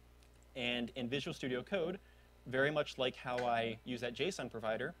 and in Visual Studio Code, very much like how I use that JSON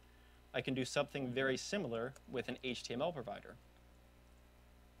provider, I can do something very similar with an HTML provider.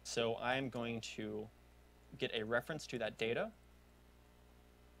 So I'm going to get a reference to that data,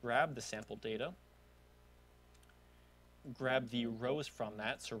 grab the sample data, grab the rows from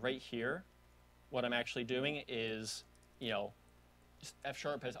that. So right here, what I'm actually doing is, F#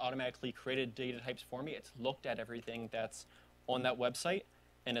 has automatically created data types for me. It's looked at everything that's on that website,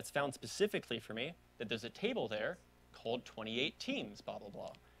 and it's found specifically for me that there's a table there called 28 teams, blah, blah,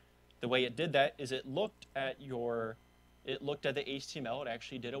 blah. The way it did that is it looked at the HTML, it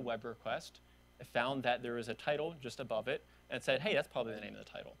actually did a web request, it found that there was a title just above it, and it said, hey, that's probably the name of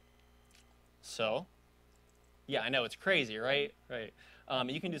the title. So, yeah, I know, it's crazy, right? Right.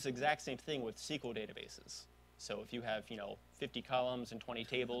 You can do this exact same thing with SQL databases. So if you have, 50 columns and 20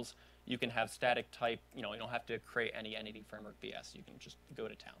 tables, you can have static type, you don't have to create any entity framework BS. You can just go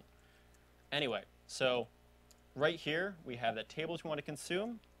to town. Anyway, so right here, we have the tables we want to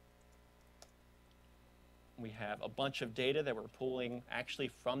consume. We have a bunch of data that we're pulling actually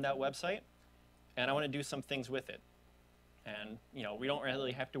from that website, and I want to do some things with it. And, we don't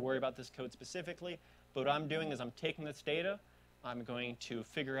really have to worry about this code specifically, but what I'm doing is I'm taking this data, I'm going to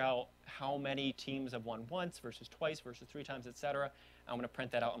figure out how many teams have won once versus twice versus 3 times, etc. I'm going to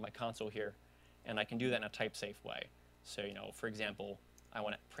print that out on my console here, and I can do that in a type-safe way. So, for example, I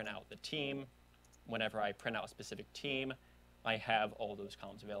want to print out the team. Whenever I print out a specific team, I have all those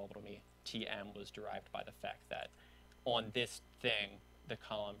columns available to me. TM was derived by the fact that on this thing, the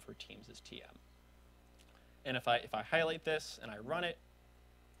column for teams is TM. And if I highlight this and I run it,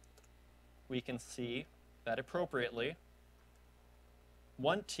 we can see that appropriately,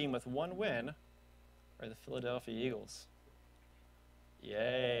 one team with 1 win are the Philadelphia Eagles.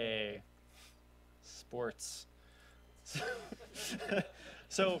 Yay. Sports.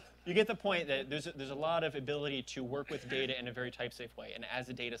 So you get the point that there's a lot of ability to work with data in a very type-safe way. And as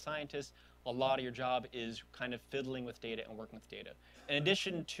a data scientist, a lot of your job is kind of fiddling with data and working with data. In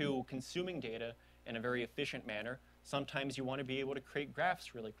addition to consuming data in a very efficient manner, sometimes you want to be able to create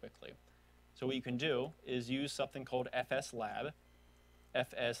graphs really quickly. So what you can do is use something called FSLab.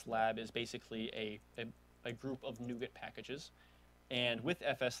 FSLab is basically a group of NuGet packages. And with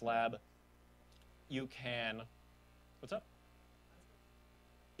FSLab, you can, what's up?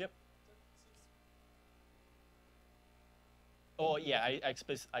 Yep. Oh, yeah, I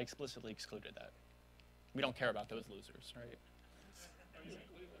explicitly excluded that. We don't care about those losers, right?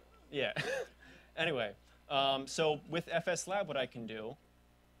 Yeah. Anyway, so with FS Lab, what I can do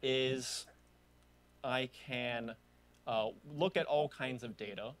is I can look at all kinds of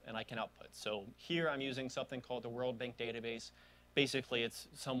data and I can output. So here I'm using something called the World Bank database. Basically, it's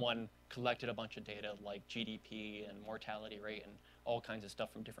someone collected a bunch of data like GDP and mortality rate and all kinds of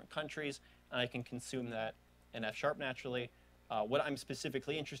stuff from different countries, and I can consume that in F# naturally. What I'm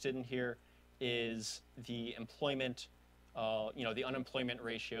specifically interested in here is the employment, the unemployment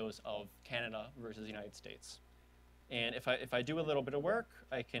ratios of Canada versus the United States. And if I do a little bit of work,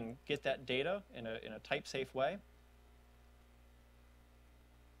 I can get that data in a type-safe way.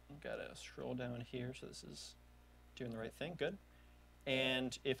 I've got to scroll down here so this is doing the right thing. Good.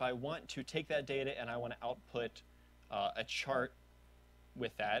 And if I want to take that data and I want to output a chart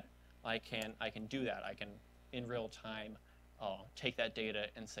with that, I can do that. I can, in real time, take that data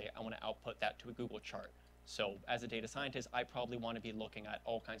and say, I want to output that to a Google chart. So as a data scientist, I probably want to be looking at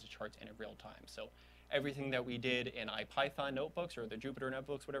all kinds of charts in real time. So everything that we did in IPython notebooks or the Jupyter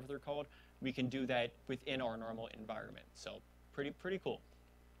notebooks, whatever they're called, we can do that within our normal environment. So pretty cool.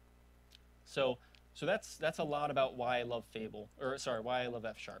 So that's a lot about why I love Fable, or sorry, why I love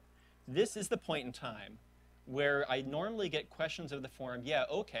F#. This is the point in time where I normally get questions of the forum, yeah,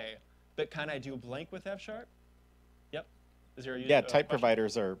 okay, but can I do blank with F#? Yep. Is there a Yeah, type question?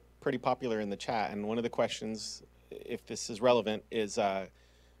 providers are pretty popular in the chat, and one of the questions, if this is relevant, is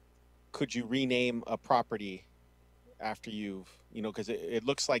could you rename a property after you've, because it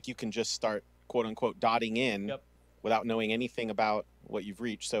looks like you can just start, quote unquote, dotting in Yep. without knowing anything about what you've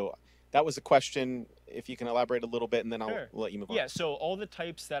reached. So that was a question. If you can elaborate a little bit, and then I'll let you move on. Yeah, so all the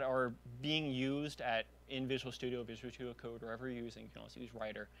types that are being used in Visual Studio Code, wherever you're using, you can also use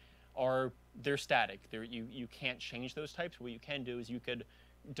Writer, they're static. You can't change those types. What you can do is you could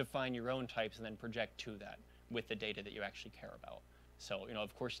define your own types and then project to that with the data that you actually care about. So,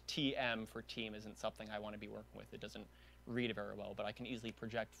 of course, TM for team isn't something I want to be working with. It doesn't read very well, but I can easily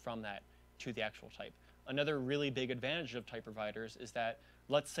project from that to the actual type. Another really big advantage of type providers is that,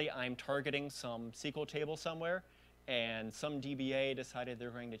 let's say I'm targeting some SQL table somewhere, and some DBA decided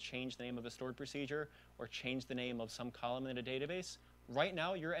they're going to change the name of a stored procedure or change the name of some column in a database. Right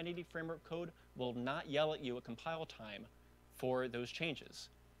now, your entity framework code will not yell at you at compile time for those changes.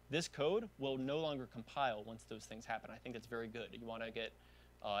 This code will no longer compile once those things happen. I think that's very good. You want to get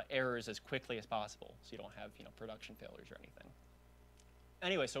errors as quickly as possible so you don't have production failures or anything.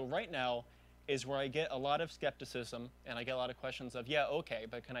 Anyway, so right now is where I get a lot of skepticism and I get a lot of questions of, yeah, okay,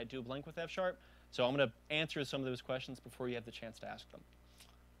 but can I do blank with F#? So I'm going to answer some of those questions before you have the chance to ask them.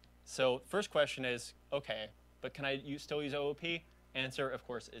 So first question is, okay, but can I still use OOP? Answer, of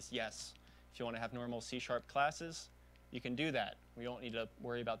course, is yes. If you want to have normal C# classes, you can do that. We don't need to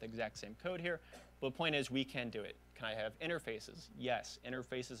worry about the exact same code here. But the point is, we can do it. Can I have interfaces? Yes.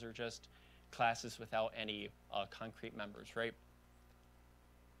 Interfaces are just classes without any concrete members, right?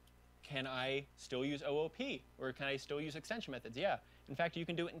 Can I still use OOP? Or can I still use extension methods? Yeah. In fact, you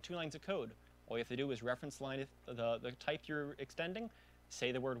can do it in 2 lines of code. All you have to do is reference line the type you're extending,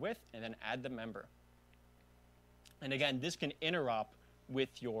 say the word with, and then add the member. And again, this can interop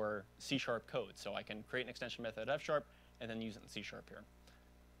with your C# code. So I can create an extension method at F# and then use it in C# here.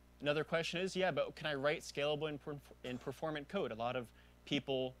 Another question is, yeah, but can I write scalable and performant code? A lot of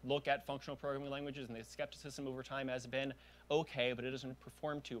people look at functional programming languages and the skepticism over time has been, okay, but it doesn't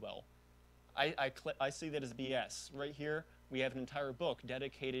perform too well. I see that as BS. Right here, we have an entire book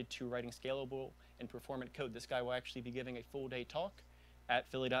dedicated to writing scalable and performant code. This guy will actually be giving a full-day talk at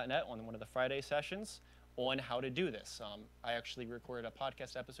Philly.net on one of the Friday sessions on how to do this. I actually recorded a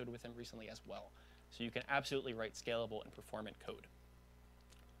podcast episode with him recently as well. So you can absolutely write scalable and performant code.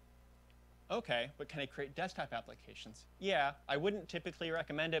 Okay, but can I create desktop applications? Yeah, I wouldn't typically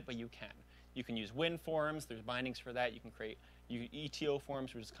recommend it, but you can. You can use WinForms. There's bindings for that. You can create ETO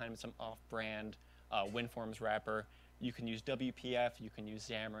forms, which is kind of some off-brand WinForms wrapper. You can use WPF, you can use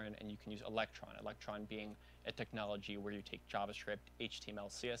Xamarin, and you can use Electron. Electron being a technology where you take JavaScript, HTML,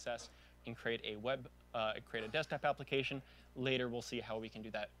 CSS, and create a desktop application. Later, we'll see how we can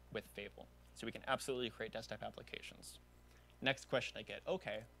do that with Fable. So we can absolutely create desktop applications. Next question I get,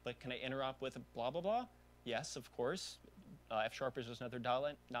 okay, but can I interop with blah, blah, blah? Yes, of course. F# is just another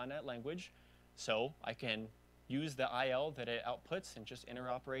 .NET language. So I can use the IL that it outputs and just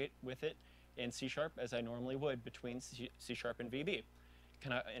interoperate with it in C# as I normally would between C# and VB.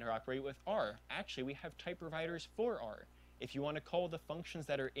 Can I interoperate with R? Actually, we have type providers for R. If you want to call the functions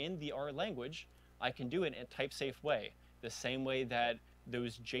that are in the R language, I can do it in a type-safe way. The same way that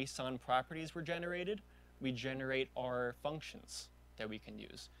those JSON properties were generated, we generate R functions that we can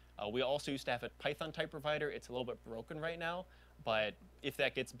use. We also used to have a Python type provider. It's a little bit broken right now, but if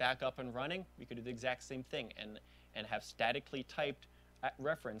that gets back up and running, we could do the exact same thing and have statically typed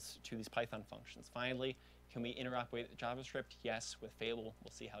reference to these Python functions. Finally, can we interoperate with JavaScript? Yes, with Fable.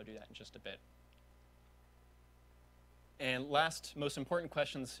 We'll see how to do that in just a bit. And last, most important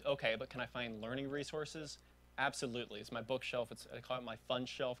questions, okay, but can I find learning resources? Absolutely. It's my bookshelf. I call it my fun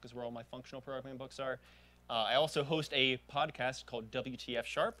shelf because where all my functional programming books are. I also host a podcast called WTF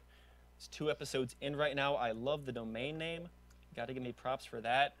Sharp. It's 2 episodes in right now. I love the domain name. Got to give me props for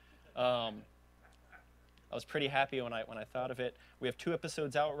that. I was pretty happy when I thought of it. We have 2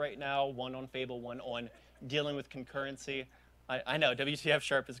 episodes out right now, one on Fable, one on dealing with concurrency. I know, WTF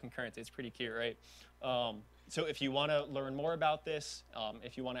Sharp is concurrency. It's pretty cute, right? So if you want to learn more about this,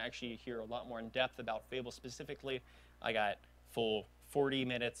 if you want to actually hear a lot more in depth about Fable specifically, I got full 40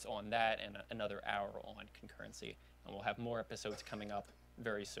 minutes on that and another hour on concurrency. And we'll have more episodes coming up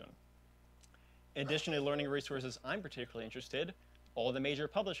very soon. In addition to learning resources, I'm particularly interested. All the major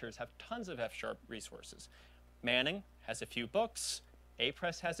publishers have tons of F# resources. Manning has a few books.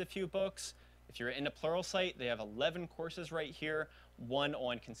 Apress has a few books. If you're in a Pluralsight, they have 11 courses right here, one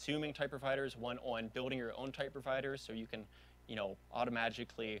on consuming type providers, one on building your own type providers, so you can,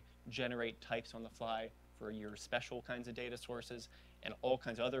 automatically generate types on the fly for your special kinds of data sources, and all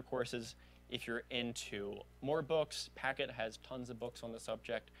kinds of other courses. If you're into more books, Packet has tons of books on the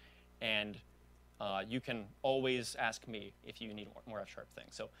subject, and you can always ask me if you need more F#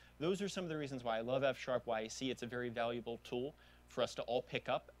 things. So those are some of the reasons why I love F#, why I see it's a very valuable tool for us to all pick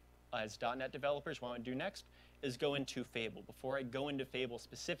up as .NET developers. What I want to do next is go into Fable. Before I go into Fable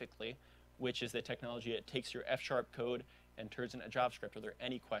specifically, which is the technology that takes your F# code and turns it into JavaScript, are there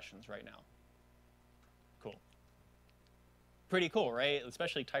any questions right now? Cool. Pretty cool, right?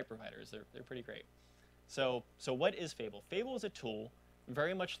 Especially type providers. They're pretty great. So what is Fable? Fable is a tool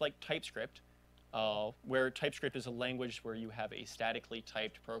very much like TypeScript, where TypeScript is a language where you have a statically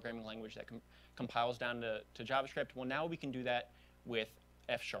typed programming language that compiles down to JavaScript. Well, now we can do that with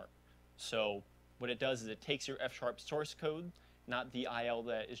F#. So what it does is it takes your F# source code, not the IL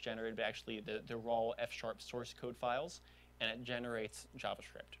that is generated, but actually the raw F# source code files, and it generates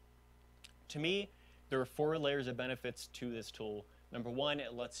JavaScript. To me, there are 4 layers of benefits to this tool. Number 1,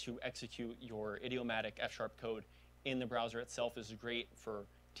 it lets you execute your idiomatic F# code in the browser itself. Is great for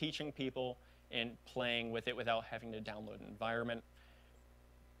teaching people and playing with it without having to download an environment.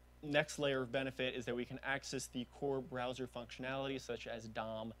 Next layer of benefit is that we can access the core browser functionality such as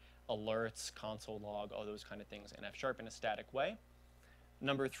DOM, alerts, console log, all those kind of things in F# in a static way.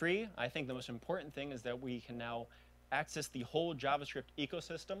 Number 3, I think the most important thing is that we can now access the whole JavaScript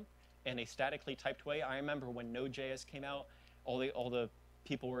ecosystem in a statically typed way. I remember when Node.js came out, all the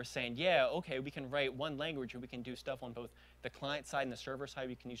people were saying, yeah, okay, we can write one language and we can do stuff on both the client side and the server side.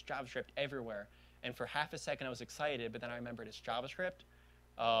 We can use JavaScript everywhere. And for half a second I was excited, but then I remembered it's JavaScript.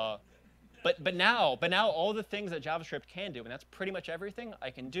 But now all the things that JavaScript can do, and that's pretty much everything, I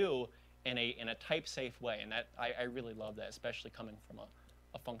can do in a type-safe way. And that I really love that, especially coming from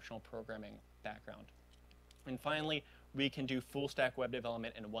a functional programming background. And finally, we can do full-stack web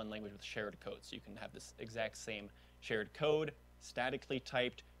development in one language with shared code. So you can have this exact same shared code, statically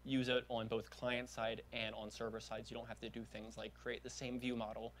typed, use it on both client side and on server sides. You don't have to do things like create the same view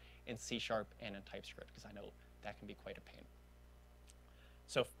model in C# and in TypeScript, because I know that can be quite a pain.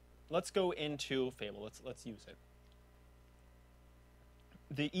 So let's go into Fable. Let's use it.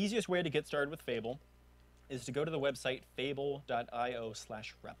 The easiest way to get started with Fable is to go to the website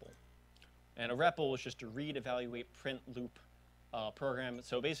fable.io/REPL. And a REPL is just a read, evaluate, print, loop program.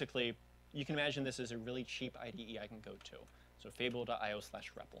 So basically, you can imagine this is a really cheap IDE I can go to. So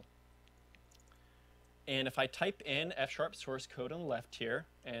fable.io/REPL. And if I type in F# source code on the left here,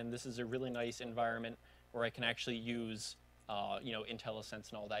 and this is a really nice environment where I can actually use IntelliSense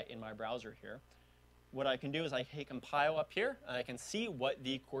and all that in my browser here. What I can do is I hit compile up here, and I can see what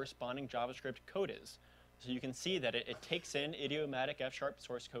the corresponding JavaScript code is. So you can see that it takes in idiomatic F#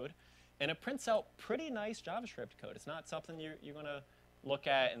 source code, and it prints out pretty nice JavaScript code. It's not something you're going to look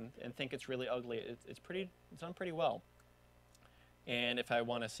at and think it's really ugly. It's done pretty well. And if I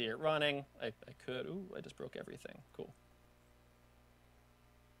want to see it running, I could. Ooh, I just broke everything. Cool.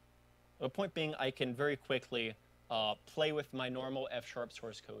 The point being, I can very quickly play with my normal F#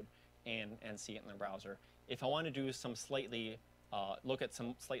 source code and see it in the browser. If I want to do some look at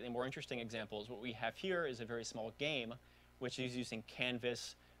some slightly more interesting examples, what we have here is a very small game, which is using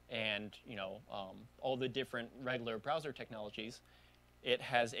Canvas and all the different regular browser technologies. It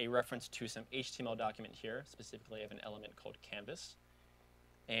has a reference to some HTML document here. Specifically, I have an element called Canvas.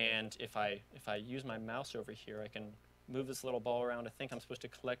 And if I use my mouse over here, I can move this little ball around. I think I'm supposed to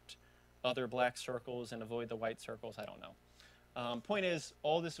collect other black circles and avoid the white circles. I don't know. Point is,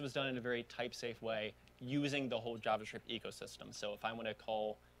 all this was done in a very type-safe way using the whole JavaScript ecosystem. So if I want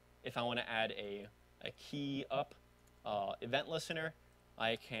to add a key up event listener,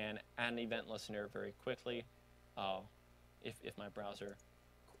 I can add an event listener very quickly if my browser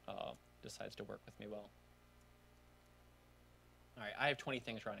decides to work with me well. All right, I have 20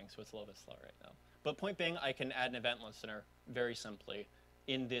 things running, so it's a little bit slow right now. But point being, I can add an event listener very simply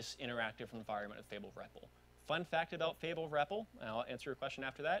in this interactive environment of Fable REPL. Fun fact about Fable REPL, and I'll answer your question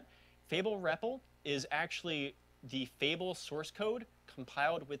after that. Fable REPL is actually the Fable source code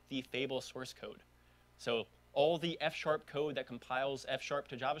compiled with the Fable source code. So all the F# code that compiles F#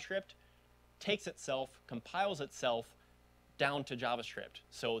 to JavaScript takes itself, compiles itself down to JavaScript.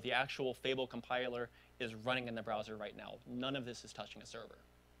 So the actual Fable compiler is running in the browser right now. None of this is touching a server.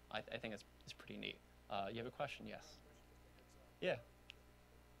 I think it's pretty neat. You have a question? Yes. Yeah.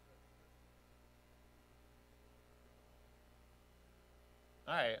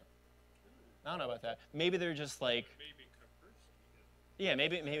 All right. I don't know about that. Maybe they're just like. Yeah,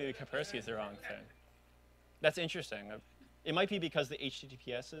 maybe Kaspersky is the wrong thing. That's interesting. It might be because the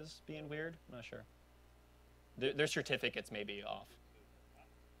HTTPS is being weird. I'm not sure. Their certificates may be off.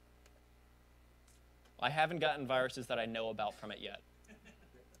 I haven't gotten viruses that I know about from it yet.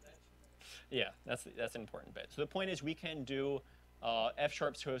 Yeah, that's an important bit. So the point is we can do F#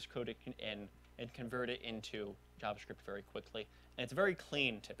 source code and convert it into JavaScript very quickly. And it's very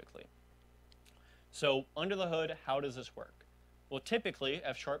clean typically. So under the hood, how does this work? Well, typically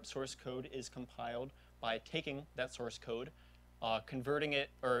F# source code is compiled by taking that source code, converting it,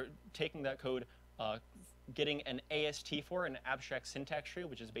 or taking that code, getting an AST for an abstract syntax tree,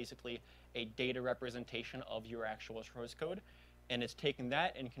 which is basically a data representation of your actual source code, and it's taking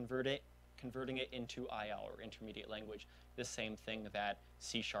that and converting it into IL, or intermediate language, the same thing that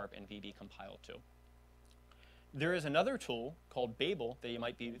C# and VB compile to. There is another tool called Fable that you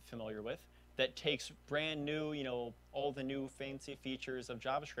might be familiar with that takes brand new, all the new fancy features of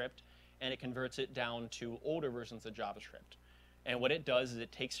JavaScript, and it converts it down to older versions of JavaScript. And what it does is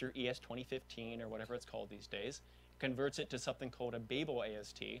it takes your ES 2015 or whatever it's called these days, converts it to something called a Fable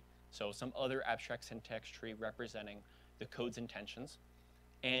AST, so some other abstract syntax tree representing the code's intentions,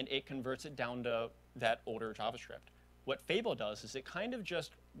 and it converts it down to that older JavaScript. What Fable does is it kind of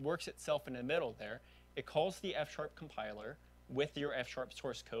just works itself in the middle there. It calls the F# compiler with your F#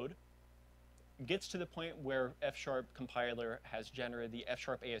 source code, gets to the point where F# compiler has generated the F#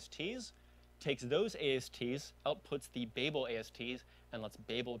 ASTs, takes those ASTs, outputs the Fable ASTs, and lets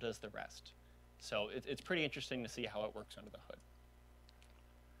Fable does the rest. So it's pretty interesting to see how it works under the hood.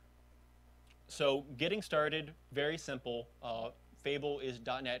 So getting started, very simple. Fable is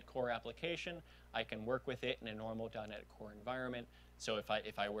 .NET Core application. I can work with it in a normal .NET Core environment. So if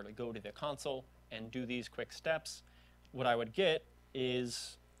I were to go to the console and do these quick steps, what I would get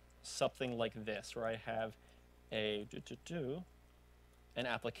is something like this, where I have an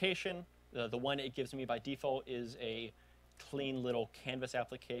application. The one it gives me by default is a clean little canvas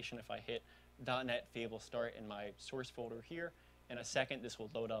application. If I hit .NET Fable Start in my source folder here, in a second this will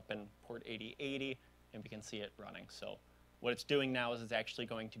load up in port 8080 and we can see it running. So what it's doing now is it's actually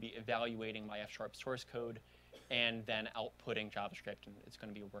going to be evaluating my F# source code and then outputting JavaScript, and it's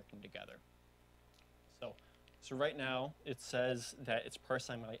going to be working together. So right now it says that it's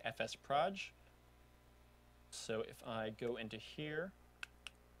parsing my fsproj. So if I go into here,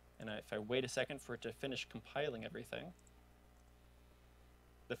 and if I wait a second for it to finish compiling everything,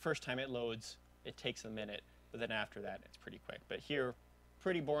 the first time it loads, it takes a minute, but then after that, it's pretty quick. But here,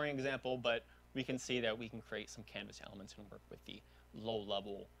 pretty boring example, but we can see that we can create some canvas elements and work with the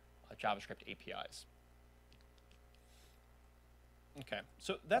low-level JavaScript APIs. Okay,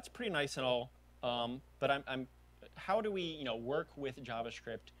 so that's pretty nice and all, but how do we work with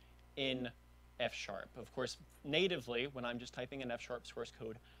JavaScript in F#? Of course, natively, when I'm just typing in F# source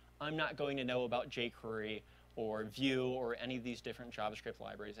code, I'm not going to know about jQuery or Vue or any of these different JavaScript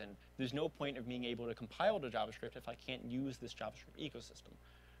libraries, and there's no point of being able to compile to JavaScript if I can't use this JavaScript ecosystem.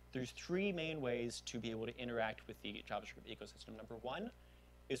 There's three main ways to be able to interact with the JavaScript ecosystem. Number one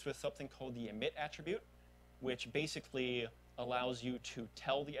is with something called the emit attribute, which basically allows you to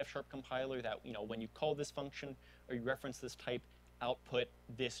tell the F# compiler that when you call this function or you reference this type, output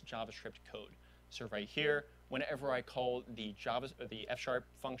this JavaScript code. So right here, whenever I call the F#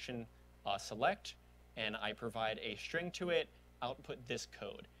 function select, and I provide a string to it, output this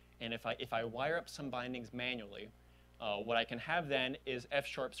code. And if I wire up some bindings manually, what I can have then is F#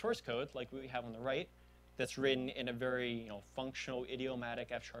 source code, like we have on the right, that's written in a very functional, idiomatic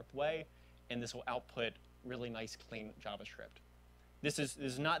F# way, and this will output really nice, clean JavaScript. This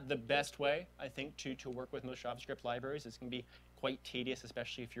is not the best way, I think, to work with most JavaScript libraries. It's going to be quite tedious,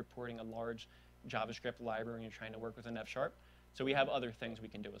 especially if you're porting a large JavaScript library and you're trying to work with an F#. So we have other things we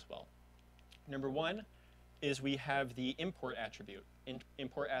can do as well. Number one is we have the import attribute.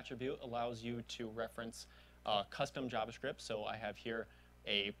 Import attribute allows you to reference custom JavaScript. So I have here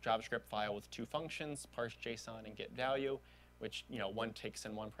a JavaScript file with two functions, parse JSON and get value, which one takes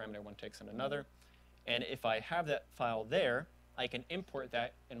in one parameter, one takes in another. And if I have that file there, I can import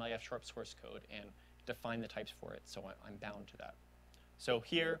that in my F# source code and define the types for it, so I'm bound to that. So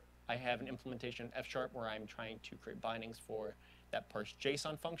here I have an implementation of F# where I'm trying to create bindings for that parse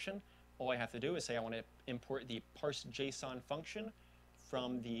JSON function. All I have to do is say I want to import the parse JSON function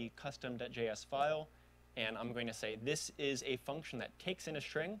from the custom.js file, and I'm going to say this is a function that takes in a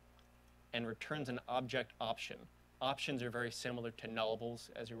string and returns an object option. Options are very similar to nullables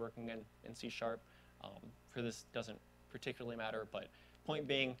as you're working in C#. For this doesn't particularly matter, but point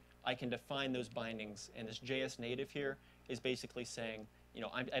being, I can define those bindings, and this JS native here is basically saying,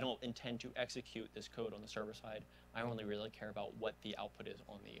 I don't intend to execute this code on the server side. I only really care about what the output is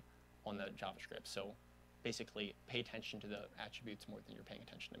on the JavaScript. So basically, pay attention to the attributes more than you're paying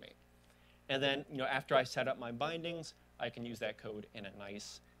attention to me. And then, after I set up my bindings, I can use that code in a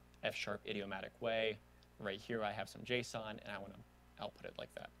nice F# idiomatic way. Right here, I have some JSON, and I want to output it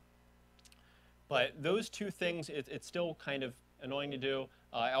like that. But those two things, it's still kind of annoying to do.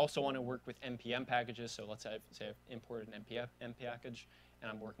 I also want to work with NPM packages. So let's say I've imported an NPM package,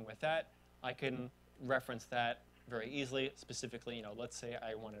 and I'm working with that. I can reference that very easily. Specifically, let's say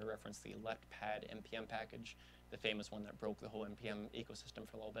I wanted to reference the leftpad NPM package, the famous one that broke the whole NPM ecosystem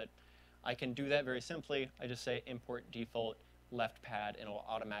for a little bit. I can do that very simply. I just say import default leftpad, and it will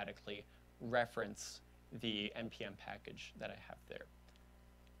automatically reference the NPM package that I have there.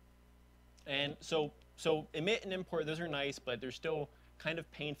 And so emit and import, those are nice, but they're still kind of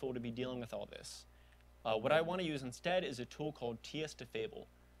painful to be dealing with all this. What I want to use instead is a tool called ts2fable.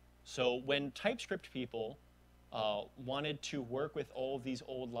 So when TypeScript people wanted to work with all of these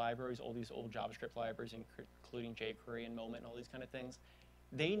old libraries, all these old JavaScript libraries, including jQuery and Moment and all these kind of things,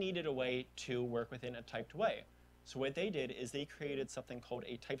 they needed a way to work within a typed way. So what they did is they created something called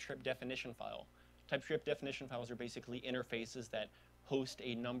a TypeScript definition file. TypeScript definition files are basically interfaces that host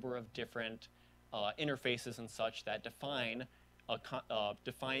a number of different interfaces and such that define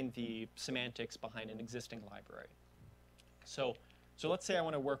the semantics behind an existing library. So let's say I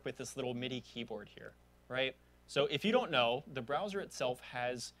want to work with this little MIDI keyboard here, right? So if you don't know, the browser itself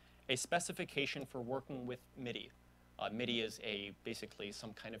has a specification for working with MIDI. MIDI is basically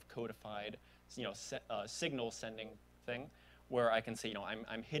some kind of codified, signal sending thing where I can say,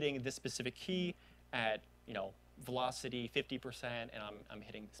 I'm hitting this specific key at, velocity 50%, and I'm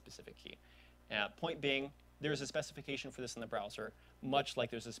hitting the specific key. Point being, there's a specification for this in the browser, much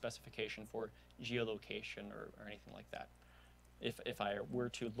like there's a specification for geolocation or anything like that. If I were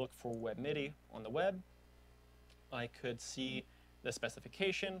to look for web MIDI on the web, I could see the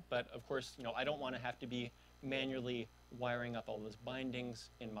specification, but of course, I don't want to have to be manually wiring up all those bindings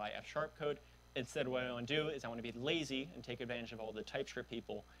in my F# code. Instead, what I want to do is I want to be lazy and take advantage of all the TypeScript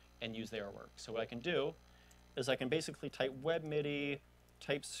people and use their work. So what I can do is I can basically type web MIDI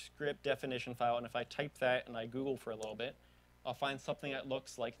TypeScript definition file, and if I type that and I Google for a little bit, I'll find something that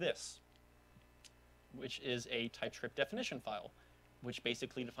looks like this, which is a TypeScript definition file, which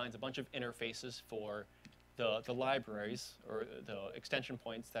basically defines a bunch of interfaces for the libraries or the extension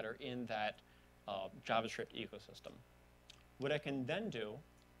points that are in that JavaScript ecosystem. What I can then do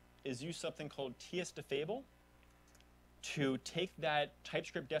is use something called ts2fable to take that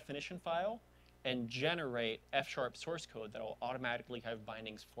TypeScript definition file and generate F# source code that will automatically have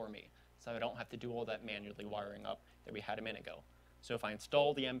bindings for me, so I don't have to do all that manually wiring up that we had a minute ago. So if I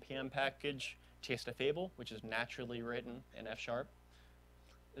install the npm package ts2fable, which is naturally written in F#,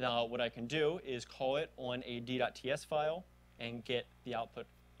 now what I can do is call it on a d.ts file and get the output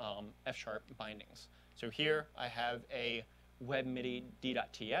F# bindings. So here I have a web MIDI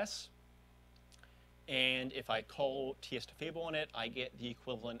d.ts, and if I call ts2fable on it, I get the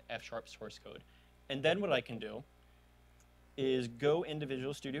equivalent F# source code. And then what I can do is go into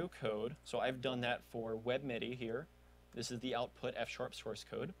Visual Studio Code. So I've done that for web MIDI here. This is the output F# source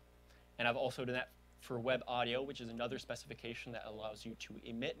code. And I've also done that for web audio, which is another specification that allows you to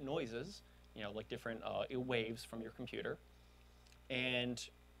emit noises, like different waves from your computer. And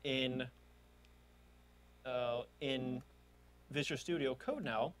in Visual Studio Code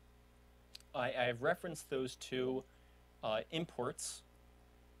now, I've referenced those two imports.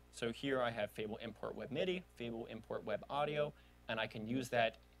 So here I have Fable import web MIDI, Fable import web audio, and I can use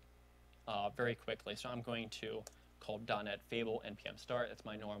that very quickly. So I'm going to called .NET Fable npm start. That's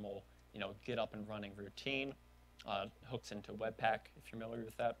my normal, get up and running routine. Hooks into Webpack, if you're familiar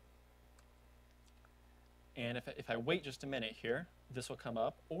with that. And if I wait just a minute here, this will come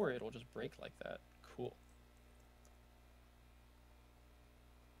up, or it'll just break like that. Cool.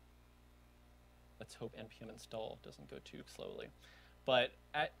 Let's hope npm install doesn't go too slowly. But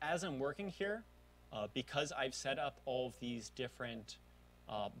as I'm working here, because I've set up all of these different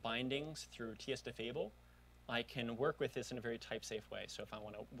bindings through TS to Fable, I can work with this in a very type-safe way. So if I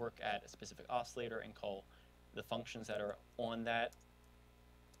want to work at a specific oscillator and call the functions that are on that,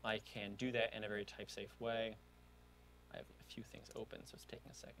 I can do that in a very type-safe way. I have a few things open, so it's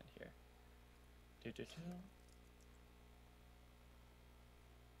taking a second here. There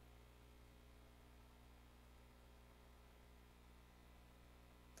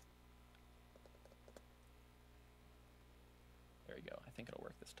we go. I think it'll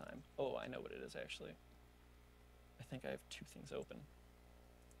work this time. Oh, I know what it is, actually. I think I have two things open.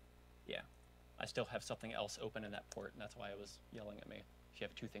 Yeah. I still have something else open in that port, and that's why it was yelling at me. If you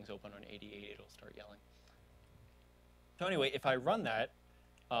have two things open on 88, it'll start yelling. So anyway, if I run that,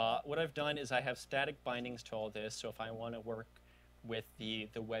 what I've done is I have static bindings to all this. So if I want to work with the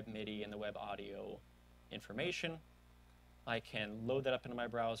web MIDI and the web audio information, I can load that up into my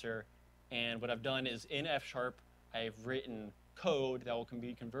browser. And what I've done is in F#, I've written code that will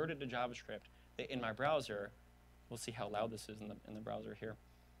be converted to JavaScript that in my browser, we'll see how loud this is in the browser here,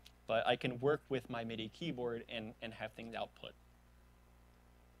 but I can work with my MIDI keyboard and have things output.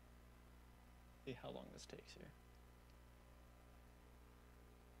 See how long this takes here.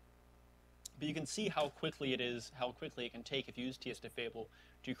 But you can see how quickly it can take if you use TS to Fable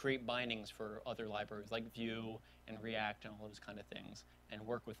to create bindings for other libraries like Vue and React and all those kind of things and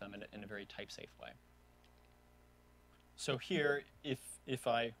work with them in a very type-safe way. So here, if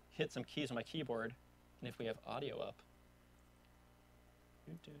I hit some keys on my keyboard, and if we have audio up,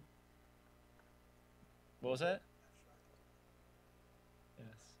 what was that? Yes.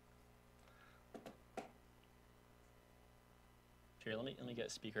 Here, let me get a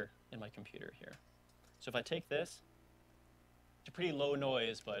speaker in my computer here. So if I take this, it's a pretty low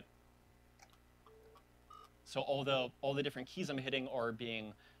noise, but so all the different keys I'm hitting are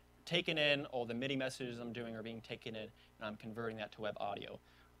being taken in, all the MIDI messages I'm doing are being taken in, and I'm converting that to web audio.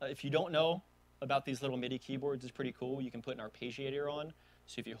 If you don't know about these little MIDI keyboards, it's pretty cool. You can put an arpeggiator on,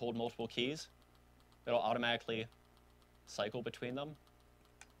 so if you hold multiple keys, it'll automatically cycle between them.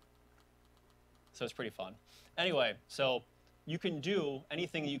 So it's pretty fun. Anyway, so you can do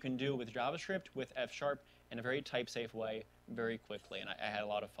anything you can do with JavaScript, with F# in a very type-safe way, very quickly, and I had a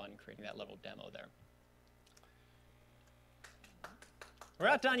lot of fun creating that little demo there. We're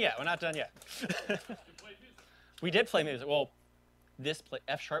not done yet. We're not done yet. We did play music. Well, F#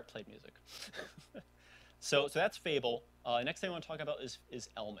 played music. So that's Fable. Next thing I want to talk about is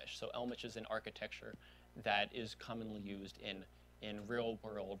Elmish. So Elmish is an architecture that is commonly used in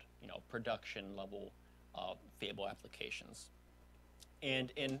real-world, production-level Fable applications.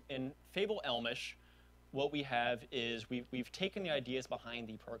 And in Fable Elmish, what we have is we've taken the ideas behind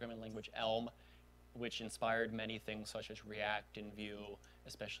the programming language Elm, which inspired many things such as React and Vue,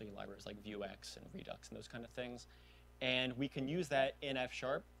 especially libraries like Vuex and Redux and those kind of things. And we can use that in F#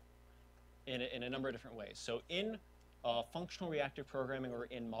 in a number of different ways. So in functional reactive programming or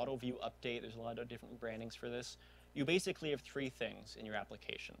in model view update, there's a lot of different brandings for this. You basically have three things in your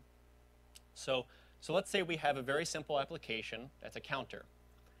application. So let's say we have a very simple application that's a counter.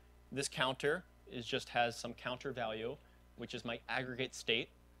 This counter just has some counter value, which is my aggregate state.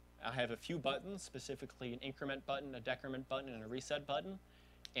 I have a few buttons, specifically an increment button, a decrement button, and a reset button,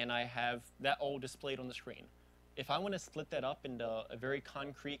 and I have that all displayed on the screen. If I want to split that up into a very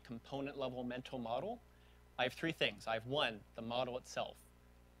concrete component level mental model, I have three things. I have one, the model itself.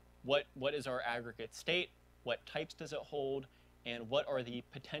 What is our aggregate state? What types does it hold? And what are the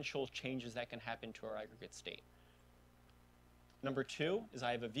potential changes that can happen to our aggregate state? Number two is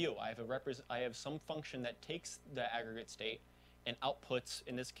I have a view. I have some function that takes the aggregate state and outputs,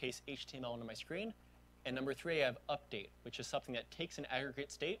 in this case, HTML onto my screen. And number three, I have update, which is something that takes an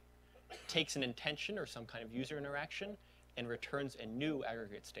aggregate state, takes an intention or some kind of user interaction, and returns a new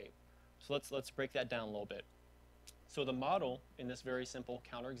aggregate state. So let's break that down a little bit. So the model in this very simple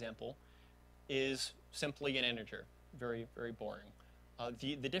counter example is simply an integer, very, very boring.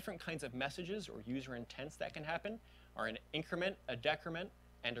 The different kinds of messages or user intents that can happen are an increment, a decrement,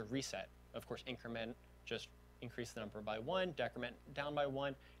 and a reset. Of course, increment just increase the number by 1, decrement down by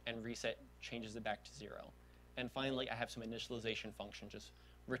 1, and reset changes it back to 0. And finally, I have some initialization function, just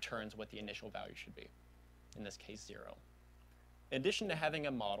returns what the initial value should be, in this case 0. In addition to having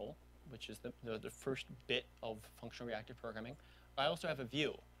a model, which is the first bit of functional reactive programming, I also have a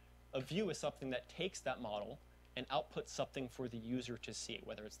view. A view is something that takes that model and outputs something for the user to see,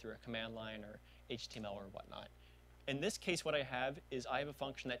 whether it's through a command line or HTML or whatnot. In this case, what I have is I have a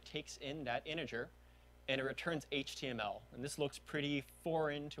function that takes in that integer and it returns HTML. And this looks pretty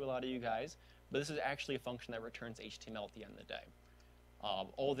foreign to a lot of you guys, but this is actually a function that returns HTML at the end of the day.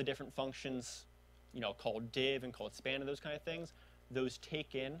 All the different functions, called div and called span and those kind of things, those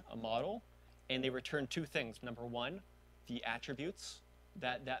take in a model and they return two things. Number one, the attributes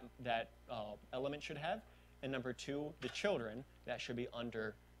that element should have, and number two, the children that should be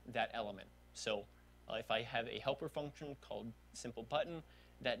under that element. So if I have a helper function called simple button,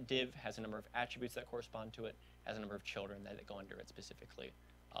 that div has a number of attributes that correspond to it, has a number of children that go under it, specifically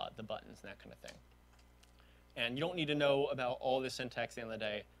the buttons and that kind of thing. And you don't need to know about all this syntax at the end of the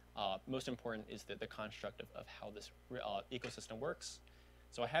day. Most important is the construct of how this ecosystem works.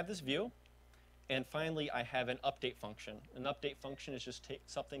 So I have this view, and finally I have an update function. An update function is just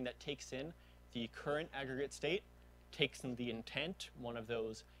something that takes in the current aggregate state, takes in the intent, one of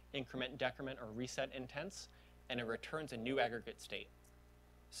those increment, decrement, or reset intents, and it returns a new aggregate state.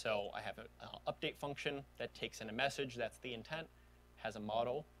 So I have an update function that takes in a message, that's the intent, has a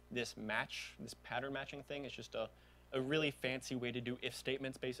model. This pattern matching thing is just a really fancy way to do if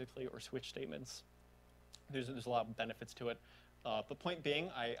statements, basically, or switch statements. There's a lot of benefits to it. But point being,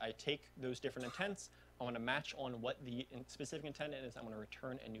 I take those different intents, I want to match on what the specific intent is, I want to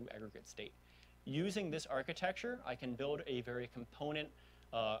return a new aggregate state. Using this architecture, I can build a very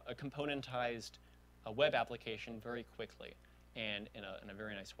componentized web application very quickly and in a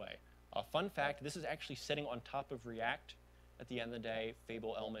very nice way. Fun fact, this is actually sitting on top of React. At the end of the day,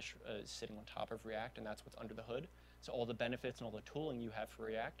 Fable Elmish is sitting on top of React, and that's what's under the hood. So all the benefits and all the tooling you have for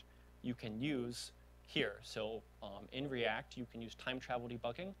React, you can use here. So in React, you can use time travel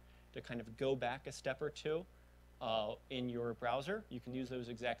debugging to kind of go back a step or two in your browser. You can use those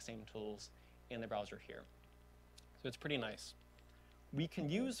exact same tools in the browser here. So it's pretty nice. We can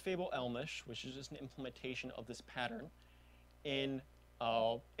use Fable Elmish, which is just an implementation of this pattern, in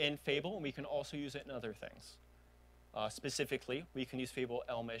Fable, and we can also use it in other things. Specifically, we can use Fable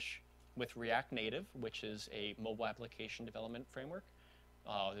Elmish with React Native, which is a mobile application development framework.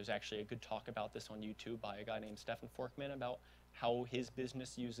 There's actually a good talk about this on YouTube by a guy named Stefan Forkman about how his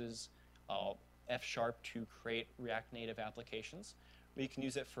business uses F# to create React Native applications. We can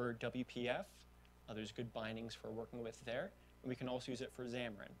use it for WPF. There's good bindings for working with there. And we can also use it for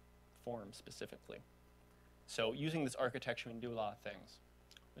Xamarin, Forms specifically. So using this architecture, we can do a lot of things.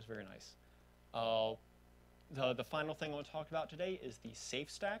 It's very nice. The final thing I want to talk about today is the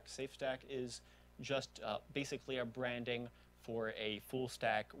Safe Stack. Safe Stack is just basically a branding for a full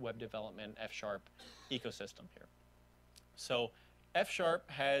stack web development F# ecosystem here. So F#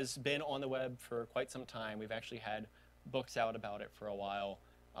 has been on the web for quite some time. We've actually had books out about it for a while.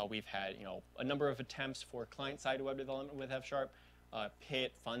 We've had a number of attempts for client-side web development with F#.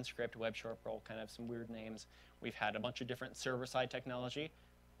 Pit, FunScript, WebSharp all kind of some weird names. We've had a bunch of different server-side technology,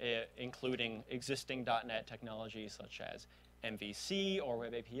 including existing .NET technologies such as MVC or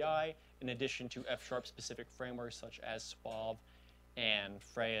Web API, in addition to F# specific frameworks such as Suave and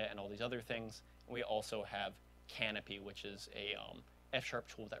Freya and all these other things. And we also have Canopy, which is a F#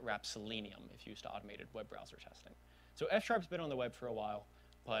 tool that wraps Selenium if used to automated web browser testing. So F#'s been on the web for a while,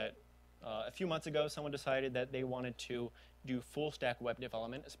 but a few months ago, someone decided that they wanted to do full stack web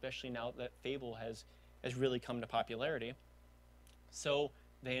development, especially now that Fable has really come to popularity. So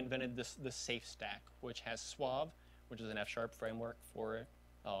they invented the Safe Stack, which has Suave, which is an F# framework for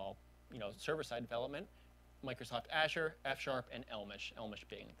server-side development, Microsoft Azure, F#, and Elmish, Elmish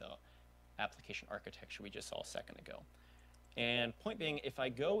being the application architecture we just saw a second ago. And point being, if I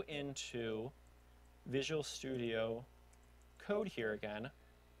go into Visual Studio Code here again,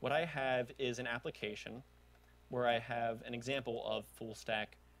 what I have is an application where I have an example of full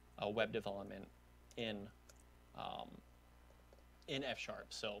stack web development in F#.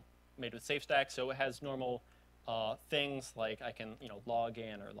 So made with Safe Stack, so it has normal things like I can log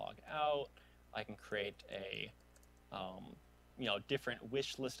in or log out. I can create a different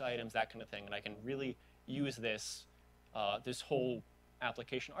wish list items, that kind of thing, and I can really use this this whole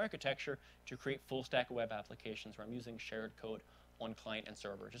application architecture to create full stack web applications where I'm using shared code on client and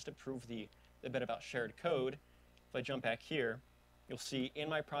server. Just to prove the bit about shared code, if I jump back here, you'll see in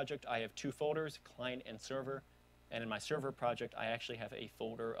my project I have two folders, client and server, and in my server project I actually have a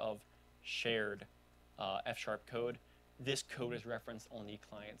folder of shared F# code. This code is referenced on the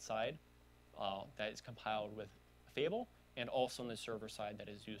client side that is compiled with Fable, and also on the server side that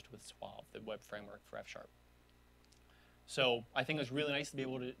is used with Suave, the web framework for F#. So I think it's really nice to be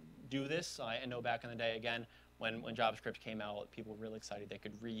able to do this. I know back in the day, again, when JavaScript came out, people were really excited they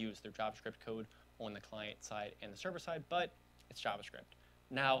could reuse their JavaScript code on the client side and the server side, but it's JavaScript.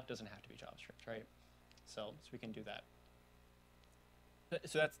 Now it doesn't have to be JavaScript, right? So we can do that.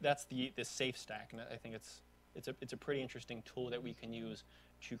 So that's the safe stack, and I think it's a pretty interesting tool that we can use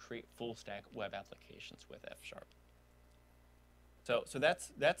to create full stack web applications with F#. So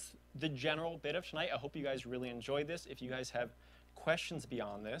that's the general bit of tonight. I hope you guys really enjoyed this. If you guys have questions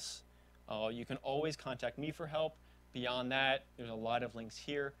beyond this, you can always contact me for help. Beyond that, there's a lot of links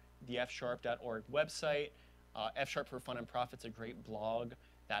here. The fsharp.org website. F# for Fun and Profit's a great blog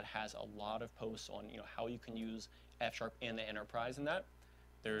that has a lot of posts on how you can use F# in the enterprise and that.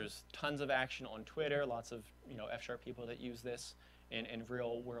 There's tons of action on Twitter, lots of F# people that use this in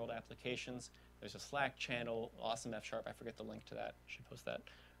real world applications. There's a Slack channel, awesome F#. I forget the link to that. I should post that.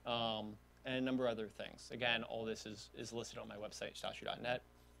 And a number of other things. Again, all this is listed on my website, stachu.net.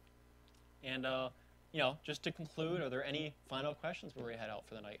 And just to conclude, are there any final questions before we head out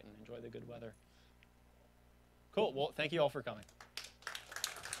for the night and enjoy the good weather? Cool. Well, thank you all for coming.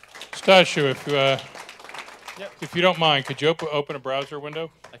 Stachu, if you don't mind, could you open a browser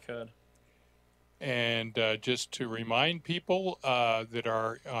window? I could. And just to remind people that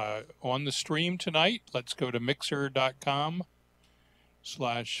are on the stream tonight, let's go to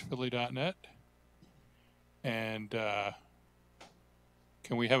mixer.com/philly.net. And can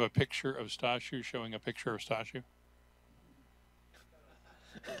we have a picture of Stachu, showing a picture of Stachu?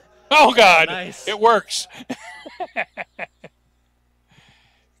 Oh, God, nice. It works.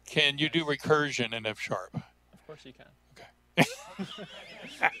 Can you do recursion in F#? Of course you can. Okay.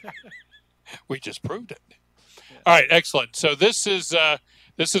 We just proved it. Yeah. All right, excellent. So this is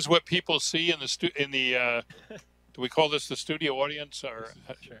what people see in the do we call this the studio audience, or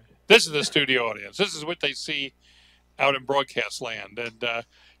sure. This is the studio audience. This is what they see out in broadcast land. And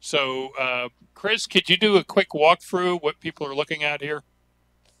so Chris, could you do a quick walkthrough what people are looking at here?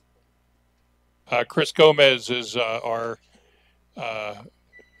 Chris Gomez is our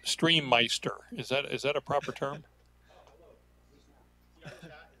stream meister. Is that a proper term?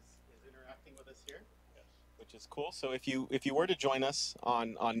 Which is cool. So if you were to join us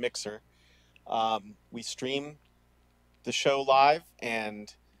on Mixer, we stream the show live,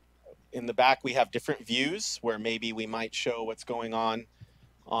 and in the back we have different views where maybe we might show what's going on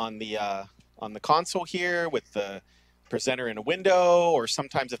the console here with the presenter in a window, or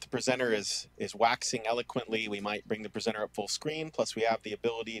sometimes if the presenter is waxing eloquently, we might bring the presenter up full screen. Plus we have the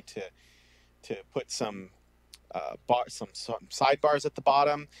ability to put some sidebars at the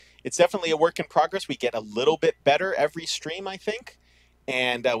bottom. It's definitely a work in progress. We get a little bit better every stream, I think.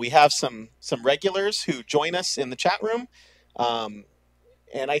 And we have some regulars who join us in the chat room. And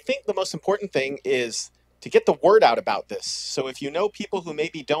I think the most important thing is to get the word out about this. So if you know people who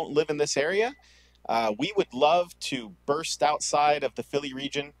maybe don't live in this area, we would love to burst outside of the Philly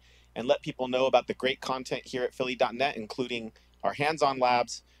region and let people know about the great content here at Philly.net, including our hands-on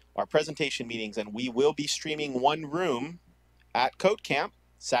labs, our presentation meetings, and we will be streaming one room at Code Camp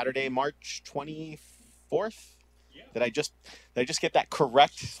Saturday, March 24th. Yeah. Did I just get that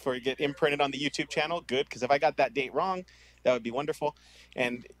correct before it get imprinted on the YouTube channel? Good, because if I got that date wrong, that would be wonderful.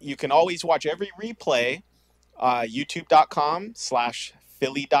 And you can always watch every replay,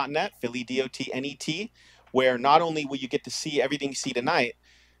 youtube.com/philly.net, Philly DOTNET, where not only will you get to see everything you see tonight,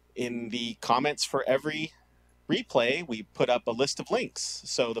 in the comments for every replay, we put up a list of links.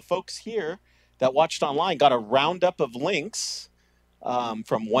 So the folks here that watched online got a roundup of links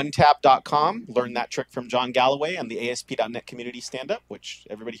from onetab.com. Learned that trick from John Galloway and the ASP.NET Community Stand-Up, which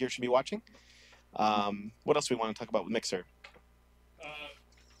everybody here should be watching. What else do we want to talk about with Mixer?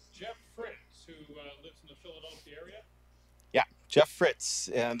 Jeff Fritz, who lives in the Philadelphia area. Yeah, Jeff Fritz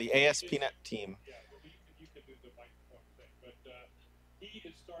and the ASP.NET team. Yeah, well, you can do the microphone thing, but he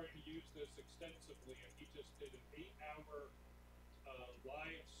is starting to use this extensively, and he just did an 8-hour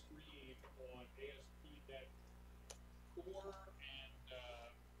live stream on ASP.NET Core and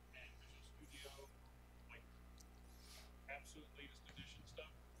Visual Studio, like absolute latest edition stuff.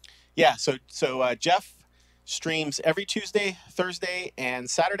 Yeah, so Jeff streams every Tuesday, Thursday, and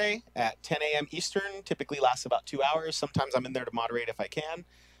Saturday at 10 a.m. Eastern. Typically lasts about 2 hours. Sometimes I'm in there to moderate if I can.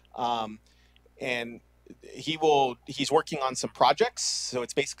 And he's working on some projects. So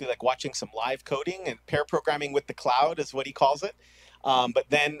it's basically like watching some live coding, and pair programming with the cloud is what he calls it. But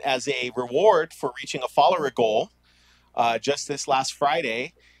then as a reward for reaching a follower goal, just this last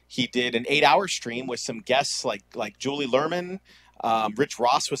Friday, he did an 8-hour stream with some guests like Julie Lerman. Rich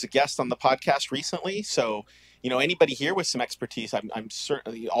Ross was a guest on the podcast recently. So, anybody here with some expertise, I'm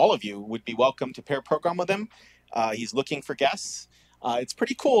certainly, all of you would be welcome to pair program with him. He's looking for guests. It's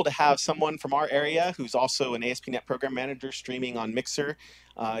pretty cool to have someone from our area who's also an ASP.NET Program Manager streaming on Mixer.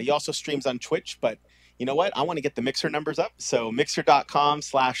 He also streams on Twitch, but you know what? I want to get the Mixer numbers up. So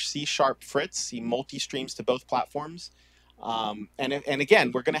mixer.com/C#Fritz. He multi-streams to both platforms. And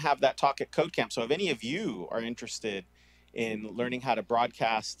again, we're going to have that talk at Code Camp. So if any of you are interested in learning how to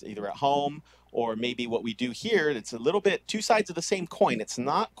broadcast either at home or maybe what we do here, it's a little bit two sides of the same coin. It's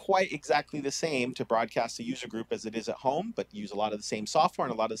not quite exactly the same to broadcast a user group as it is at home, but use a lot of the same software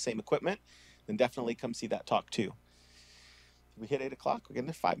and a lot of the same equipment, then definitely come see that talk too. We hit 8 o'clock. We're getting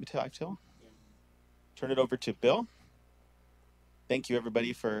there 5 till. Turn it over to Bill. Thank you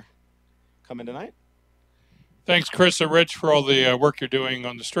everybody for coming tonight. Thanks, Chris and Rich, for all the work you're doing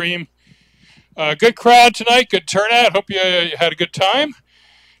on the stream. Good crowd tonight, good turnout. Hope you had a good time.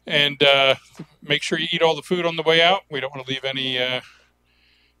 And make sure you eat all the food on the way out. We don't want to leave any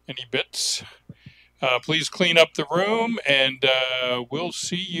bits. Please clean up the room, and we'll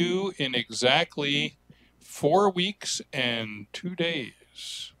see you in exactly 4 weeks and 2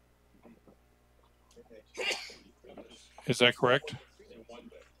 days. Is that correct?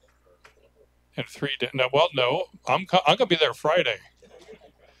 And 3 days. No, well, no. I'm gonna be there Friday.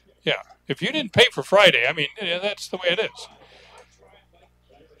 Yeah. If you didn't pay for Friday, I mean, that's the way it is.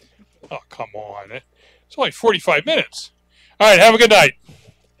 Oh, come on. It's only 45 minutes. All right, have a good night.